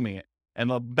 I'm assuming it. And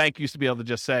the bank used to be able to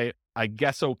just say, I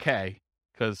guess okay,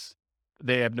 because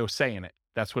they have no say in it.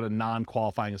 That's what a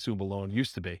non-qualifying assumable loan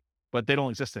used to be, but they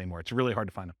don't exist anymore. It's really hard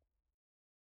to find them.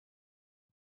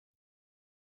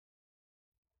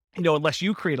 You know, unless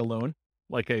you create a loan,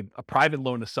 like a private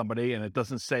loan to somebody, and it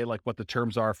doesn't say like what the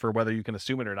terms are for whether you can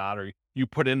assume it or not, or you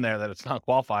put in there that it's not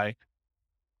qualifying,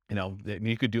 you know,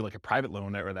 you could do like a private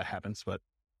loan where that happens, but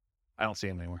I don't see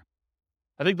them anymore.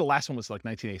 I think the last one was like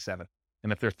 1987.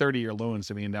 And if they're 30-year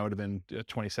loans, I mean, that would have been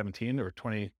 2017 or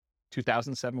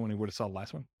 2007 when we would have saw the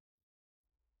last one.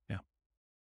 Yeah.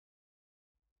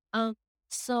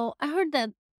 So I heard that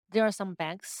there are some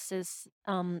banks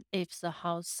if the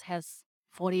house has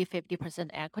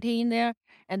 40-50% equity in there,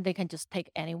 and they can just take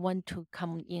anyone to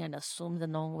come in and assume the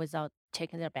loan without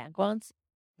checking their backgrounds,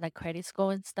 like credit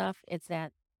score and stuff. Is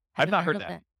that? I've not heard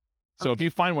that. So if Okay.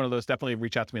 you find one of those, definitely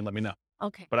reach out to me and let me know.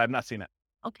 Okay. But I've not seen it.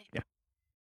 Okay. Yeah.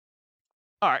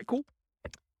 All right, cool.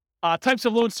 Types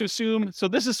of loans to assume. So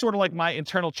this is sort of like my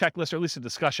internal checklist, or at least a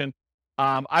discussion.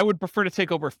 I would prefer to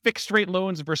take over fixed rate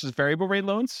loans versus variable rate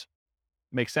loans.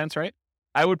 Makes sense, right?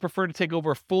 I would prefer to take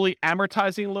over fully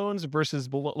amortizing loans versus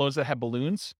loans that have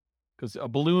balloons, because a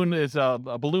balloon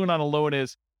on a loan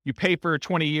is you pay for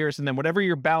 20 years, and then whatever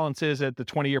your balance is at the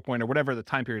 20-year point or whatever the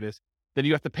time period is, then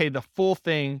you have to pay the full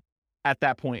thing at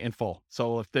that point in full.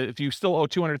 So if you still owe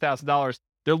 $200,000,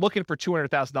 they're looking for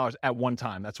 $200,000 at one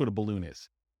time. That's what a balloon is.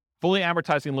 Fully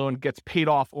amortizing loan gets paid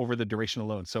off over the duration of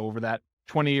the loan. So over that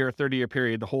 20-year, 30-year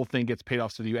period, the whole thing gets paid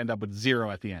off, so you end up with zero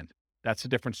at the end. That's the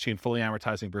difference between fully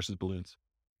amortizing versus balloons.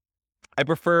 I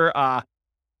prefer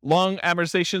long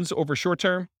amortizations over short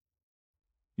term.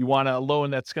 You want a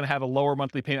loan that's going to have a lower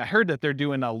monthly payment. I heard that they're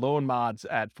doing loan mods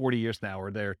at 40 years now,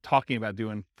 or they're talking about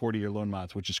doing 40-year loan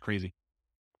mods, which is crazy.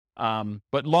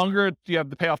 But longer you have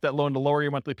to pay off that loan, the lower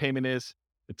your monthly payment is.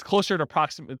 It's closer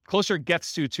it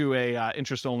gets to a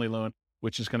interest-only loan,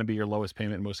 which is going to be your lowest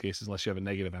payment in most cases, unless you have a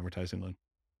negative amortizing loan.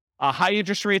 High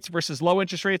interest rates versus low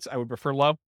interest rates, I would prefer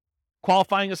low.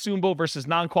 Qualifying assumable versus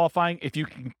non-qualifying. If you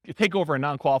can take over a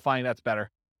non-qualifying, that's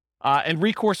better. And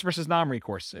recourse versus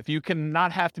non-recourse. If you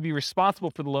cannot have to be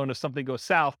responsible for the loan if something goes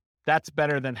south, that's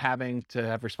better than having to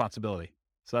have responsibility.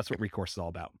 So that's what recourse is all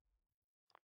about.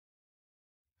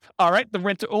 All right, the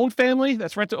rent-to-own family.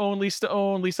 That's rent-to-own,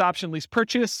 lease-to-own, lease option, lease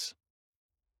purchase.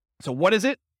 So what is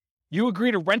it? You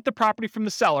agree to rent the property from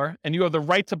the seller, and you have the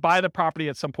right to buy the property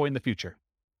at some point in the future.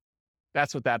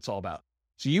 That's what that's all about.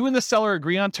 So you and the seller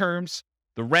agree on terms,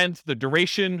 the rent, the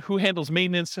duration, who handles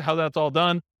maintenance, how that's all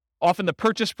done. Often the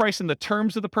purchase price and the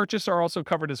terms of the purchase are also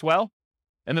covered as well.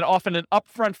 And then often an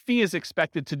upfront fee is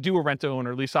expected to do a rent-to-own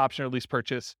or lease option or lease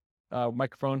purchase.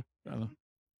 Microphone. I'm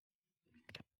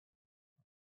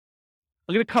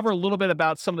going to cover a little bit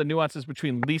about some of the nuances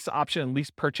between lease option and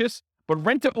lease purchase. But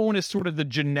rent-to-own is sort of the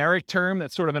generic term.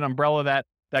 That's sort of an umbrella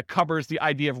that covers the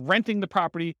idea of renting the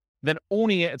property, then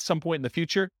owning it at some point in the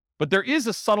future. But there is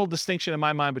a subtle distinction in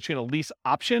my mind between a lease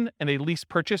option and a lease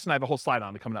purchase, and I have a whole slide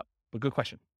on it coming up. But good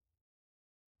question.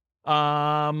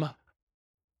 Often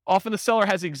the seller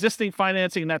has existing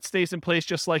financing, and that stays in place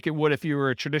just like it would if you were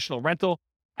a traditional rental.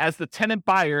 As the tenant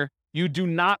buyer, you do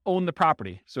not own the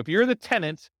property. So if you're the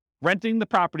tenant renting the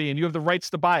property and you have the rights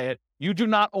to buy it, you do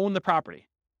not own the property.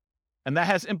 And that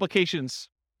has implications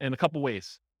in a couple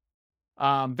ways.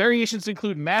 Variations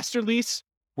include master lease,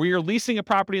 where you're leasing a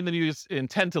property and then you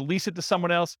intend to lease it to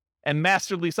someone else, and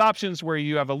master lease options, where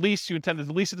you have a lease, you intend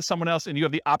to lease it to someone else, and you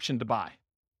have the option to buy.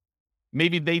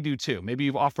 Maybe they do too. Maybe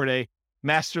you've offered a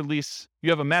master lease, you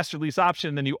have a master lease option,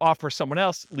 and then you offer someone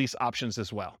else lease options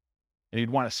as well. And you'd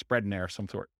want a spread in there of some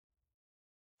sort.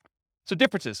 So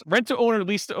differences. Rent to own or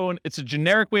lease to own, it's a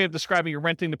generic way of describing you're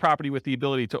renting the property with the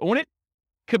ability to own it.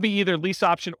 Could be either lease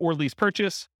option or lease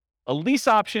purchase. A lease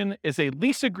option is a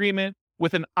lease agreement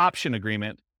with an option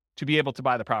agreement to be able to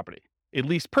buy the property. A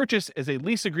lease purchase is a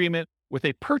lease agreement with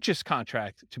a purchase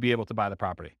contract to be able to buy the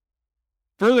property.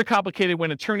 Further complicated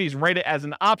when attorneys write it as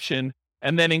an option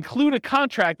and then include a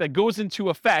contract that goes into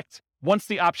effect once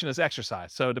the option is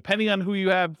exercised. So depending on who you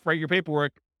have write your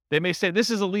paperwork, they may say, this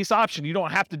is a lease option. You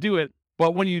don't have to do it.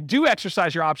 But when you do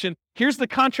exercise your option, here's the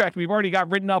contract we've already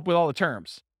got written up with all the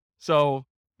terms. So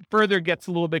further gets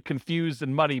a little bit confused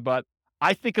and muddy, but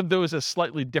I think of those as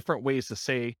slightly different ways to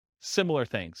say similar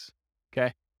things.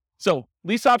 Okay. So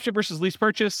lease option versus lease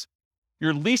purchase.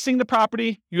 You're leasing the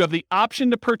property. You have the option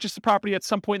to purchase the property at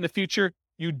some point in the future.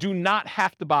 You do not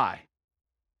have to buy.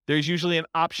 There's usually an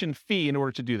option fee in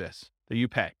order to do this that you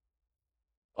pay.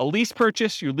 A lease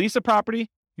purchase, you lease a property.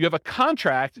 You have a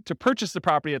contract to purchase the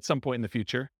property at some point in the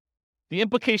future. The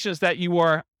implication is that you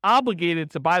are obligated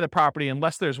to buy the property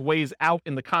unless there's ways out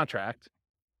in the contract,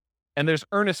 and there's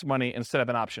earnest money instead of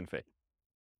an option fee.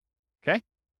 Okay?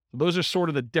 So those are sort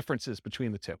of the differences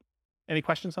between the two. Any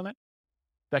questions on that?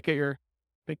 Did that get your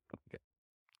big? Okay.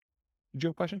 Did you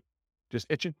have a question? Just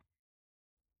itching?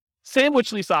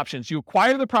 Sandwich lease options. You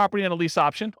acquire the property on a lease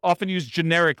option, often used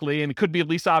generically, and it could be a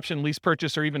lease option, lease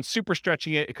purchase, or even super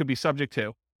stretching it, it could be subject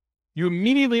to. You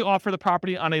immediately offer the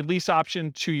property on a lease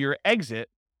option to your exit,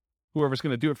 whoever's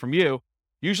going to do it from you,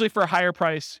 usually for a higher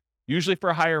price, usually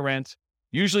for a higher rent,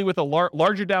 usually with a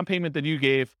larger down payment than you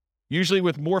gave, usually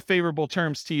with more favorable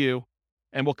terms to you.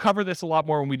 And we'll cover this a lot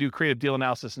more when we do creative deal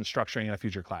analysis and structuring in a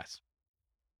future class.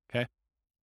 Okay.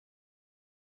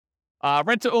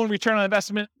 Rent to own return on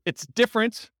investment. It's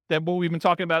different than what we've been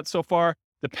talking about so far.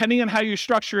 Depending on how you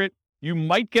structure it, you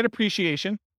might get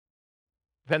appreciation.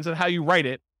 Depends on how you write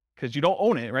it, because you don't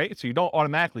own it, right? So you don't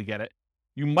automatically get it.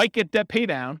 You might get debt pay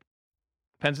down.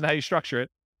 Depends on how you structure it,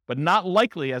 but not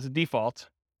likely as a default.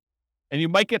 And you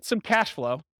might get some cash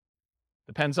flow.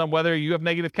 Depends on whether you have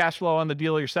negative cash flow on the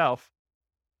deal yourself.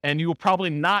 And you will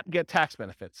probably not get tax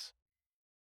benefits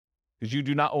because you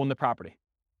do not own the property.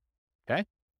 Okay?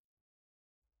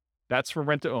 That's for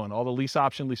rent to own. All the lease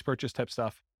option, lease purchase type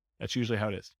stuff. That's usually how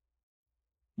it is.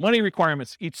 Money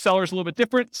requirements. Each seller is a little bit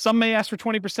different. Some may ask for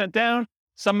 20% down.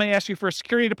 Some may ask you for a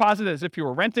security deposit as if you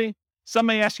were renting. Some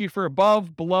may ask you for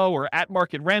above, below, or at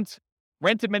market rent.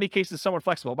 Rent in many cases is somewhat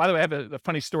flexible. By the way, I have a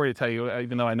funny story to tell you,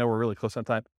 even though I know we're really close on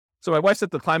time. So my wife's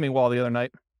at the climbing wall the other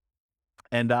night,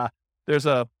 and there's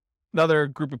another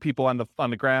group of people on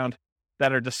the ground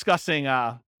that are discussing.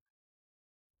 The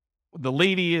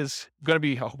lady is going to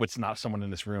be. Oh, it's not someone in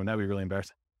this room. That'd be really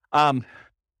embarrassing.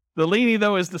 The lady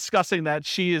though is discussing that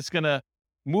she is going to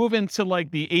move into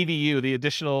like the ADU, the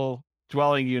additional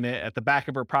dwelling unit at the back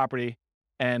of her property,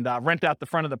 and rent out the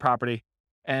front of the property.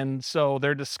 And so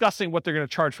they're discussing what they're going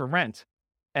to charge for rent.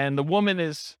 And the woman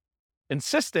is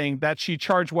insisting that she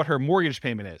charge what her mortgage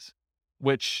payment is,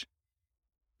 which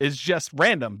is just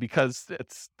random because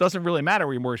it doesn't really matter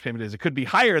where your mortgage payment is. It could be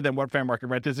higher than what fair market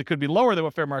rent is. It could be lower than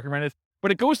what fair market rent is.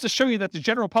 But it goes to show you that the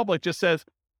general public just says,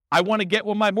 I want to get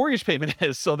what my mortgage payment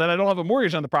is so that I don't have a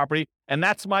mortgage on the property. And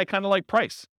that's my kind of like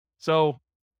price. So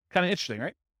kind of interesting,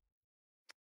 right?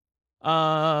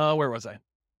 Where was I?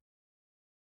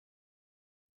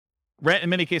 Rent in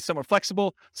many cases somewhat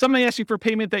flexible. Some may ask you for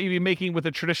payment that you'd be making with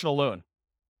a traditional loan,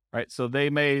 right? So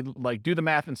they may like do the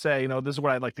math and say, this is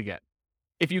what I'd like to get.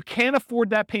 If you can't afford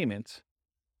that payment,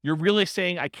 you're really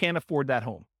saying, I can't afford that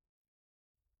home,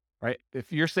 right?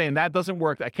 If you're saying that doesn't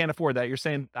work, I can't afford that, you're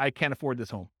saying, I can't afford this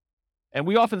home. And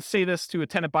we often say this to a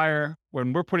tenant buyer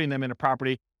when we're putting them in a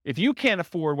property. If you can't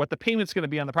afford what the payment's going to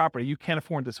be on the property, you can't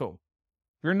afford this home.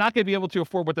 You're not going to be able to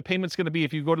afford what the payment's going to be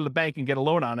if you go to the bank and get a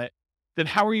loan on it. Then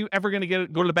how are you ever going to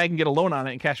go to the bank and get a loan on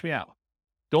it and cash me out?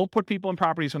 Don't put people in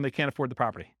properties when they can't afford the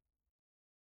property.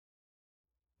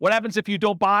 What happens if you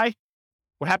don't buy?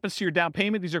 What happens to your down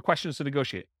payment? These are questions to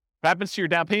negotiate. What happens to your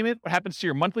down payment? What happens to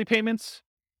your monthly payments?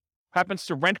 What happens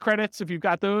to rent credits if you've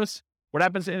got those? What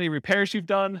happens to any repairs you've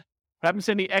done? What happens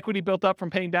to any equity built up from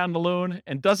paying down the loan?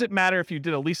 And does it matter if you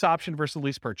did a lease option versus a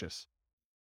lease purchase?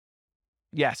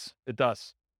 Yes, it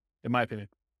does, in my opinion.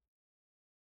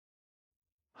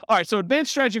 All right, so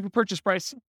advanced strategy for purchase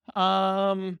price.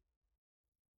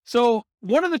 So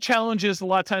one of the challenges a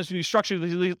lot of times when you structure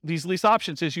these lease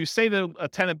options is you say to a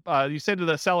tenant, you say to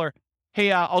the seller,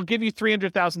 hey, I'll give you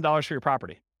 $300,000 for your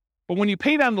property. But when you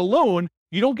pay down the loan,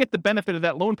 you don't get the benefit of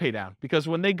that loan pay down because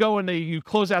when they go and you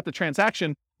close out the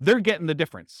transaction, they're getting the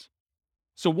difference.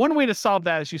 So one way to solve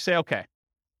that is you say, okay,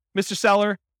 Mr.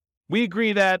 Seller, we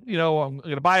agree that, I'm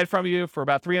going to buy it from you for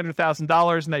about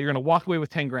 $300,000 and that you're going to walk away with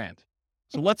 10 grand.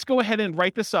 So let's go ahead and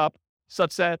write this up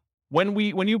such that when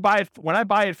I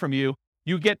buy it from you,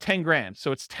 you get 10 grand.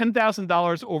 So it's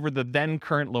 $10,000 over the then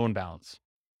current loan balance.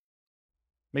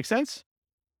 Make sense?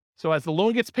 So as the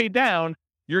loan gets paid down,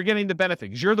 you're getting the benefit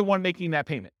because you're the one making that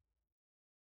payment.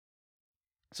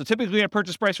 So typically a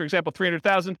purchase price, for example,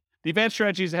 $300,000, the advanced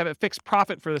strategy is to have a fixed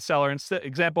profit for the seller.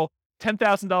 Example,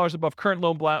 $10,000 above current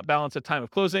loan balance at time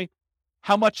of closing.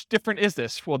 How much different is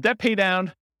this? Well, debt pay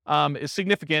down is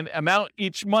significant. Amount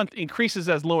each month increases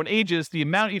as loan ages. The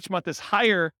amount each month is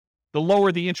higher, the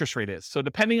lower the interest rate is. So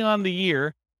depending on the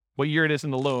year, what year it is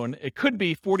in the loan, it could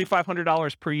be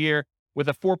 $4,500 per year with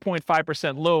a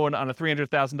 4.5% loan on a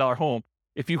 $300,000 home.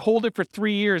 If you hold it for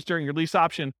 3 years during your lease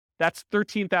option, that's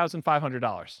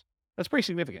 $13,500. That's pretty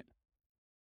significant.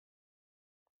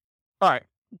 All right.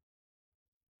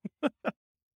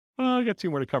 I got 2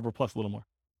 more to cover plus a little more.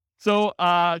 So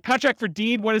contract for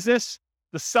deed, what is this?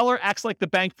 The seller acts like the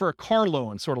bank for a car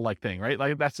loan sort of like thing, right?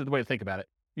 Like that's the way to think about it.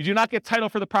 You do not get title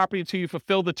for the property until you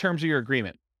fulfill the terms of your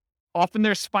agreement. Often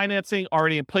there's financing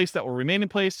already in place that will remain in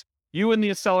place. You and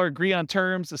the seller agree on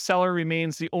terms. The seller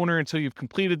remains the owner until you've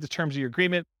completed the terms of your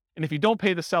agreement. And if you don't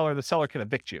pay the seller can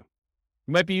evict you.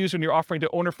 It might be used when you're offering to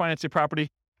owner finance your property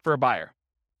for a buyer.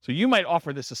 So you might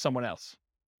offer this to someone else.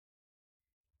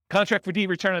 Contract for deed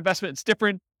return on investment, it's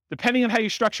different. Depending on how you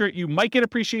structure it, you might get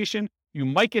appreciation, you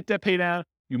might get debt pay down,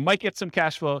 you might get some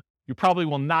cash flow. You probably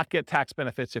will not get tax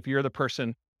benefits if you're the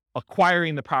person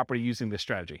acquiring the property using this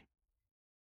strategy.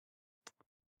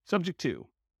 Subject 2.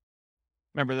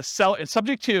 Remember, in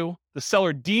subject 2, the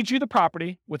seller deeds you the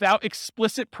property without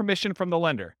explicit permission from the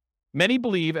lender. Many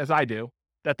believe, as I do,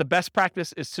 that the best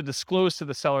practice is to disclose to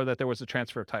the seller that there was a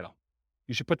transfer of title.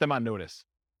 You should put them on notice.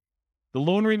 The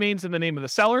loan remains in the name of the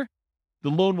seller. The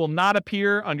loan will not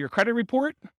appear on your credit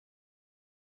report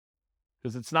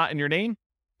because it's not in your name.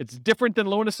 It's different than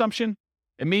loan assumption.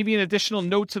 It may be an additional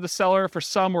note to the seller for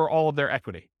some or all of their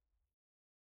equity.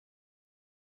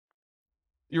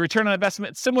 Your return on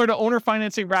investment, similar to owner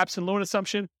financing, wraps and loan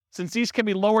assumption. Since these can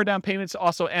be lower down payments,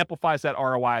 also amplifies that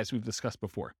ROI as we've discussed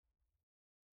before.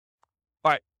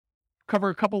 All right, cover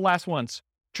a couple last ones.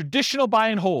 Traditional buy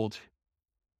and hold.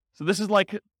 So this is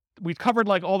like, we've covered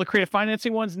like all the creative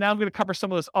financing ones. Now I'm going to cover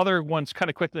some of those other ones kind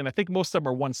of quickly. And I think most of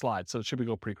them are one slide, so it should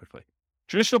go pretty quickly.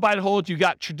 Traditional buy and hold, you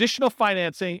got traditional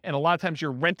financing, and a lot of times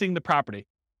you're renting the property.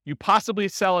 You possibly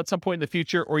sell at some point in the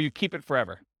future, or you keep it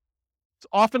forever. It's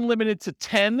often limited to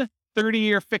 10,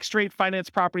 30-year fixed rate finance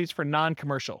properties for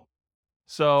non-commercial.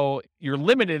 So you're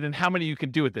limited in how many you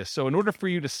can do with this. So in order for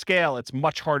you to scale, it's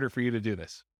much harder for you to do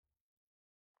this.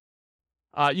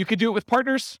 You could do it with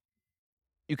partners.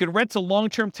 You can rent to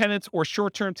long-term tenants or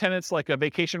short-term tenants like a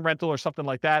vacation rental or something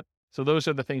like that. So those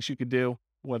are the things you could do,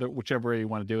 whichever way you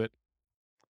want to do it.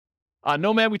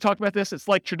 Nomad, we talked about this. It's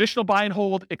like traditional buy and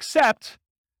hold, except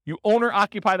you owner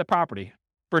occupy the property.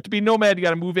 For it to be Nomad, you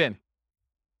got to move in.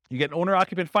 You get owner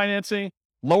occupant financing.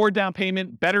 Lower down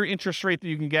payment, better interest rate that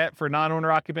you can get for a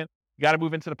non-owner occupant. You got to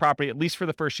move into the property at least for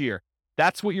the first year.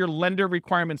 That's what your lender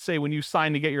requirements say when you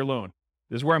sign to get your loan.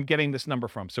 This is where I'm getting this number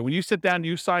from. So when you sit down and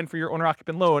you sign for your owner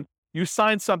occupant loan, you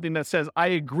sign something that says, I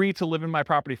agree to live in my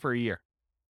property for a year.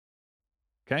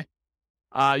 Okay.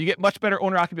 You get much better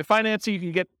owner occupant financing. You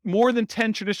can get more than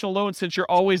 10 traditional loans since you're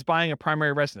always buying a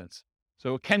primary residence.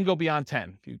 So it can go beyond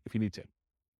 10 if you need to.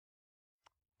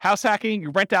 House hacking,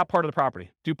 you rent out part of the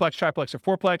property, duplex, triplex, or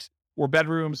fourplex, or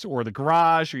bedrooms, or the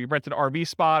garage, or you rent an RV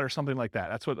spot or something like that.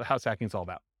 That's what the house hacking is all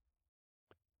about.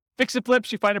 Fix and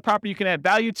flips, you find a property you can add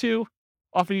value to,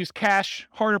 often use cash,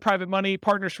 hard or private money,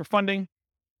 partners for funding.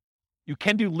 You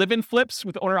can do live-in flips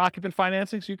with owner-occupant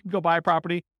financing, so you can go buy a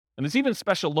property. And there's even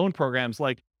special loan programs,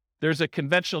 like there's a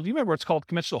conventional, do you remember what's called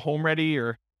conventional home ready,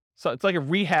 or so it's like a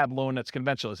rehab loan that's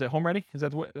conventional. Is it home ready? Is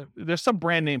that what, there's some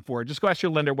brand name for it. Just go ask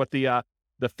your lender what the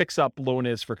fix-up loan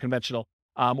is for conventional.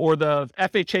 Or the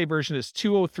FHA version is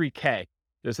 203K.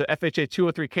 There's the FHA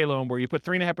 203K loan where you put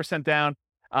 3.5% down,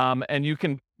 and you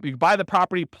buy the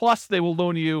property, plus they will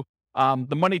loan you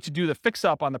the money to do the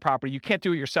fix-up on the property. You can't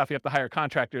do it yourself. You have to hire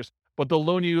contractors, but they'll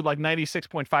loan you like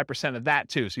 96.5% of that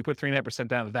too. So you put 3.5%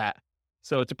 down of that.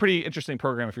 So it's a pretty interesting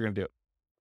program if you're going to do it.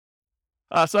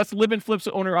 So that's live-in flips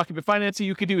with owner-occupant financing.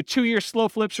 You could do 2-year slow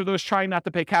flips for those trying not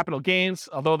to pay capital gains,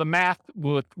 although the math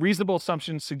with reasonable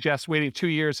assumptions suggests waiting 2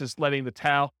 years is letting the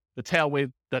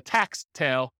tax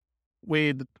tail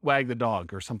wag the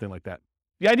dog or something like that.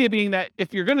 The idea being that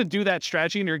if you're going to do that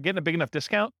strategy and you're getting a big enough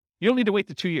discount, you don't need to wait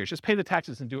the 2 years. Just pay the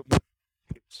taxes and do it.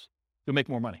 You'll make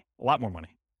more money, a lot more money.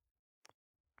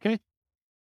 Okay?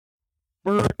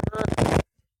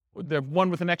 The one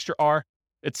with an extra R.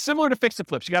 It's similar to fix and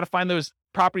flips. You got to find those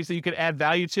properties that you can add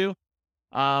value to.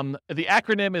 The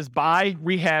acronym is buy,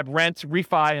 rehab, rent,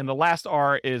 refi, and the last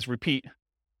R is repeat.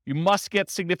 You must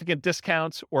get significant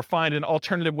discounts or find an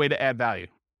alternative way to add value.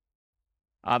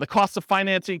 The cost of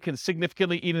financing can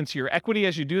significantly eat into your equity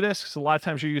as you do this, because a lot of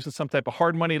times you're using some type of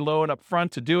hard money loan up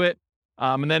front to do it.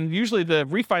 And then usually the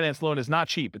refinance loan is not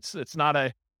cheap. It's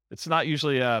not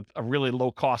usually a really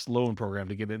low cost loan program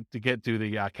to get to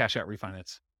the cash out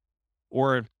refinance.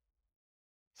 Or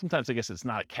sometimes I guess it's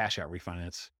not a cash out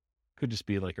refinance. Could just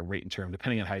be like a rate and term,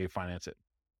 depending on how you finance it.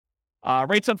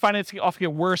 Rates on financing often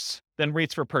get worse than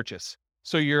rates for purchase.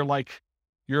 So your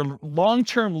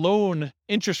long-term loan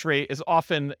interest rate is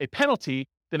often a penalty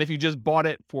than if you just bought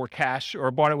it for cash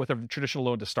or bought it with a traditional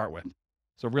loan to start with.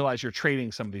 So realize you're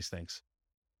trading some of these things.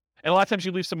 And a lot of times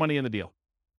you leave some money in the deal.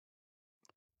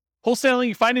 Wholesaling,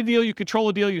 you find a deal, you control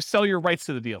a deal, you sell your rights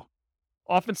to the deal.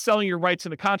 Often selling your rights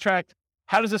in a contract.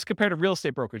 How does this compare to real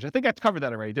estate brokerage? I think I covered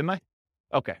that already, didn't I?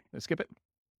 Okay, let's skip it.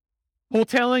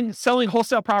 Wholesaling, selling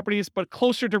wholesale properties, but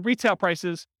closer to retail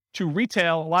prices to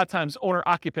retail, a lot of times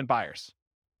owner-occupant buyers.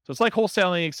 So it's like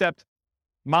wholesaling, except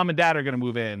mom and dad are going to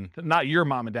move in. Not your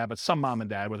mom and dad, but some mom and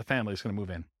dad with a family is going to move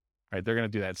in. Right? They're going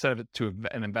to do that instead of it to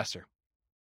an investor.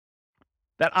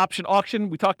 That option auction,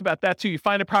 we talked about that too. You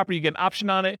find a property, you get an option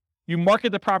on it. You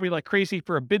market the property like crazy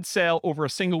for a bid sale over a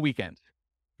single weekend.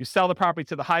 You sell the property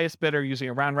to the highest bidder using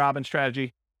a round robin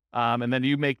strategy. And then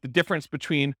you make the difference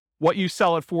between what you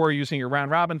sell it for using your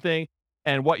round robin thing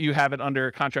and what you have it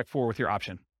under contract for with your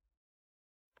option.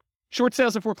 Short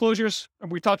sales and foreclosures.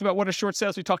 We talked about what are short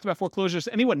sales. We talked about foreclosures.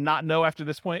 Anyone not know after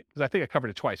this point? Because I think I covered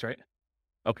it twice, right?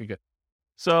 Okay, good.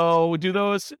 So we do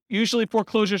those. Usually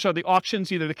foreclosures are the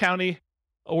auctions, either the county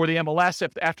or the MLS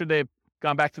after they've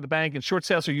gone back to the bank. And short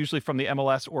sales are usually from the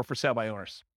MLS or for sale by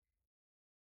owners.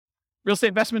 Real estate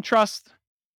investment trust.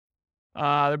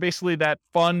 They're basically that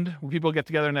fund where people get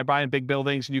together and they're buying big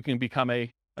buildings, and you can become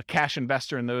a cash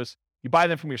investor in those. You buy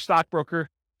them from your stockbroker.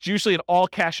 It's usually an all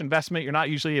cash investment. You're not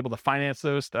usually able to finance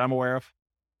those that I'm aware of.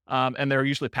 And they're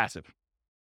usually passive.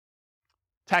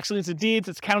 Tax liens and deeds,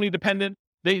 it's county dependent.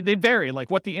 They vary, like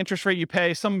what the interest rate you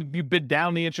pay. Some you bid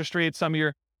down the interest rate. Some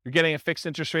you're getting a fixed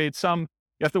interest rate. Some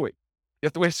you have to wait. You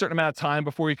have to wait a certain amount of time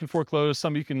before you can foreclose.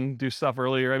 Some you can do stuff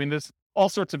earlier. I mean, there's all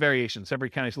sorts of variations.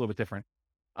 Every county is a little bit different.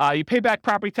 You pay back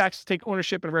property taxes, take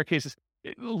ownership in rare cases.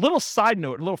 A little side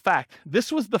note, a little fact.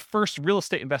 This was the first real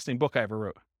estate investing book I ever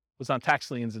wrote. It was on tax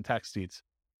liens and tax deeds.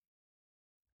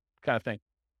 Kind of thing.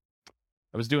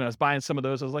 I was buying some of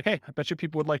those. I was like, hey, I bet you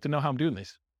people would like to know how I'm doing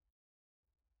these.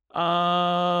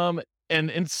 And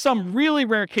in some really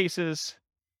rare cases,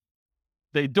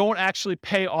 they don't actually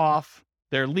pay off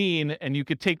their lien, and you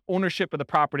could take ownership of the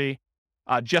property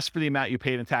just for the amount you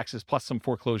paid in taxes, plus some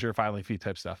foreclosure filing fee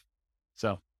type stuff.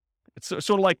 So it's sort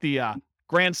of like the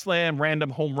grand slam random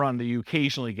home run that you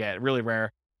occasionally get, really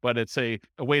rare, but it's a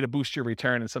way to boost your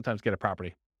return and sometimes get a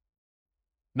property.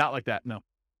 Not like that, no.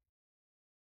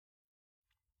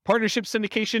 Partnership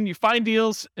syndication, you find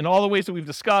deals in all the ways that we've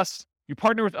discussed. You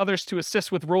partner with others to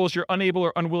assist with roles you're unable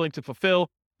or unwilling to fulfill.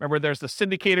 Remember, there's the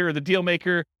syndicator or the deal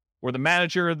maker or the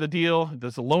manager of the deal.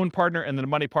 There's a loan partner and then a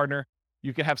money partner.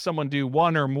 You can have someone do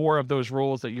one or more of those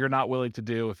roles that you're not willing to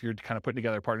do if you're kind of putting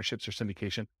together partnerships or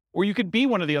syndication. Or you could be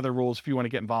one of the other roles if you want to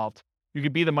get involved. You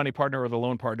could be the money partner or the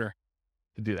loan partner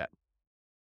to do that.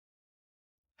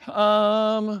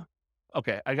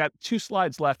 Okay, I got 2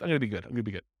 slides left. I'm going to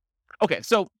be good. Okay,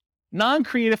 so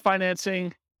non-creative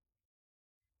financing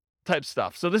type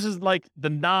stuff. So this is like the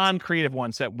non-creative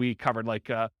ones that we covered. Like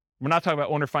we're not talking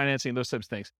about owner financing, those types of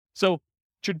things. So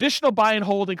traditional buy and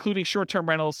hold, including short-term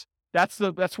rentals, that's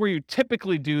where you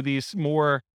typically do these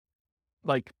more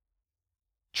like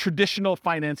traditional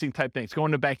financing type things.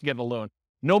 Going to the bank and getting a loan.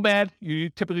 Nomad, you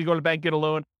typically go to the bank, get a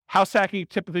loan. House hacking, you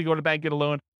typically go to the bank, get a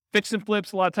loan. Fix and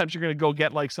flips, a lot of times you're going to go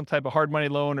get like some type of hard money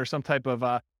loan or some type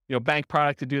of bank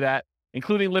product to do that,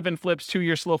 including live-in flips,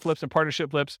 2-year slow flips, and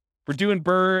partnership flips. For doing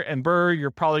BRRRR,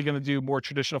 you're probably going to do more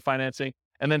traditional financing.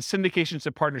 And then syndications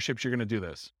and partnerships, you're going to do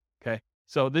those. Okay.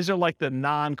 So these are like the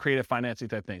non-creative financing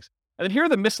type things. And then here are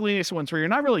the miscellaneous ones where you're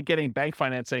not really getting bank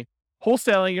financing.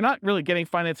 Wholesaling, you're not really getting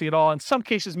financing at all. In some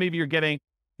cases, maybe you're getting,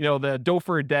 the dough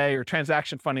for a day or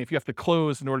transaction funding if you have to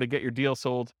close in order to get your deal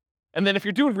sold. And then if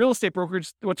you're doing real estate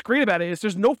brokerage, what's great about it is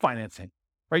there's no financing,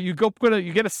 right? You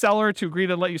get a seller to agree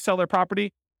to let you sell their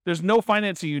property. There's no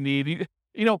financing you need.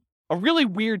 A really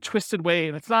weird, twisted way,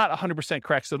 and it's not 100%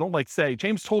 correct, so don't say,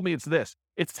 James told me it's this.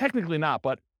 It's technically not,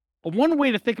 but one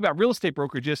way to think about real estate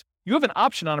brokerage is you have an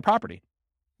option on a property.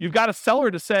 You've got a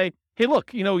seller to say, hey,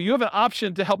 look, you have an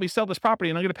option to help me sell this property,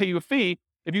 and I'm going to pay you a fee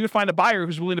if you could find a buyer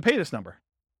who's willing to pay this number,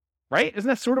 right? Isn't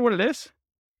that sort of what it is?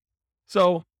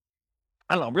 So,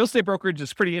 I don't know, real estate brokerage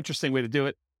is a pretty interesting way to do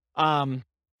it. And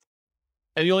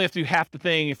you only have to do half the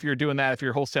thing if you're doing that. If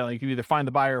you're wholesaling, you can either find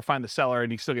the buyer or find the seller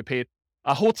and you still get paid.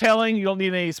 Wholetailing, you don't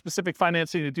need any specific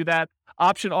financing to do that.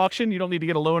 Option auction, you don't need to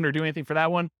get a loan or do anything for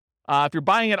that one. If you're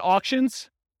buying at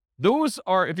auctions,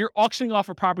 if you're auctioning off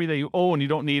a property that you own, you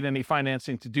don't need any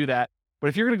financing to do that. But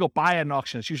if you're going to go buy at an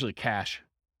auction, it's usually cash.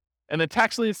 And then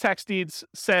tax liens, tax deeds,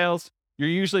 sales, you're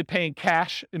usually paying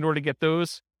cash in order to get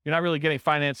those. You're not really getting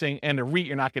financing, and a REIT,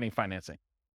 you're not getting financing.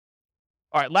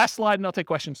 All right, last slide, and I'll take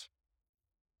questions.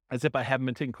 As if I haven't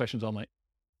been taking questions all night.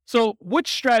 So which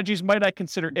strategies might I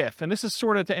consider if? And this is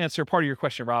sort of to answer part of your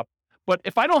question, Rob. But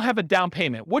if I don't have a down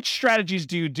payment, which strategies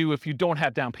do you do if you don't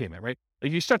have down payment, right?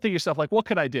 Like you start thinking to yourself, like, what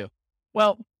could I do?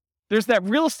 Well, there's that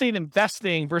real estate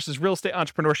investing versus real estate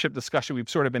entrepreneurship discussion we've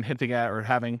sort of been hinting at or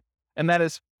having. And that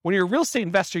is, when you're a real estate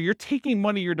investor, you're taking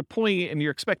money, you're deploying it, and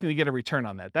you're expecting to get a return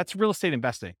on that. That's real estate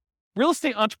investing. Real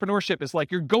estate entrepreneurship is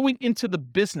like you're going into the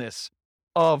business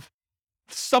of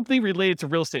something related to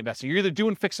real estate investing. You're either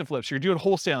doing fix and flips, you're doing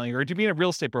wholesaling, or you're being a real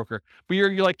estate broker, but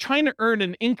you're like trying to earn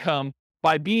an income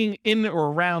by being in or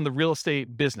around the real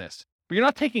estate business. But you're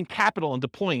not taking capital and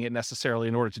deploying it necessarily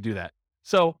in order to do that.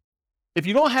 So if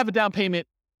you don't have a down payment,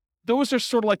 those are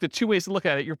sort of like the 2 ways to look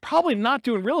at it. You're probably not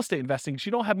doing real estate investing because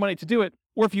you don't have money to do it.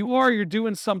 Or if you are, you're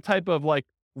doing some type of like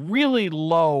really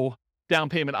low down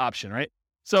payment option, right?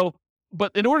 So,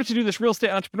 but in order to do this real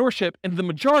estate entrepreneurship, in the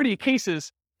majority of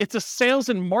cases, it's a sales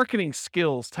and marketing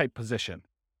skills type position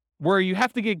where you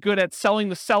have to get good at selling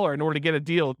the seller in order to get a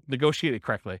deal negotiated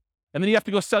correctly. And then you have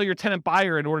to go sell your tenant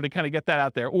buyer in order to kind of get that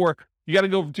out there. Or you got to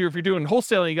go do, if you're doing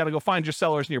wholesaling, you got to go find your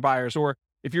sellers and your buyers. Or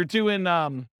if you're doing,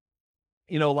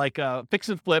 fix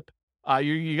and flip,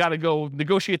 you got to go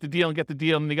negotiate the deal and get the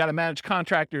deal. And you got to manage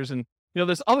contractors. And,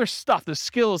 there's other stuff, there's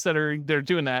skills they're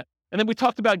doing that. And then we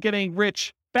talked about getting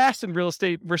rich fast in real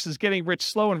estate versus getting rich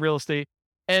slow in real estate.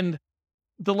 And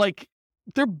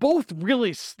they're both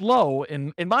really slow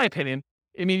in my opinion.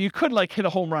 I mean, you could hit a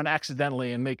home run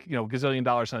accidentally and make, gazillion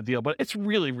dollars on a deal, but it's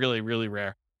really, really, really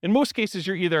rare. In most cases,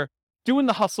 you're either doing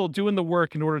the hustle, doing the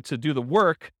work in order to do the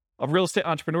work of real estate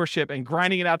entrepreneurship and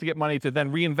grinding it out to get money to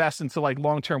then reinvest into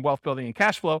long-term wealth building and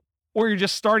cash flow, or you're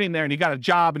just starting there and you got a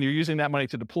job and you're using that money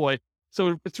to deploy.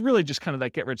 So it's really just kind of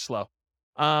that get rich slow.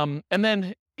 And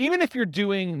then even if you're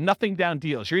doing nothing down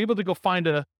deals, you're able to go find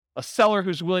a seller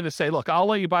who's willing to say, look, I'll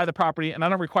let you buy the property and I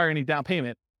don't require any down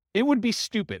payment. It would be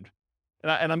stupid.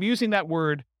 And I'm using that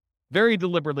word very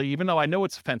deliberately, even though I know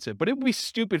it's offensive, but it would be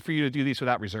stupid for you to do these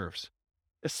without reserves,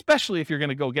 especially if you're going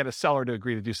to go get a seller to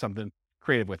agree to do something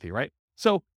creative with you, right?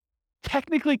 So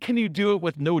technically, can you do it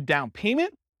with no down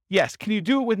payment? Yes. Can you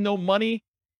do it with no money?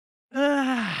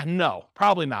 No,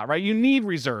 probably not, right? You need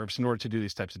reserves in order to do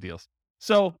these types of deals.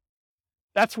 So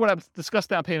that's what I've discussed,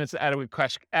 down payments,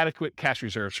 adequate cash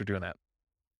reserves for doing that.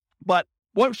 But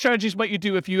what strategies might you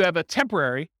do if you have a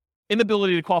temporary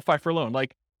inability to qualify for a loan?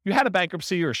 Like you had a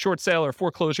bankruptcy or a short sale or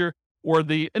foreclosure, or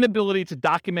the inability to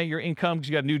document your income because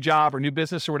you got a new job or new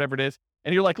business or whatever it is.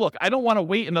 And you're like, look, I don't want to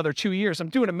wait another 2 years. I'm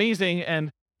doing amazing.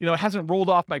 And, it hasn't rolled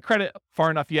off my credit far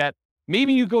enough yet.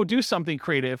 Maybe you go do something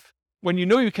creative when you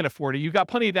know you can afford it. You got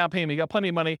plenty of down payment, you got plenty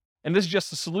of money. And this is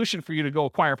just a solution for you to go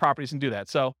acquire properties and do that.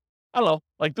 So I don't know,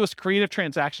 like those creative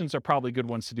transactions are probably good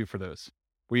ones to do for those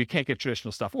where you can't get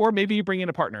traditional stuff. Or maybe you bring in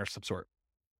a partner of some sort.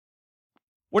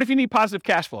 What if you need positive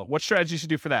cash flow? What strategies to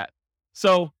do for that?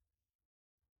 So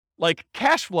like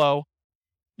cash flow,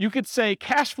 you could say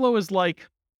cash flow is like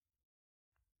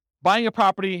buying a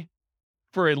property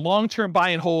for a long-term buy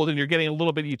and hold and you're getting a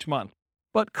little bit each month.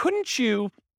 But couldn't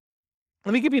you,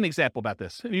 let me give you an example about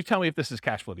this. And you tell me if this is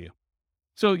cash flow to you.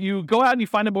 So you go out and you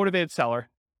find a motivated seller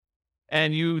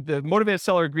and the motivated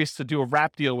seller agrees to do a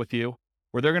wrap deal with you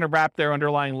where they're going to wrap their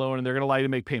underlying loan and they're going to allow you to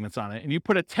make payments on it. And you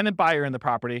put a tenant buyer in the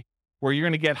property where you're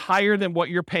going to get higher than what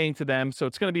you're paying to them. So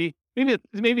it's going to be,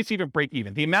 maybe it's even break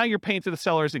even. The amount you're paying to the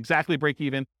seller is exactly break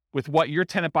even with what your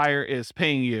tenant buyer is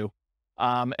paying you.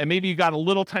 And maybe you got a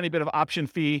little tiny bit of option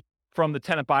fee from the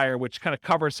tenant buyer, which kind of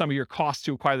covers some of your costs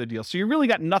to acquire the deal. So you really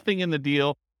got nothing in the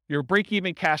deal. You're break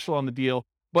even cash flow on the deal.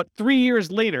 But 3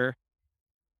 years later,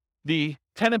 the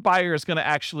tenant buyer is going to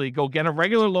actually go get a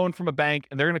regular loan from a bank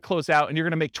and they're going to close out and you're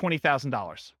going to make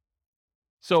 $20,000.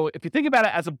 So if you think about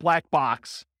it as a black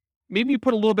box, maybe you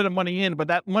put a little bit of money in, but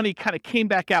that money kind of came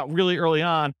back out really early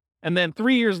on. And then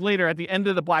 3 years later, at the end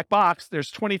of the black box,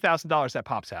 there's $20,000 that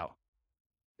pops out.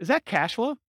 Is that cash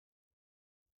flow?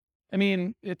 I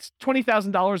mean, it's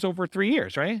 $20,000 over 3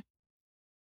 years, right?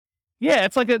 Yeah,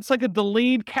 it's like a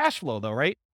delayed cash flow though,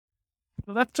 right?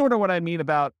 So that's sort of what I mean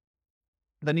about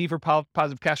the need for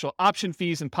positive cash flow, option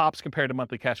fees and pops compared to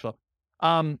monthly cash flow.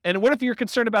 And what if you're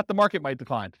concerned about the market might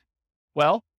decline?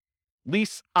 Well,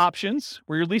 lease options,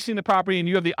 where you're leasing the property and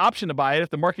you have the option to buy it.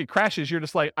 If the market crashes, you're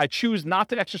just like, I choose not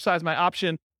to exercise my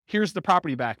option. Here's the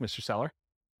property back, Mr. Seller.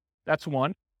 That's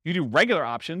one. You do regular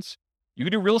options. You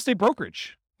can do real estate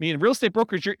brokerage. I mean, real estate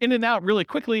brokerage, you're in and out really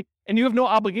quickly and you have no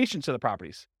obligation to the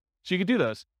properties. So you can do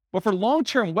those. But for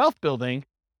long-term wealth building,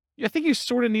 I think you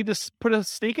sort of need to put a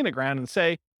stake in the ground and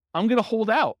say, I'm going to hold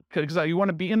out because you want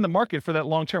to be in the market for that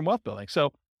long-term wealth building.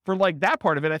 So for like that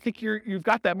part of it, I think you've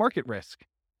got that market risk.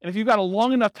 And if you've got a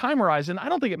long enough time horizon, I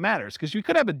don't think it matters because you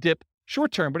could have a dip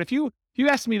short term. But if you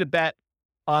asked me to bet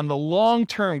on the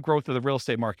long-term growth of the real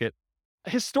estate market,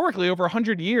 historically over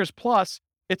 100 years plus,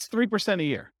 it's 3% a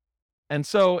year. And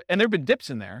there've been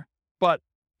dips in there, but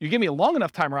you give me a long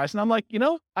enough time horizon, I'm like,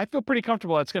 I feel pretty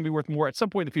comfortable it's going to be worth more at some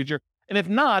point in the future. And if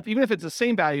not, even if it's the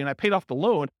same value and I paid off the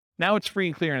loan, now it's free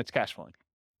and clear and it's cash flowing.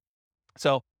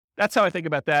 So that's how I think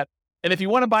about that. And if you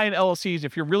want to buy in LLCs,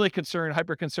 if you're really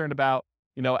hyper concerned about,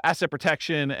 asset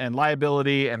protection and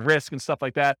liability and risk and stuff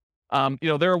like that,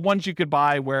 there are ones you could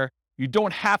buy where you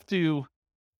don't have to,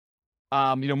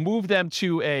 move them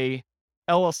to a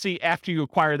LLC after you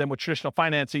acquire them with traditional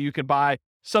financing. You could buy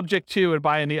subject to and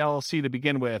buy in the LLC to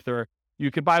begin with, or you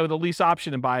could buy with a lease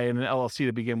option and buy in an LLC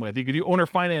to begin with. You could do owner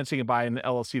financing and buy in an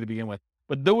LLC to begin with.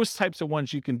 But those types of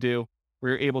ones you can do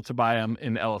where you're able to buy them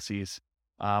in LLCs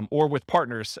or with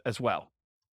partners as well.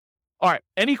 All right.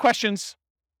 Any questions?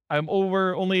 I'm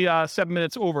only 7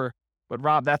 minutes over, but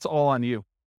Rob, that's all on you.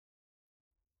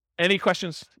 Any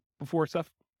questions before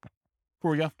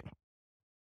we go?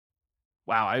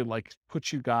 Wow, I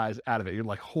put you guys out of it. You're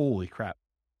like, holy crap.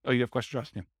 Oh, you have questions,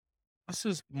 Justin? This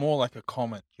is more like a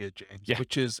comment here, James, Yeah.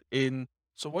 which is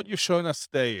so what you're showing us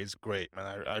today is great,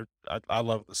 man. I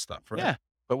love this stuff, right? Yeah.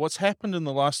 But what's happened in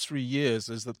the last 3 years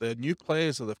is that there are new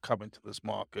players that have come into this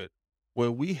market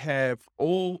where we have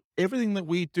everything that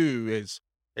we do is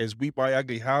we buy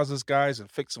ugly houses, guys, and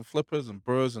fix and flippers and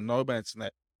burrs and nomads and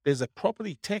that. There's a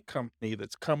property tech company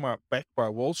that's come up backed by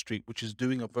Wall Street, which is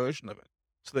doing a version of it.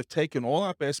 So they've taken all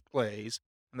our best plays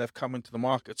and they've come into the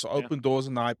market. So Open Doors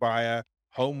an iBuyer,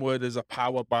 Homeward is a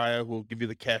power buyer who will give you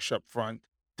the cash up front.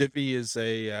 Divvy is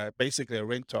basically a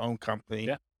rent-to-own company.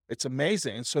 Yeah. It's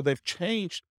amazing. And so they've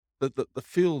changed the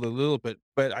field a little bit.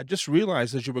 But I just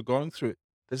realized as you were going through it,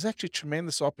 there's actually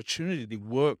tremendous opportunity to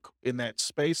work in that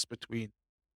space between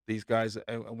these guys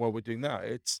and what we're doing now.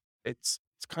 It's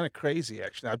kind of crazy,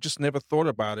 actually. I've just never thought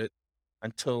about it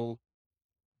until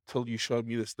you showed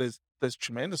me this. There's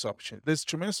tremendous opportunity. There's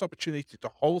tremendous opportunity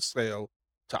to wholesale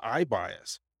to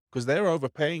iBuyers because they're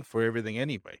overpaying for everything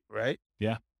anyway, right?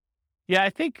 Yeah. Yeah, I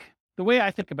think the way I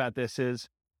think about this is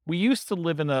we used to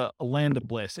live in a land of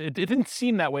bliss. It didn't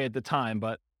seem that way at the time,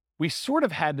 but we sort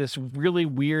of had this really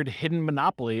weird hidden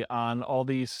monopoly on all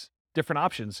these different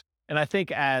options. And I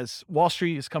think as Wall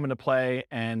Street is coming to play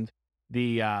and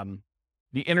the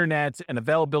the internet and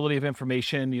availability of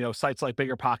information, sites like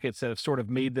BiggerPockets that have sort of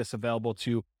made this available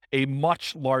to a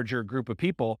much larger group of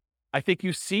people, I think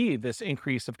you see this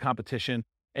increase of competition,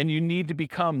 and you need to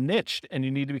become niched, and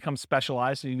you need to become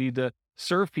specialized, and you need to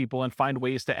serve people and find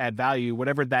ways to add value,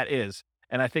 whatever that is.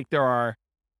 And I think there are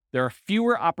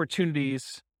fewer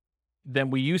opportunities than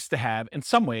we used to have in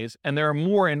some ways, and there are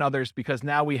more in others because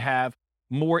now we have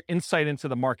more insight into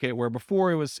the market, where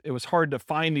before it was hard to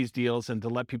find these deals and to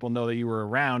let people know that you were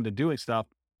around and doing stuff.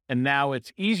 And now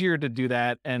it's easier to do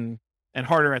that and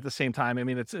harder at the same time. I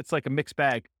mean, it's like a mixed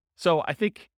bag. So I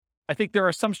think there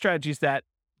are some strategies that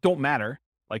don't matter,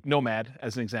 like Nomad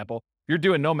as an example. If you're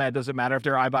doing Nomad, does it matter if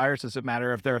there are iBuyers? Does it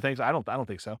matter if there are things? I don't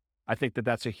think so. I think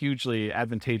that's a hugely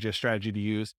advantageous strategy to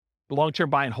use. The long-term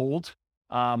buy and hold,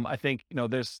 I think,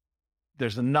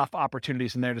 there's enough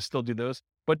opportunities in there to still do those.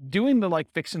 But doing the like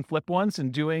fix and flip ones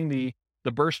and doing the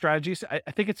burst strategies,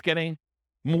 I think it's getting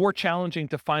more challenging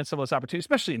to find some of those opportunities,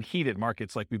 especially in heated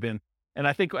markets like we've been. And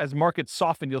I think as markets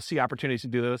soften, you'll see opportunities to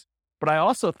do those. But I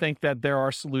also think that there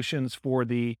are solutions for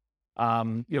the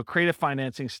creative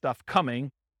financing stuff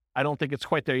coming. I don't think it's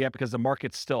quite there yet because the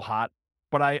market's still hot.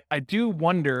 But I do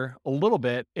wonder a little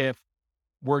bit if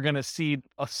we're going to see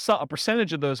a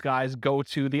percentage of those guys go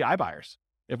to the iBuyers.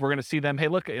 If we're going to see them, hey,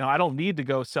 look, I don't need to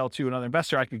go sell to another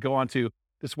investor. I could go onto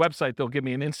this website. They'll give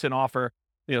me an instant offer,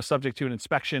 subject to an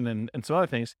inspection and some other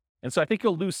things. And so I think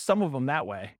you'll lose some of them that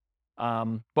way,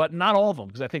 but not all of them,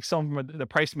 because I think some of them, the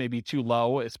price may be too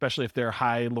low, especially if they're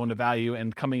high loan to value,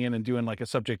 and coming in and doing like a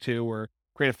subject to or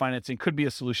creative financing could be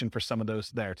a solution for some of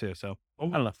those there too. So I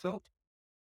don't know.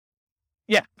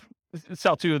 Yeah.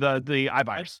 Sell to the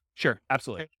iBuyers. Sure.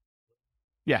 Absolutely.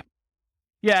 Yeah.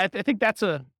 Yeah. I think that's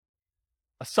a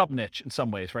sub niche in some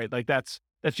ways, right? Like that's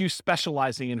you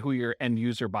specializing in who your end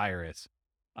user buyer is.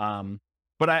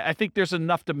 But I think there's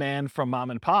enough demand from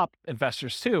mom and pop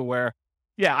investors too, where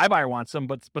iBuyer wants them,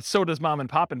 but so does mom and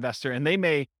pop investor. And they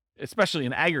may, especially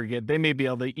in aggregate, they may be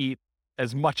able to eat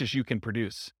as much as you can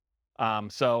produce.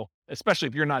 So especially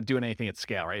if you're not doing anything at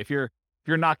scale, right? If you're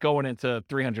not going into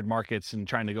 300 markets and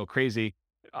trying to go crazy,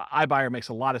 iBuyer makes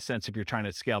a lot of sense if you're trying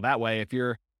to scale that way. If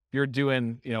you're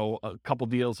doing, a couple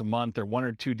deals a month or one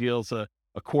or two deals a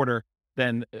quarter,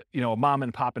 then, a mom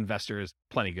and pop investor is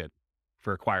plenty good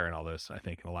for acquiring all those, I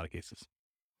think, in a lot of cases.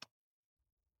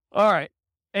 All right.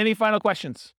 Any final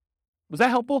questions? Was that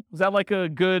helpful? Was that like a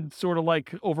good sort of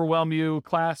like overwhelm you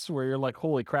class where you're like,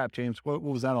 holy crap, James, what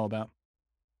was that all about?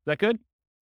 Is that good?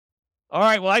 All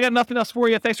right. Well, I got nothing else for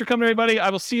you. Thanks for coming, everybody. I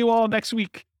will see you all next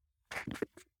week.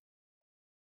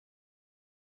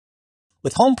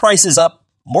 With home prices up,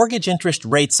 mortgage interest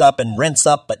rates up, and rents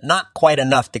up, but not quite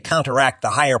enough to counteract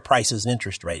the higher prices and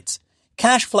interest rates,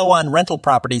 cash flow on rental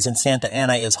properties in Santa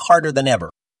Ana is harder than ever.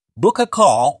 Book a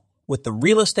call with the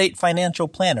Real Estate Financial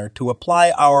Planner to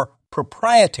apply our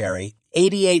proprietary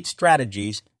 88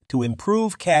 strategies to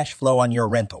improve cash flow on your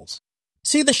rentals.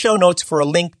 See the show notes for a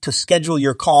link to schedule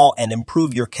your call and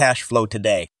improve your cash flow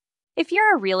today. If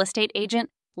you're a real estate agent,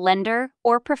 lender,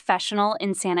 or professional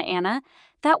in Santa Ana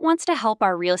that wants to help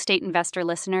our real estate investor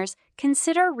listeners,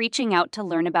 consider reaching out to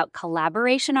learn about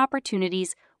collaboration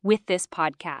opportunities with this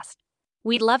podcast.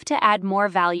 We'd love to add more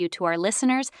value to our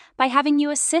listeners by having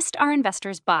you assist our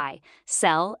investors buy,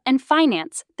 sell, and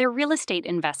finance their real estate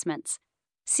investments.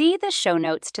 See the show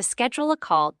notes to schedule a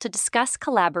call to discuss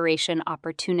collaboration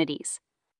opportunities.